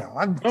mean,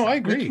 I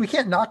agree. We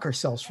can't knock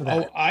ourselves for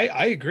that. Oh,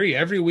 I agree.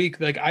 Every week,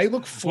 like I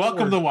look forward.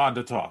 Welcome to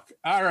Wanda Talk.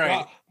 All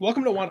right.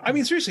 Welcome to Wanda. I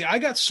mean, seriously, I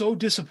got so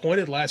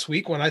disappointed last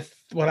week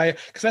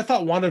because I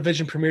thought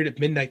WandaVision premiered at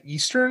midnight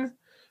Eastern.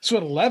 So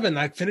at 11,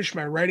 I finished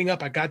my writing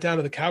up. I got down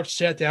to the couch,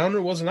 sat down, and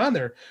it wasn't on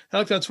there. And I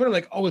looked on Twitter,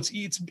 like, oh,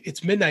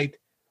 it's midnight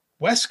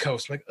West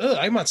Coast. I'm like,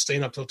 I'm not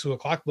staying up till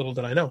 2:00. Little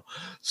did I know.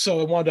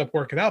 So it wound up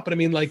working out. But I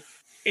mean, like,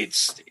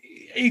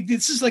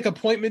 this is like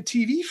appointment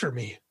TV for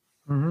me.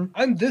 Mm-hmm.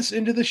 I'm this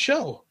into the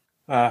show.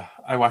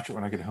 I watch it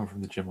when I get home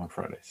from the gym on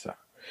Friday. So,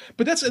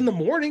 but that's in the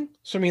morning.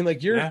 So I mean,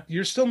 like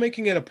you're still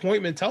making it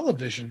appointment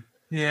television.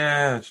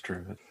 Yeah, that's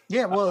true.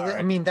 Yeah, well,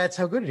 I mean, that's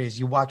how good it is.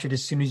 You watch it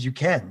as soon as you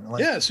can.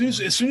 Like, as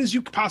soon as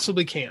you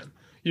possibly can,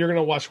 you're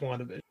gonna watch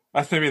WandaVision.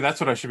 Maybe that's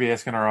what I should be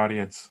asking our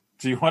audience.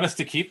 Do you want us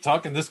to keep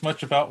talking this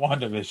much about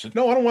WandaVision?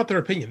 No, I don't want their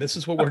opinion. This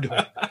is what we're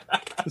doing.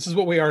 This is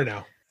what we are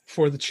now.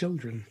 For the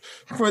children.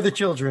 For the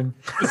children.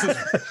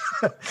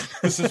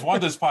 This is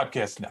Wanda's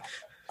podcast now.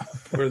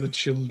 For the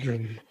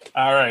children.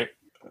 All right.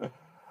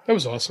 That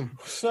was awesome.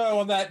 So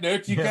on that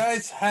note, do you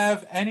guys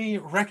have any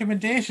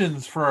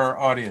recommendations for our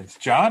audience?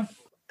 John?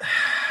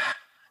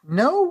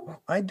 No,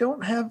 I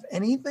don't have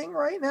anything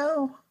right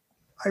now.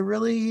 I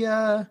really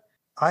I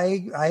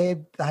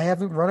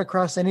haven't run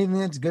across anything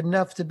that's good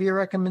enough to be a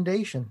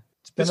recommendation.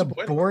 It's been a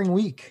boring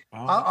week.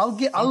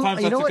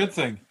 Sometimes that's a good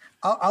thing.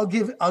 I'll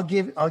give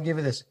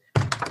it this.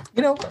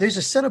 You know, there's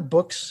a set of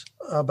books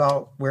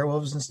about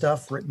werewolves and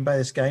stuff written by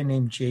this guy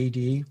named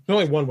JD. There's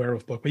only one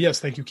werewolf book, but yes,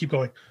 thank you. Keep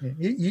going.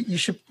 You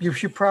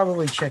should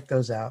probably check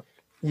those out.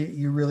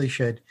 You really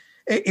should.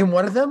 In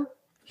one of them,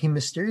 he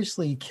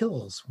mysteriously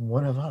kills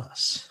one of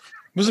us.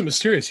 It wasn't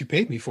mysterious. You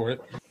paid me for it.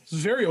 It's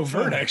very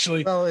overt,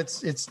 actually. Well,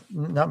 it's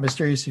not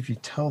mysterious if you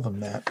tell them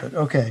that, but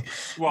okay.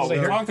 Well, we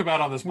talked about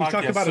on this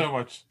podcast so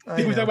much.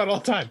 We talk about it all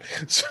the time.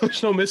 So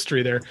there's no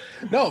mystery there.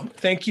 No,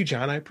 thank you,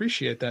 John. I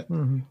appreciate that.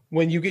 Mm-hmm.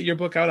 When you get your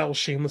book out, I will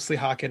shamelessly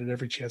hawk it at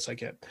every chance I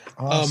get.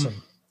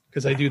 Awesome.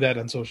 Because I do that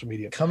on social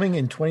media. Coming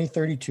in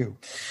 2032.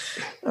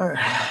 All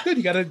right.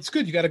 Good. It's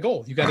good. You got a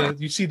goal.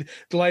 You see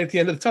the light at the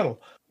end of the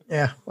tunnel.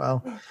 Yeah.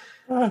 Well.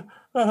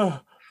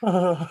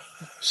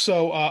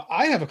 So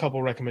I have a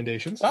couple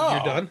recommendations. Oh.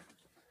 You're done.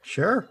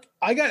 Sure.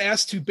 I got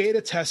asked to beta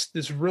test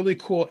this really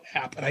cool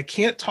app, and I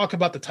can't talk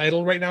about the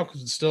title right now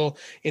because it's still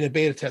in a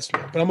beta test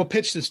mode, but I'm going to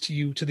pitch this to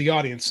you, to the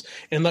audience,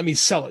 and let me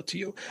sell it to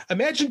you.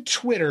 Imagine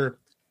Twitter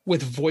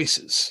with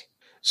voices.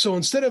 So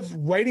instead of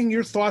writing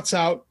your thoughts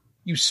out,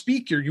 you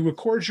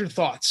record your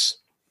thoughts,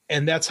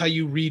 and that's how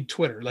you read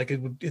Twitter. Like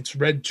it's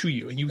read to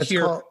you, and you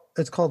hear.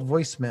 It's called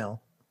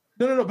voicemail.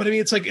 No. But I mean,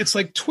 it's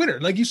like Twitter.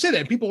 Like you say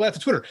that, people laugh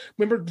at Twitter.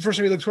 Remember the first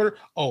time you looked at Twitter?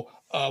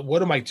 What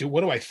do I do?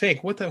 What do I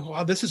think?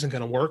 This isn't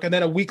going to work. And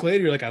then a week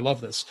later, you're like, I love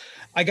this.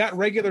 I got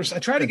regulars. I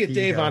tried to get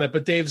Dave on it,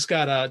 but Dave's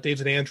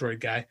an Android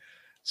guy,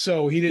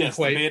 so he didn't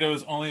quite. The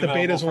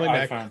beta's only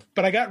Mac.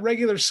 But I got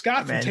regular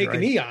Scott from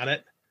Taking E on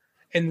it,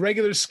 and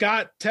regular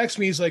Scott texts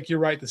me. He's like, "You're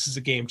right. This is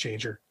a game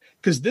changer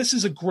because this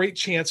is a great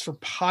chance for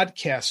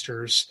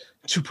podcasters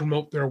to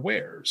promote their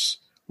wares."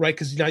 Right,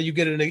 because now you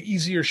get an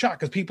easier shot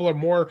because people are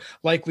more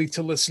likely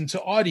to listen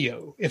to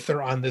audio if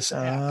they're on this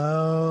app,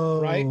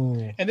 right?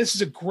 And this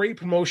is a great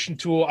promotion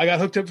tool. I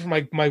got hooked up for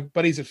my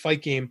buddies at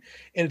Fight Game,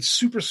 and it's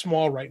super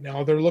small right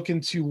now. They're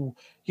looking to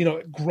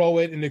grow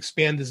it and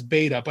expand this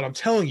beta. But I'm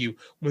telling you,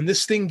 when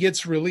this thing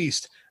gets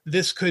released,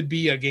 this could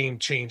be a game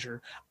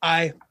changer.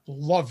 I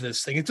love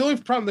this thing. It's the only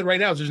problem that right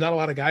now is there's not a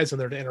lot of guys on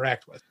there to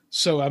interact with.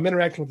 So I'm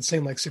interacting with the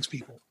same 6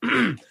 people,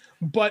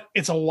 but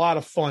it's a lot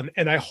of fun,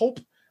 and I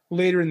hope.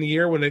 Later in the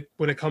year when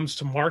it comes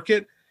to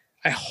market,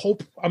 I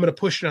hope I'm going to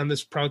push it on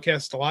this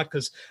podcast a lot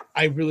because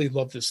I really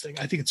love this thing.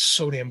 I think it's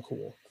so damn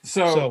cool.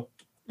 So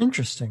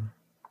interesting.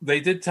 They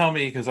did tell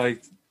me because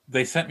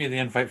they sent me the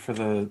invite for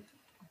the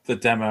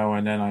demo,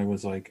 and then I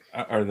was like,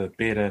 or the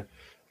beta,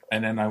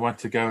 and then I went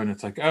to go, and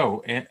it's like,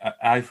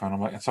 iPhone.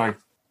 I'm like, so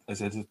I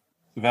said, is it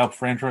available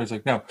for Android? He's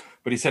like, no,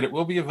 but he said it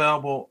will be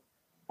available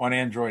on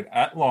Android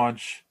at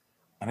launch,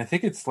 and I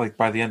think it's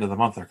by the end of the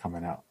month they're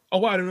coming out. Oh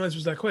wow, I didn't realize it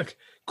was that quick.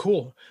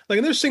 Cool.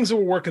 And there's things that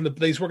we're working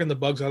the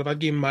bugs out of. I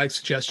gave him my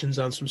suggestions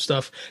on some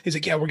stuff. He's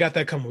like, yeah, we got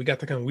that coming. We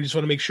just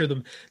want to make sure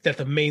that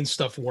the main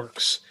stuff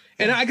works.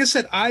 And like I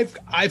said,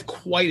 I've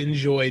quite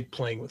enjoyed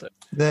playing with it.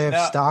 They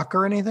have stock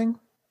or anything?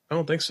 I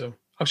don't think so.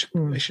 I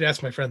should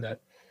ask my friend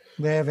that.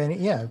 They have any?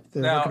 Yeah,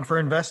 they're looking for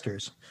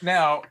investors.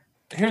 Now,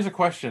 here's a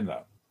question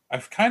though. I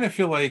kind of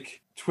feel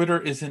like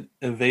Twitter isn't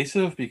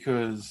evasive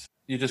because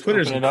you just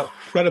Twitter's open it up.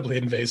 Incredibly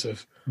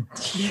invasive.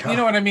 You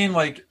know what I mean?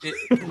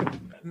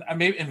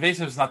 Maybe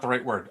invasive is not the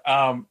right word.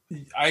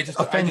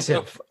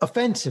 Offensive.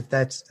 Offensive.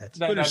 That's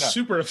Twitter's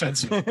super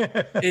offensive.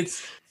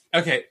 It's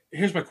okay.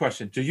 Here's my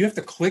question: do you have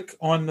to click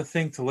on the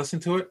thing to listen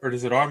to it, or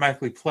does it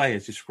automatically play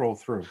as you scroll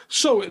through?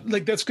 So,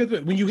 that's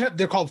good. When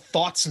they're called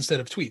thoughts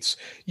instead of tweets.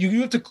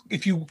 You have to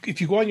if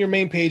you go on your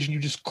main page and you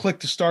just click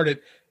to start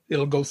it,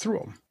 it'll go through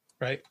them.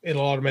 Right,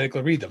 it'll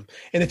automatically read them.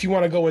 And if you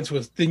want to go into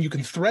it, then you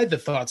can thread the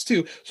thoughts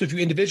too. So if you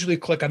individually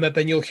click on that,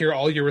 then you'll hear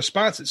all your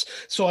responses.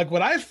 So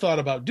what I've thought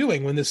about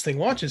doing when this thing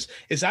launches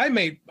is I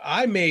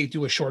may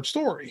do a short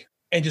story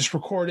and just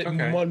record it in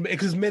 1 minute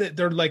because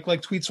they're like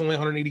tweets only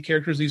 180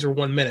 characters. These are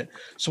 1 minute.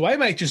 So I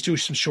might just do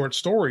some short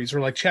stories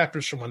or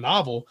chapters from a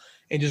novel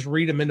and just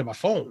read them into my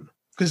phone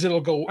because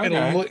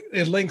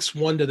it links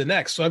one to the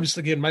next. So I'm just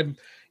thinking my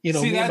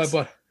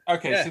butt.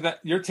 Okay, so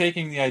that you're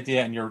taking the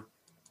idea and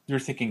you're You're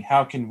thinking,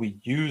 how can we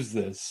use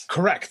this?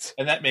 Correct.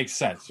 And that makes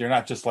sense. You're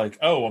not just like,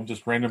 oh, I'm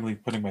just randomly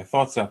putting my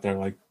thoughts out there.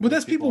 Like, well,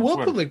 that's people will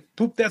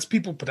put that's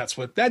people, but that's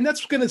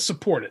going to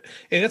support it.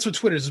 And that's what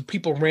Twitter is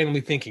people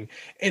randomly thinking.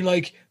 And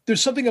like,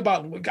 there's something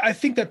about, I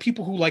think that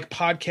people who like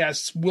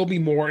podcasts will be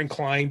more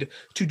inclined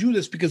to do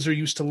this because they're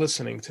used to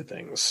listening to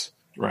things.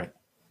 Right.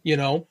 You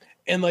know,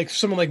 and like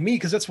someone like me,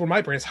 because that's where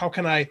my brain is. How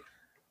can I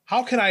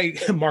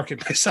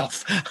market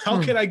myself?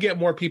 How can I get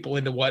more people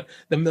into what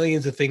the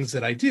millions of things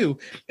that I do?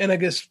 And I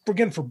guess,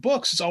 again, for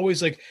books, it's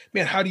always like,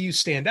 man, how do you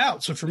stand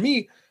out? So for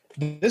me,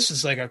 this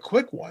is like a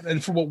quick one.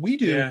 And for what we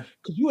do,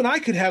 because you and I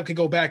could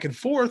go back and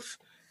forth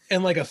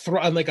and like a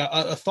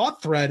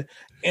thought thread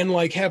and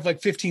like have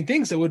like 15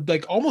 things that would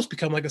like almost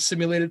become like a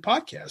simulated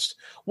podcast.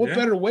 What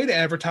better way to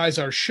advertise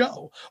our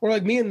show? Or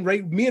like me and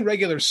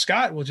regular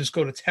Scott will just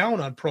go to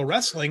town on pro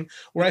wrestling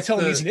where I tell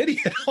him he's an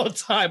idiot all the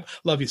time.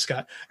 Love you,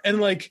 Scott.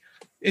 And like,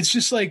 it's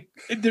just like,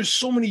 there's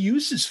so many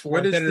uses for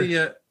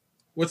it.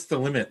 What's the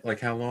limit? Like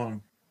how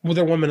long? Well,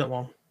 they're 1 minute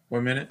long.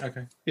 1 minute.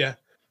 Okay. Yeah.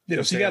 You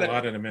know, so you got a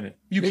lot in a minute.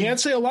 You can't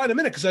say a lot in a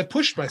minute because I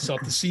pushed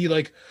myself to see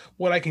like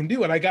what I can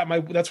do, and I got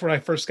that's where I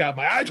first got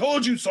my "I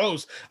told you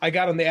so"s. I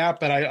got on the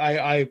app, and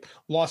I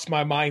lost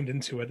my mind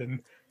into it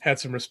and had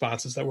some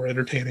responses that were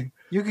entertaining.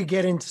 You could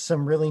get into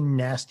some really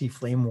nasty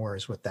flame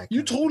wars with that.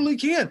 You totally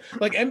can.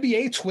 Like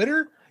NBA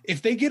Twitter,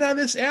 if they get on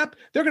this app,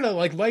 they're gonna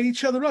like light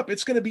each other up.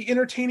 It's gonna be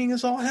entertaining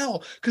as all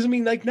hell. Because I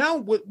mean, like now,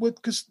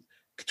 because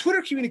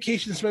Twitter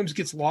communication sometimes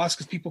gets lost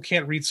because people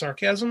can't read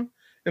sarcasm.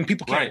 And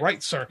people can't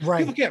write sarcasm.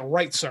 People can't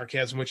write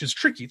sarcasm, which is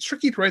tricky. It's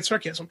tricky to write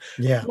sarcasm.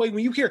 Yeah. Like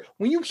when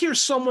you hear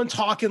someone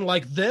talking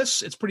like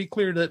this, it's pretty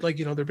clear that like,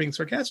 you know, they're being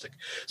sarcastic.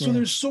 So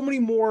there's so many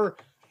more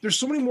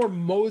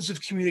modes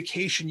of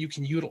communication you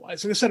can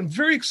utilize. Like I said, I'm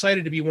very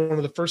excited to be one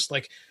of the first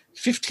like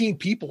 15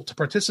 people to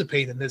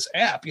participate in this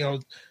app. You know,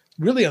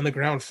 really on the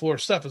ground floor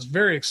stuff. I was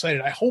very excited.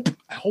 I hope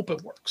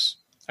it works.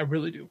 I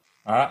really do.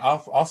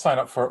 I'll sign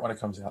up for it when it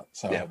comes out.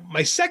 So yeah,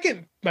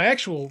 my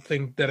actual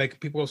thing that I've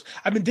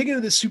been digging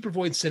into this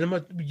Supervoid Cinema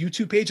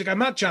YouTube page. Like I'm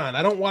not John.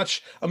 I don't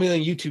watch a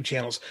million YouTube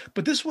channels,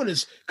 but this one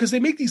is because they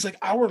make these like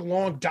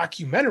hour-long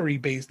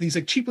these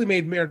like cheaply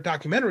made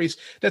documentaries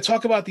that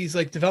talk about these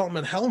like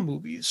development hell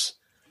movies.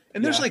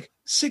 And there's like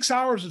 6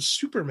 hours of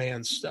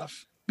Superman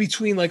stuff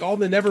between like all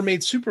the never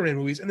made Superman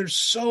movies, and they're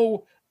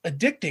so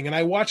addicting. And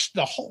I watched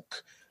The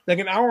Hulk. Like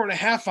an hour and a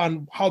half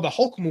on how the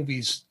Hulk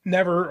movies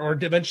never or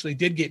eventually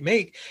did get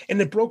made.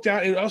 And it broke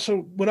down. It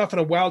also went off on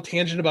a wild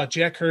tangent about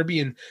Jack Kirby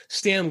and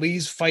Stan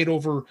Lee's fight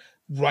over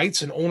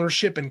rights and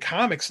ownership in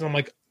comics. And I'm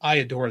like, I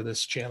adore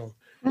this channel.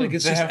 Like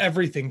it's just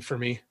everything for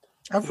me.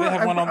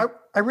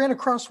 I ran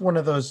across one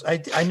of those. I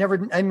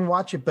didn't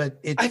watch it, but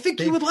I think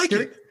you would like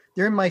it.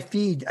 They're in my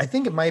feed. I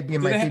think it might be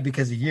in my feed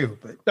because of you.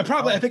 But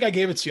I think I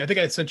gave it to you. I think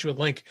I sent you a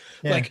link.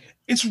 Yeah. Like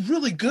it's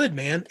really good,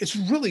 man. It's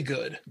really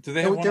good.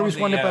 There was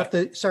one about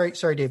the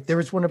sorry, Dave. There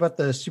was one about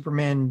the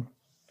Superman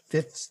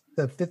fifth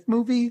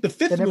movie. The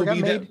fifth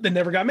movie that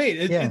never got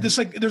made.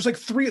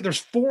 There's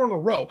 4 in a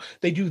row.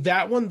 They do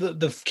that one,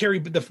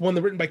 the one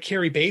written by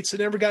Carrie Bates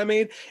that never got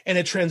made, and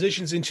it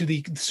transitions into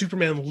the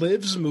Superman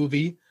Lives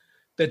movie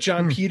that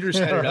John Peters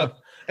headed up.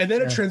 And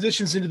then it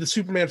transitions into the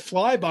Superman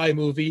Flyby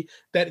movie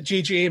that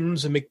J.J.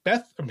 Abrams and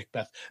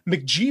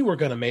McG were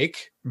going to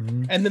make.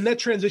 Mm-hmm. And then that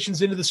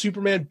transitions into the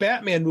Superman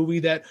Batman movie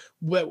that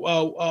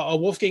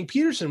Wolfgang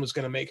Peterson was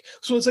going to make.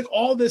 So it's like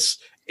all this.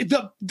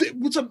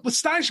 What's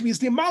astonishing me is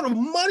the amount of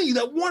money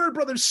that Warner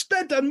Brothers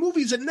spent on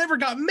movies that never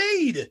got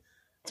made.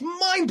 It's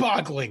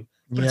mind-boggling.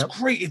 But it's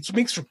great. It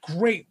makes for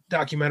great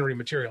documentary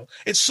material.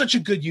 It's such a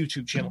good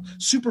YouTube channel.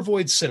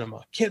 Supervoid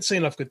Cinema. Can't say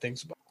enough good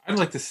things about it. I'd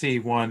like to see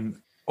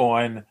one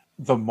on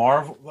the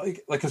Marvel,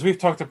 like because we've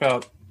talked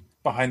about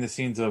behind the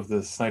scenes of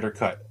the Snyder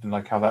Cut and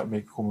like how that would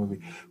make a cool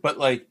movie, but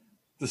like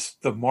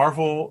the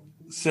Marvel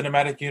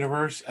Cinematic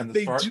Universe and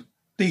they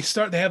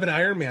have an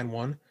Iron Man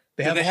one.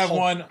 They have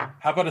one.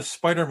 How about a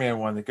Spider-Man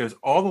one that goes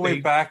all the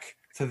way back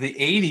to the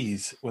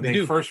 80s when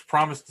they first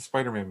promised the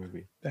Spider-Man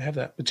movie? They have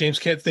that. But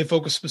they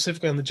focus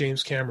specifically on the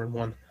James Cameron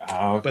one.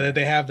 Oh, okay. But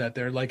they have that.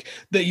 They're like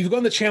you go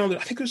on the channel. I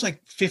think there's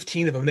like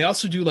 15 of them. They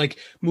also do like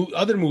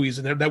other movies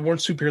that weren't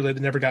superhero that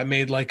never got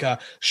made, like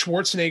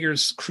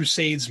Schwarzenegger's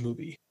Crusades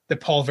movie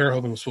that Paul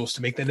Verhoeven was supposed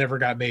to make that never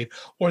got made,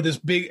 or this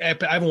big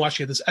epic. I haven't watched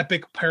yet. This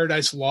epic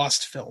Paradise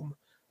Lost film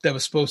that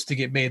was supposed to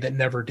get made that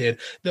never did.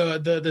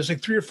 There's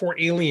like 3 or 4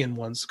 Alien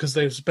ones because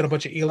there's been a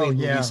bunch of Alien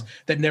movies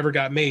that never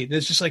got made. And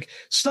it's just like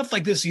stuff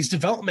like this. These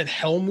development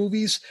hell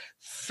movies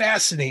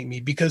fascinate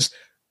me because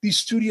these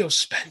studios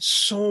spend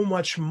so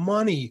much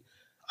money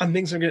on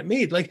things that get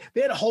made. Like they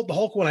had the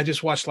Hulk one I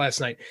just watched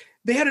last night.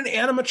 They had an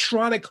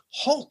animatronic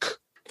Hulk,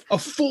 a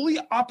fully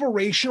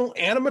operational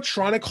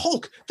animatronic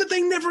Hulk that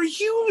they never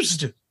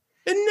used. It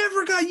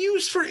never got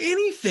used for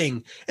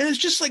anything. And it's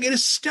just like, it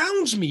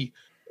astounds me.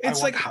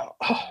 It's like,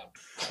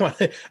 I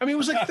mean, it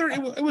was like 30,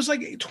 it was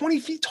like 20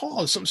 feet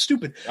tall or something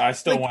stupid. I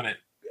still want it.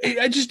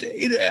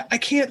 I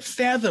can't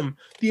fathom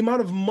the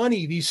amount of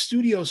money these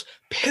studios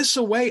piss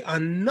away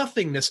on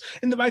nothingness.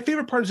 And my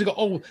favorite part is they go,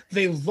 oh,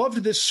 they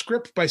loved this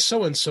script by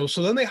so-and-so,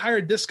 so then they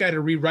hired this guy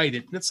to rewrite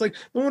it. And it's like,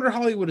 no wonder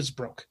Hollywood is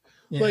broke.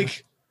 Yeah.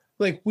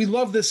 Like we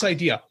love this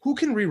idea. Who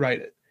can rewrite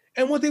it?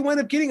 And what they wind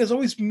up getting is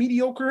always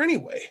mediocre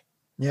anyway.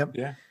 Yep.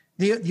 Yeah.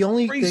 The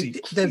only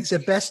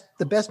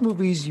the best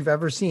movies you've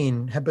ever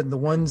seen have been the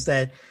ones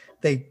that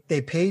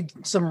they paid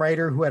some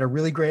writer who had a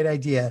really great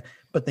idea,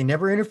 but they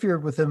never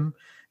interfered with him,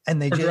 and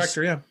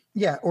director,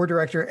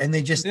 and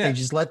they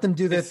just let them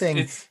do their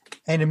thing.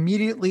 And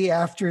immediately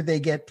after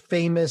they get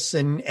famous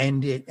and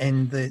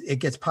it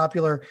gets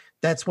popular,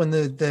 that's when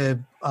the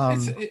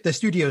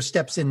studio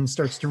steps in and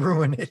starts to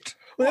ruin it.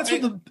 Well,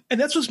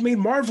 that's what's made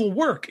Marvel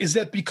work, is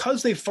that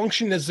because they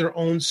function as their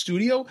own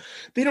studio,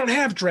 they don't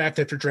have draft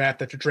after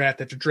draft after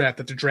draft after draft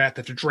after draft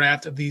after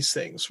draft of these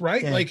things,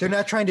 right? Yeah, like they're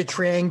not trying to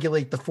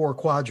triangulate the four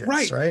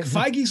quadrants, right?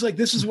 Feige's like,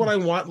 this is what I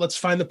want. Let's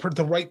find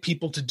the right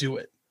people to do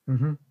it.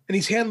 Mm-hmm. And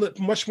he's handled it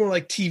much more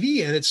like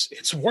TV, and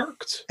it's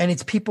worked. And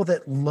it's people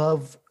that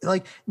love,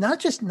 like,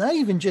 not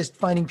even just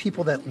finding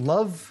people that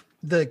love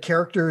the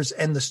characters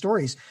and the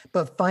stories,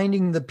 but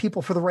finding the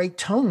people for the right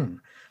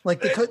tone.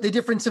 Like the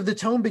difference of the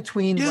tone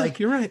between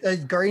you're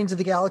right. Guardians of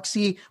the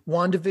Galaxy,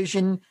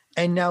 WandaVision,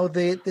 and now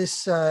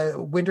this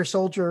Winter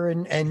Soldier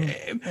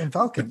and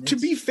Falcon. To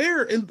be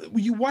fair,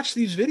 you watch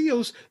these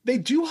videos, they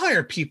do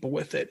hire people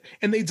with it,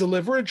 and they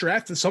deliver a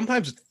draft, and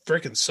sometimes it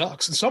freaking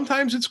sucks, and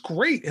sometimes it's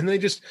great, and they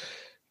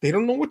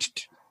don't know what to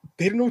do.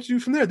 They don't know what to do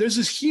from there. There's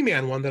this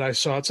He-Man one that I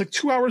saw. It's like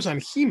 2 hours on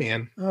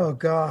He-Man. Oh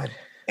God.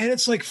 And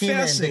it's like He-Man,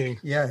 fascinating.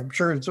 Yeah, I'm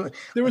sure I can't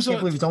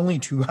believe it's only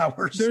 2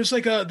 hours. There's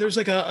like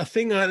a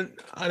thing on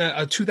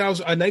a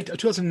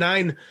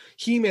 2009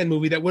 He-Man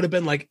movie that would have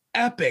been like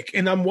epic.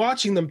 And I'm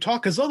watching them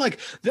talk, because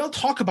they'll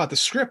talk about the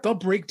script. They'll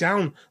break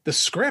down the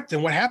script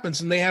and what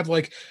happens. And they have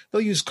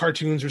they'll use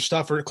cartoons or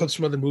stuff or clips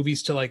from other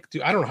movies to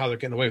do. I don't know how they're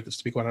getting away with this,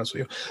 to be quite honest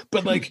with you.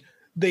 But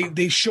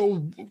they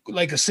show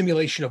like a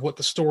simulation of what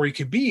the story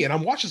could be. And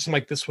I'm watching something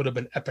like this would have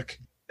been epic.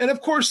 And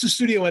of course the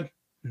studio went,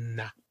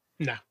 nah.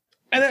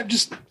 And that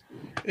just,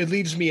 it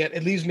leaves me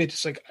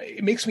just like,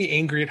 it makes me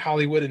angry at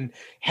Hollywood and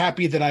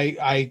happy that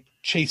I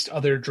chased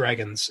other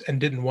dragons and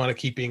didn't want to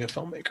keep being a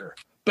filmmaker.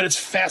 But it's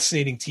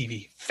fascinating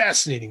TV.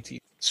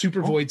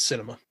 Super void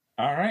cinema.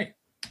 All right.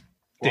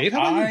 Well, Dave, how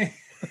about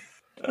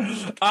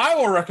you? I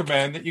will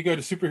recommend that you go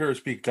to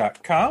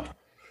superheroespeak.com,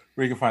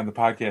 where you can find the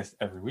podcast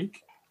every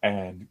week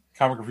and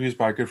comic reviews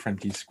by our good friend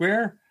D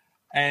Square.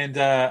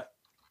 And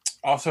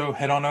also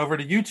head on over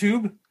to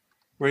YouTube,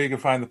 where you can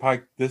find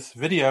this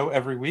video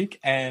every week,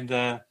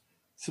 and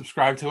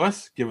subscribe to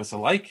us, give us a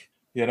like,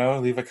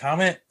 leave a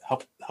comment,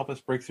 help us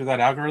break through that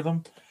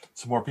algorithm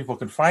so more people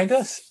can find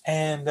us.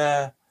 And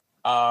again,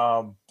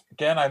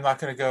 I'm not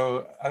going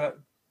to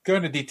go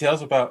into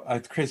details about a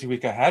crazy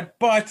week I had,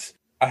 but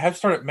I have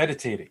started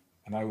meditating,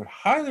 and I would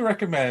highly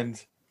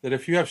recommend that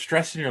if you have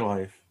stress in your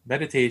life,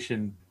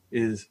 meditation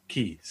is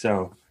key.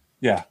 So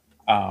yeah,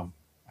 I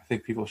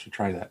think people should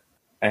try that.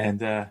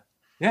 And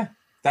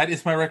that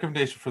is my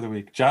recommendation for the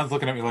week. John's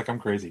looking at me like I'm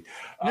crazy.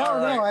 No,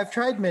 I've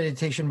tried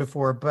meditation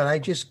before, but I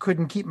just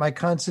couldn't keep my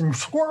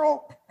concentration.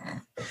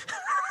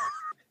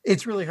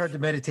 It's really hard to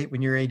meditate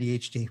when you're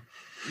ADHD.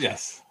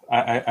 Yes,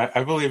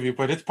 I believe you,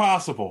 but it's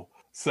possible.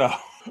 So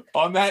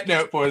on that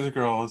note, boys and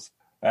girls,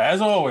 as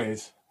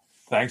always,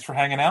 thanks for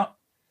hanging out.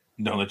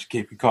 Don't let your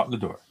cape get caught in the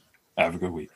door. Have a good week.